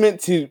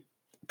embarrassment to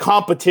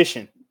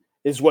competition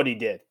is what he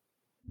did.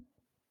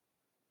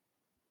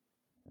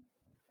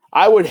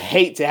 I would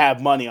hate to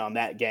have money on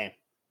that game.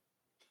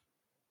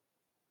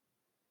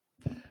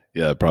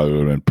 Yeah, it probably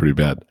would have been pretty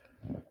bad.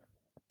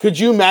 Could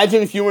you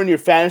imagine if you were in your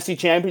fantasy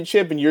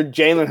championship and your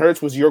Jalen Hurts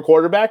was your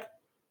quarterback?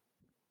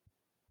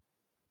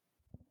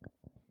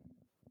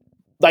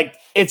 Like,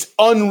 it's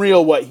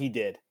unreal what he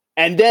did.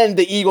 And then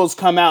the Eagles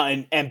come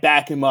out and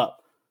back him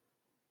up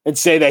and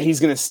say that he's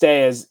going to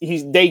stay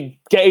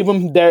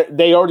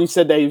they already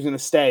said that he was going to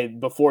stay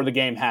before the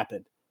game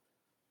happened.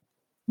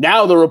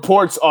 Now the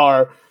reports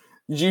are,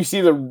 did you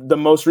see the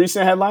most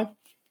recent headline?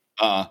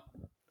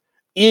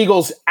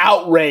 Eagles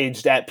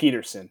outraged at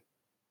Peterson.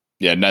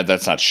 Yeah, no,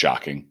 that's not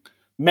shocking.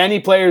 Many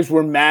players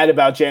were mad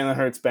about Jalen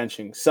Hurts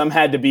benching. Some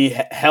had to be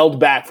held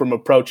back from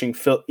approaching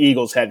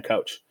Eagles head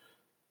coach.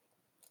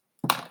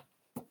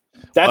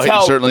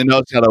 He certainly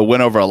knows how to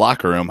win over a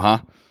locker room, huh?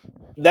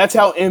 That's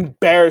how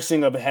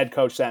embarrassing of a head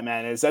coach that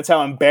man is. That's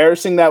how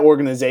embarrassing that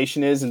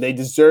organization is, and they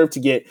deserve to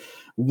get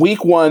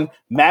week 1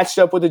 matched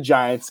up with the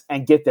Giants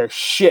and get their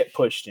shit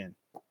pushed in.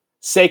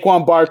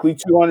 Saquon Barkley,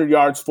 200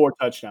 yards, 4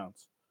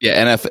 touchdowns.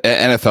 Yeah,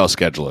 NFL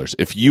schedulers.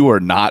 If you are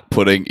not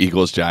putting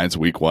Eagles Giants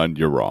week 1,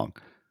 you're wrong.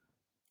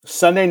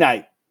 Sunday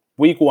night,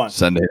 week 1.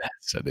 Sunday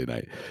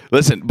night.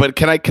 Listen, but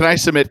can I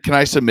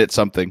submit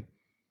something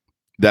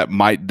that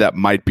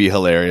might be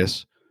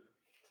hilarious?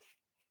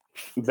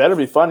 It better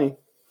be funny.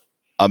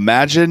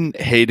 Imagine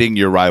hating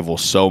your rival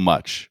so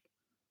much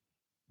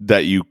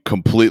that you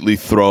completely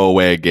throw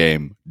away a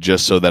game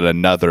just so that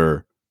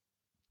another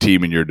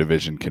team in your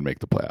division can make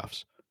the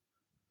playoffs.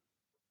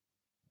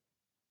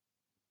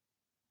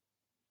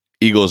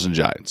 Eagles and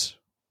Giants.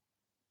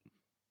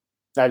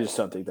 I just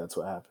don't think that's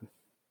what happened.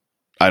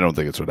 I don't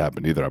think it's what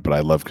happened either, but I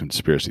love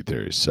conspiracy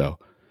theories. So,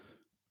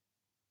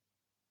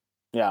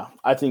 yeah,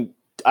 I think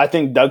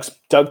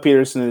Doug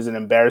Peterson is an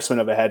embarrassment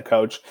of a head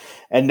coach.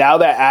 And now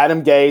that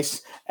Adam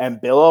Gase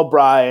and Bill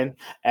O'Brien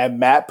and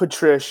Matt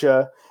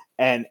Patricia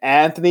and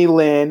Anthony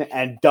Lynn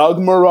and Doug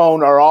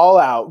Marrone are all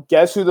out,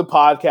 guess who the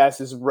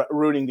podcast is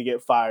rooting to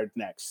get fired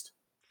next?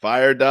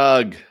 Fire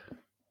Doug.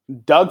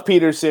 Doug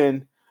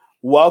Peterson.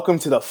 Welcome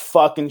to the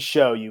fucking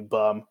show, you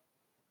bum.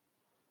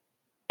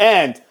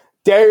 And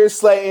Darius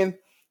Slayton,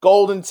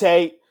 Golden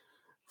Tate,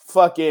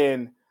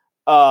 fucking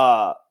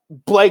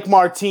Blake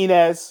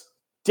Martinez,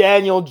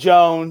 Daniel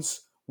Jones,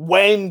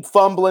 Wayne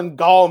Fumbling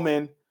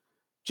Gallman,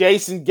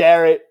 Jason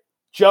Garrett,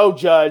 Joe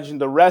Judge,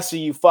 and the rest of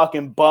you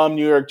fucking bum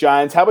New York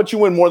Giants. How about you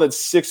win more than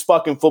 6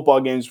 fucking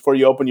football games before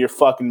you open your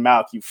fucking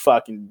mouth, you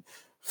fucking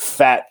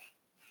fat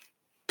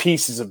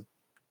pieces of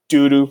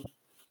doo-doo.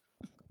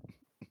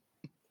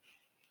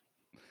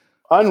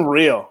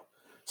 Unreal.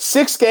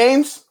 6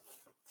 games?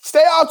 Stay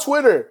off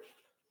Twitter.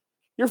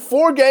 You're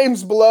 4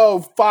 games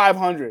below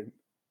 500.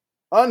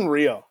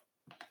 Unreal.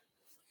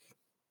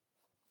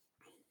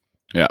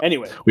 Yeah.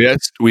 Anyway. We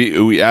asked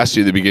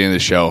you at the beginning of the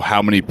show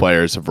how many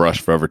players have rushed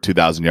for over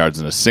 2,000 yards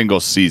in a single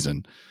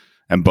season,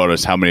 and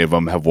bonus, how many of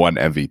them have won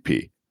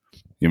MVP?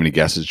 You have any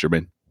guesses,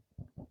 Jermaine?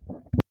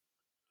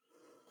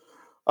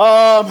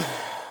 I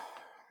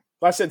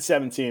said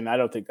 17. I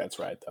don't think that's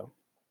right, though.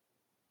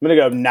 I'm going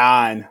to go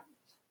 9.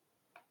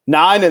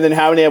 9, and then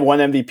how many have won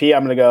MVP?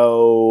 I'm going to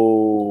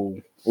go...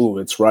 Ooh,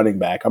 it's running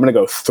back. I'm going to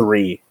go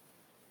 3.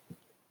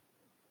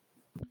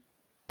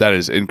 That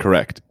is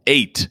incorrect.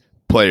 8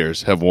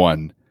 players have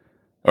won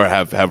or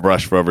have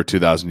rushed for over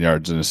 2,000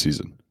 yards in a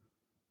season.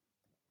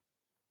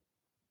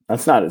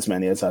 That's not as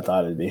many as I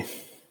thought it'd be.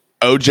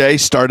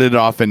 OJ started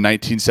off in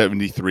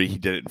 1973. He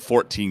did it in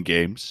 14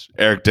 games.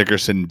 Eric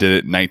Dickerson did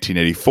it in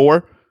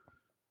 1984.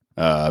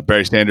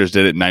 Barry Sanders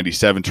did it in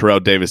 97. Terrell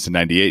Davis in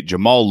 98.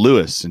 Jamal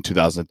Lewis in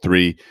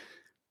 2003.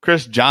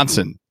 Chris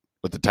Johnson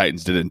with the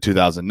Titans did it in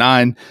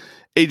 2009.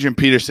 Adrian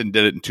Peterson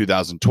did it in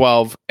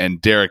 2012. And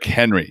Derrick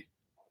Henry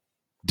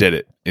did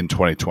it in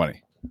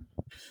 2020.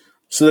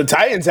 So the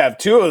Titans have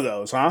 2 of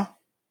those, huh?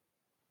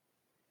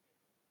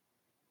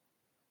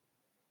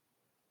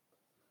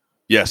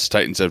 Yes,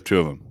 Titans have 2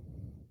 of them.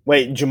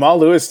 Wait, Jamal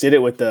Lewis did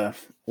it with the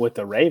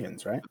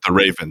Ravens, right? The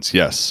Ravens,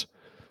 yes.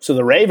 So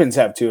the Ravens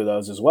have 2 of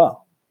those as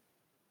well.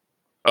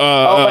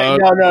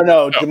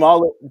 No.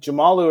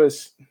 Jamal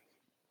Lewis.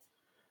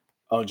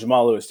 Oh,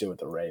 Jamal Lewis did with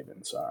the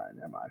Ravens. All right,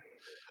 never mind.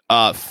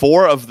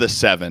 4 of the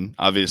 7,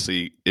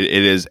 obviously it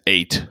is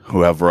 8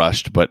 who have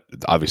rushed, but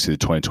obviously the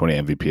 2020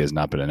 MVP has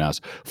not been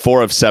announced.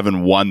 4 of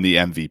 7 won the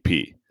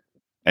MVP,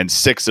 and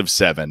 6 of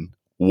 7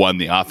 won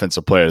the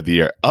Offensive Player of the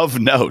Year. Of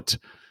note,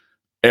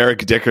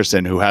 Eric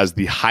Dickerson, who has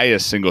the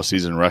highest single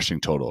season rushing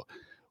total,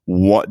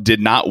 did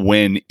not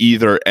win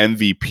either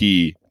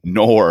MVP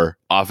nor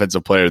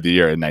Offensive Player of the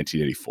Year in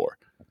 1984.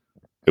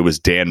 It was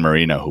Dan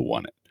Marino who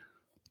won it.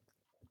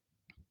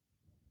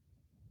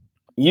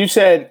 You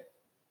said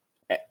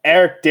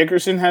Eric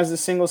Dickerson has the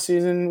single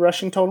season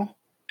rushing total?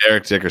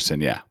 Eric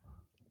Dickerson, yeah.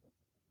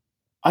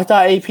 I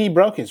thought AP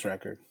broke his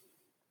record.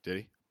 Did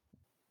he?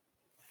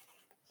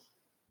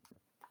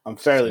 I'm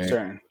fairly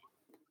certain.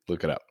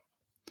 Look it up.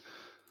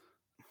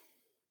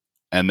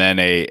 And then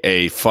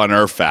a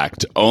funner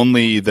fact,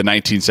 only the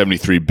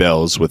 1973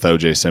 Bills with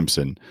O.J.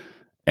 Simpson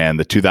and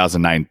the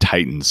 2009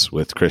 Titans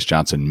with Chris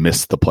Johnson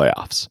missed the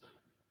playoffs.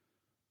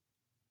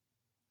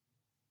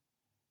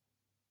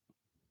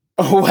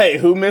 Oh, wait,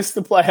 who missed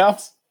the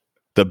playoffs?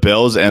 The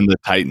Bills and the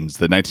Titans,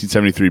 the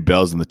 1973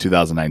 Bills and the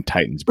 2009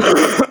 Titans.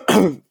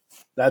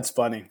 That's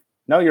funny.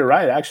 No, you're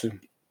right, actually.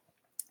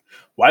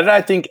 Why did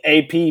I think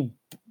AP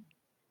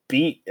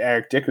beat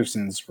Eric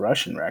Dickerson's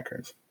rushing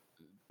record?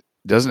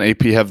 Doesn't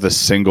AP have the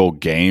single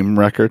game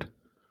record?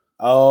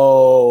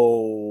 Oh,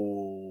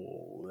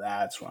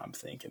 that's what I'm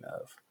thinking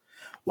of.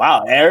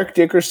 Wow, Eric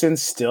Dickerson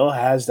still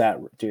has that.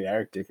 Dude,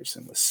 Eric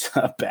Dickerson was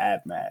a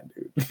bad man,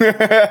 dude.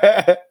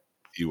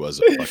 He was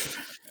a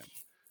fucking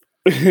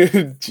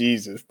man.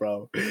 Jesus,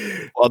 bro.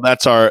 Well,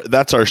 that's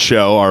our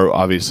show, our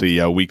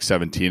obviously week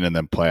 17 and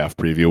then playoff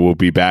preview. We'll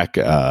be back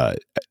at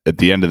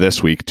the end of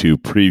this week to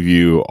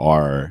preview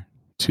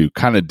to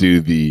kind of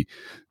do the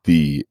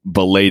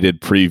belated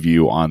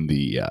preview on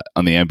the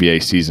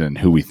NBA season and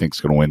who we think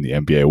is going to win the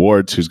NBA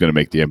awards, who's going to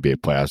make the NBA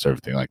playoffs,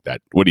 everything like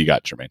that. What do you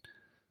got, Jermaine?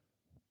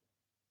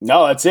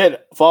 No, that's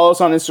it. Follow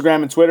us on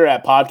Instagram and Twitter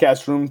at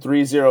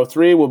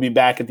podcastroom303. We'll be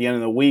back at the end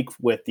of the week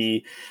with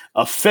the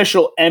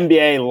official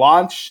NBA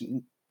launch,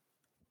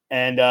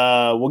 and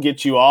we'll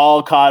get you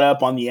all caught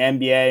up on the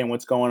NBA and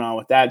what's going on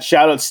with that.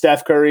 Shout out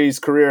Steph Curry's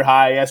career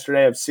high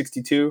yesterday of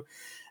 62.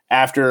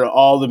 After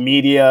all the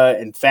media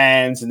and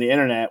fans and the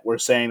internet were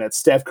saying that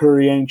Steph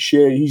Curry ain't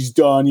shit, he's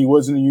done, he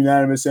wasn't a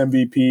unanimous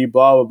MVP,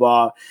 blah, blah,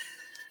 blah.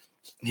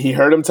 He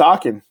heard him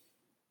talking.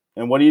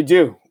 And what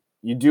do?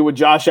 You do what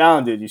Josh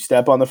Allen did. You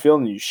step on the field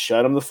and you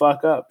shut him the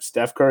fuck up.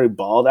 Steph Curry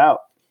balled out.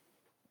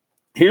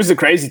 Here's the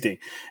crazy thing.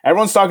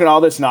 Everyone's talking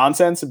all this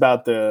nonsense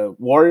about the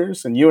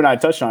Warriors, and you and I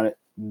touched on it.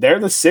 They're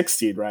the 6th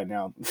seed right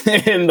now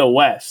in the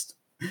West.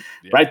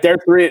 Yeah. Right, they're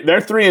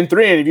 3-3,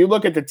 and if you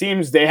look at the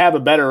teams they have a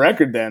better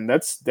record than,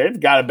 they've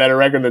got a better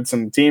record than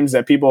some teams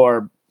that people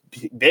are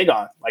big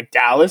on, like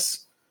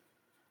Dallas.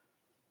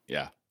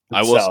 Yeah,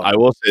 I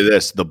will say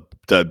this: the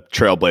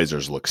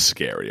Trailblazers look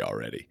scary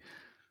already,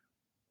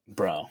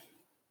 bro.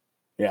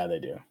 Yeah, they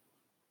do.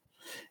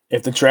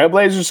 If the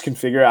Trailblazers can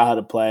figure out how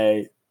to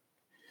play,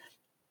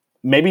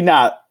 maybe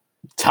not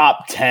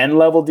top 10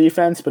 level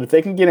defense, but if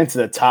they can get into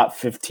the top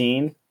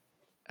 15,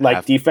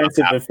 like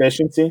defensive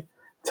efficiency.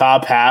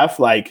 Top half,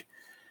 like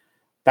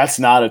that's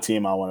not a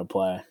team I want to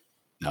play.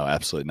 No,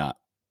 absolutely not.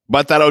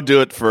 But that'll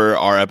do it for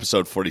our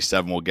episode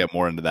 47. We'll get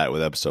more into that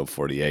with episode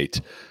 48.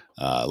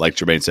 Like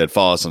Jermaine said,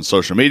 follow us on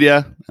social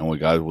media, and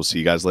we'll see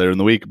you guys later in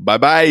the week.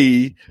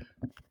 Bye-bye.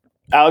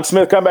 Alex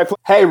Smith, come back.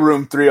 Hey,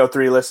 Room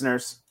 303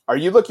 listeners. Are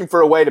you looking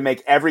for a way to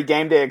make every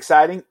game day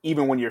exciting,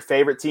 even when your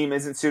favorite team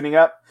isn't suiting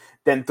up?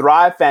 Then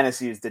Thrive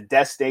Fantasy is the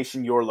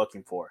destination you're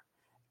looking for.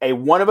 A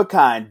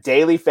one-of-a-kind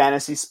daily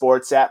fantasy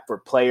sports app for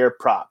player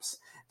props.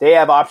 They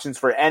have options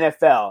for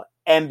NFL,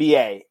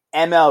 NBA,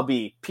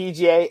 MLB,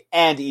 PGA,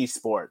 and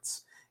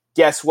esports.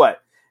 Guess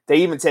what? They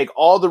even take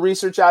all the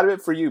research out of it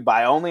for you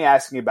by only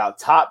asking about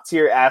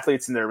top-tier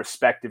athletes in their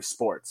respective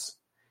sports.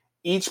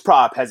 Each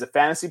prop has a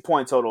fantasy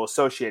point total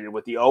associated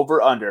with the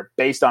over-under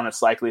based on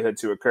its likelihood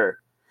to occur.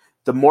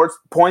 The more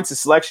points a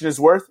selection is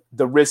worth,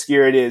 the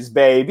riskier it is,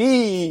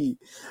 baby.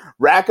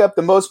 Rack up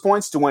the most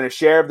points to win a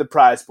share of the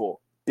prize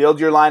pool. Build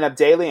your lineup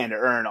daily and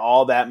earn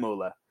all that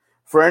moolah.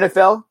 For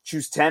NFL,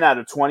 choose 10 out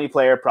of 20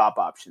 player prop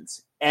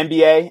options.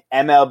 NBA,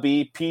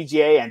 MLB,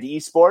 PGA, and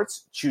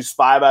esports, choose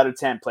 5 out of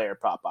 10 player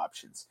prop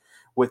options.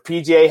 With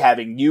PGA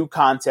having new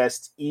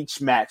contests each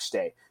match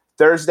day,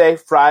 Thursday,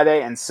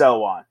 Friday, and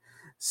so on.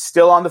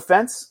 Still on the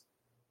fence?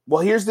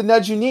 Well, here's the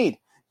nudge you need.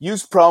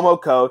 Use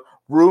promo code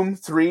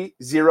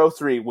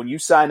ROOM303 when you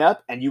sign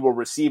up, and you will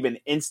receive an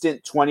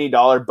instant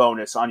 $20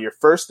 bonus on your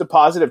first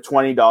deposit of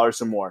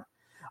 $20 or more.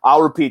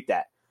 I'll repeat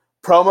that.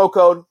 Promo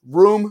code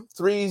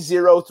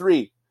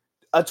ROOM303.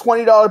 A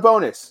 $20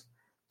 bonus.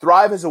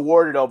 Thrive has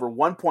awarded over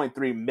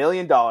 $1.3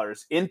 million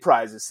in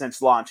prizes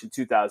since launch in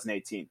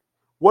 2018.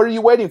 What are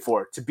you waiting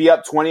for? To be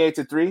up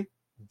 28-3?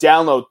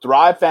 Download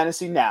Thrive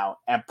Fantasy now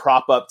and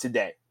prop up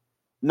today.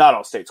 Not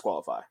all states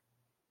qualify.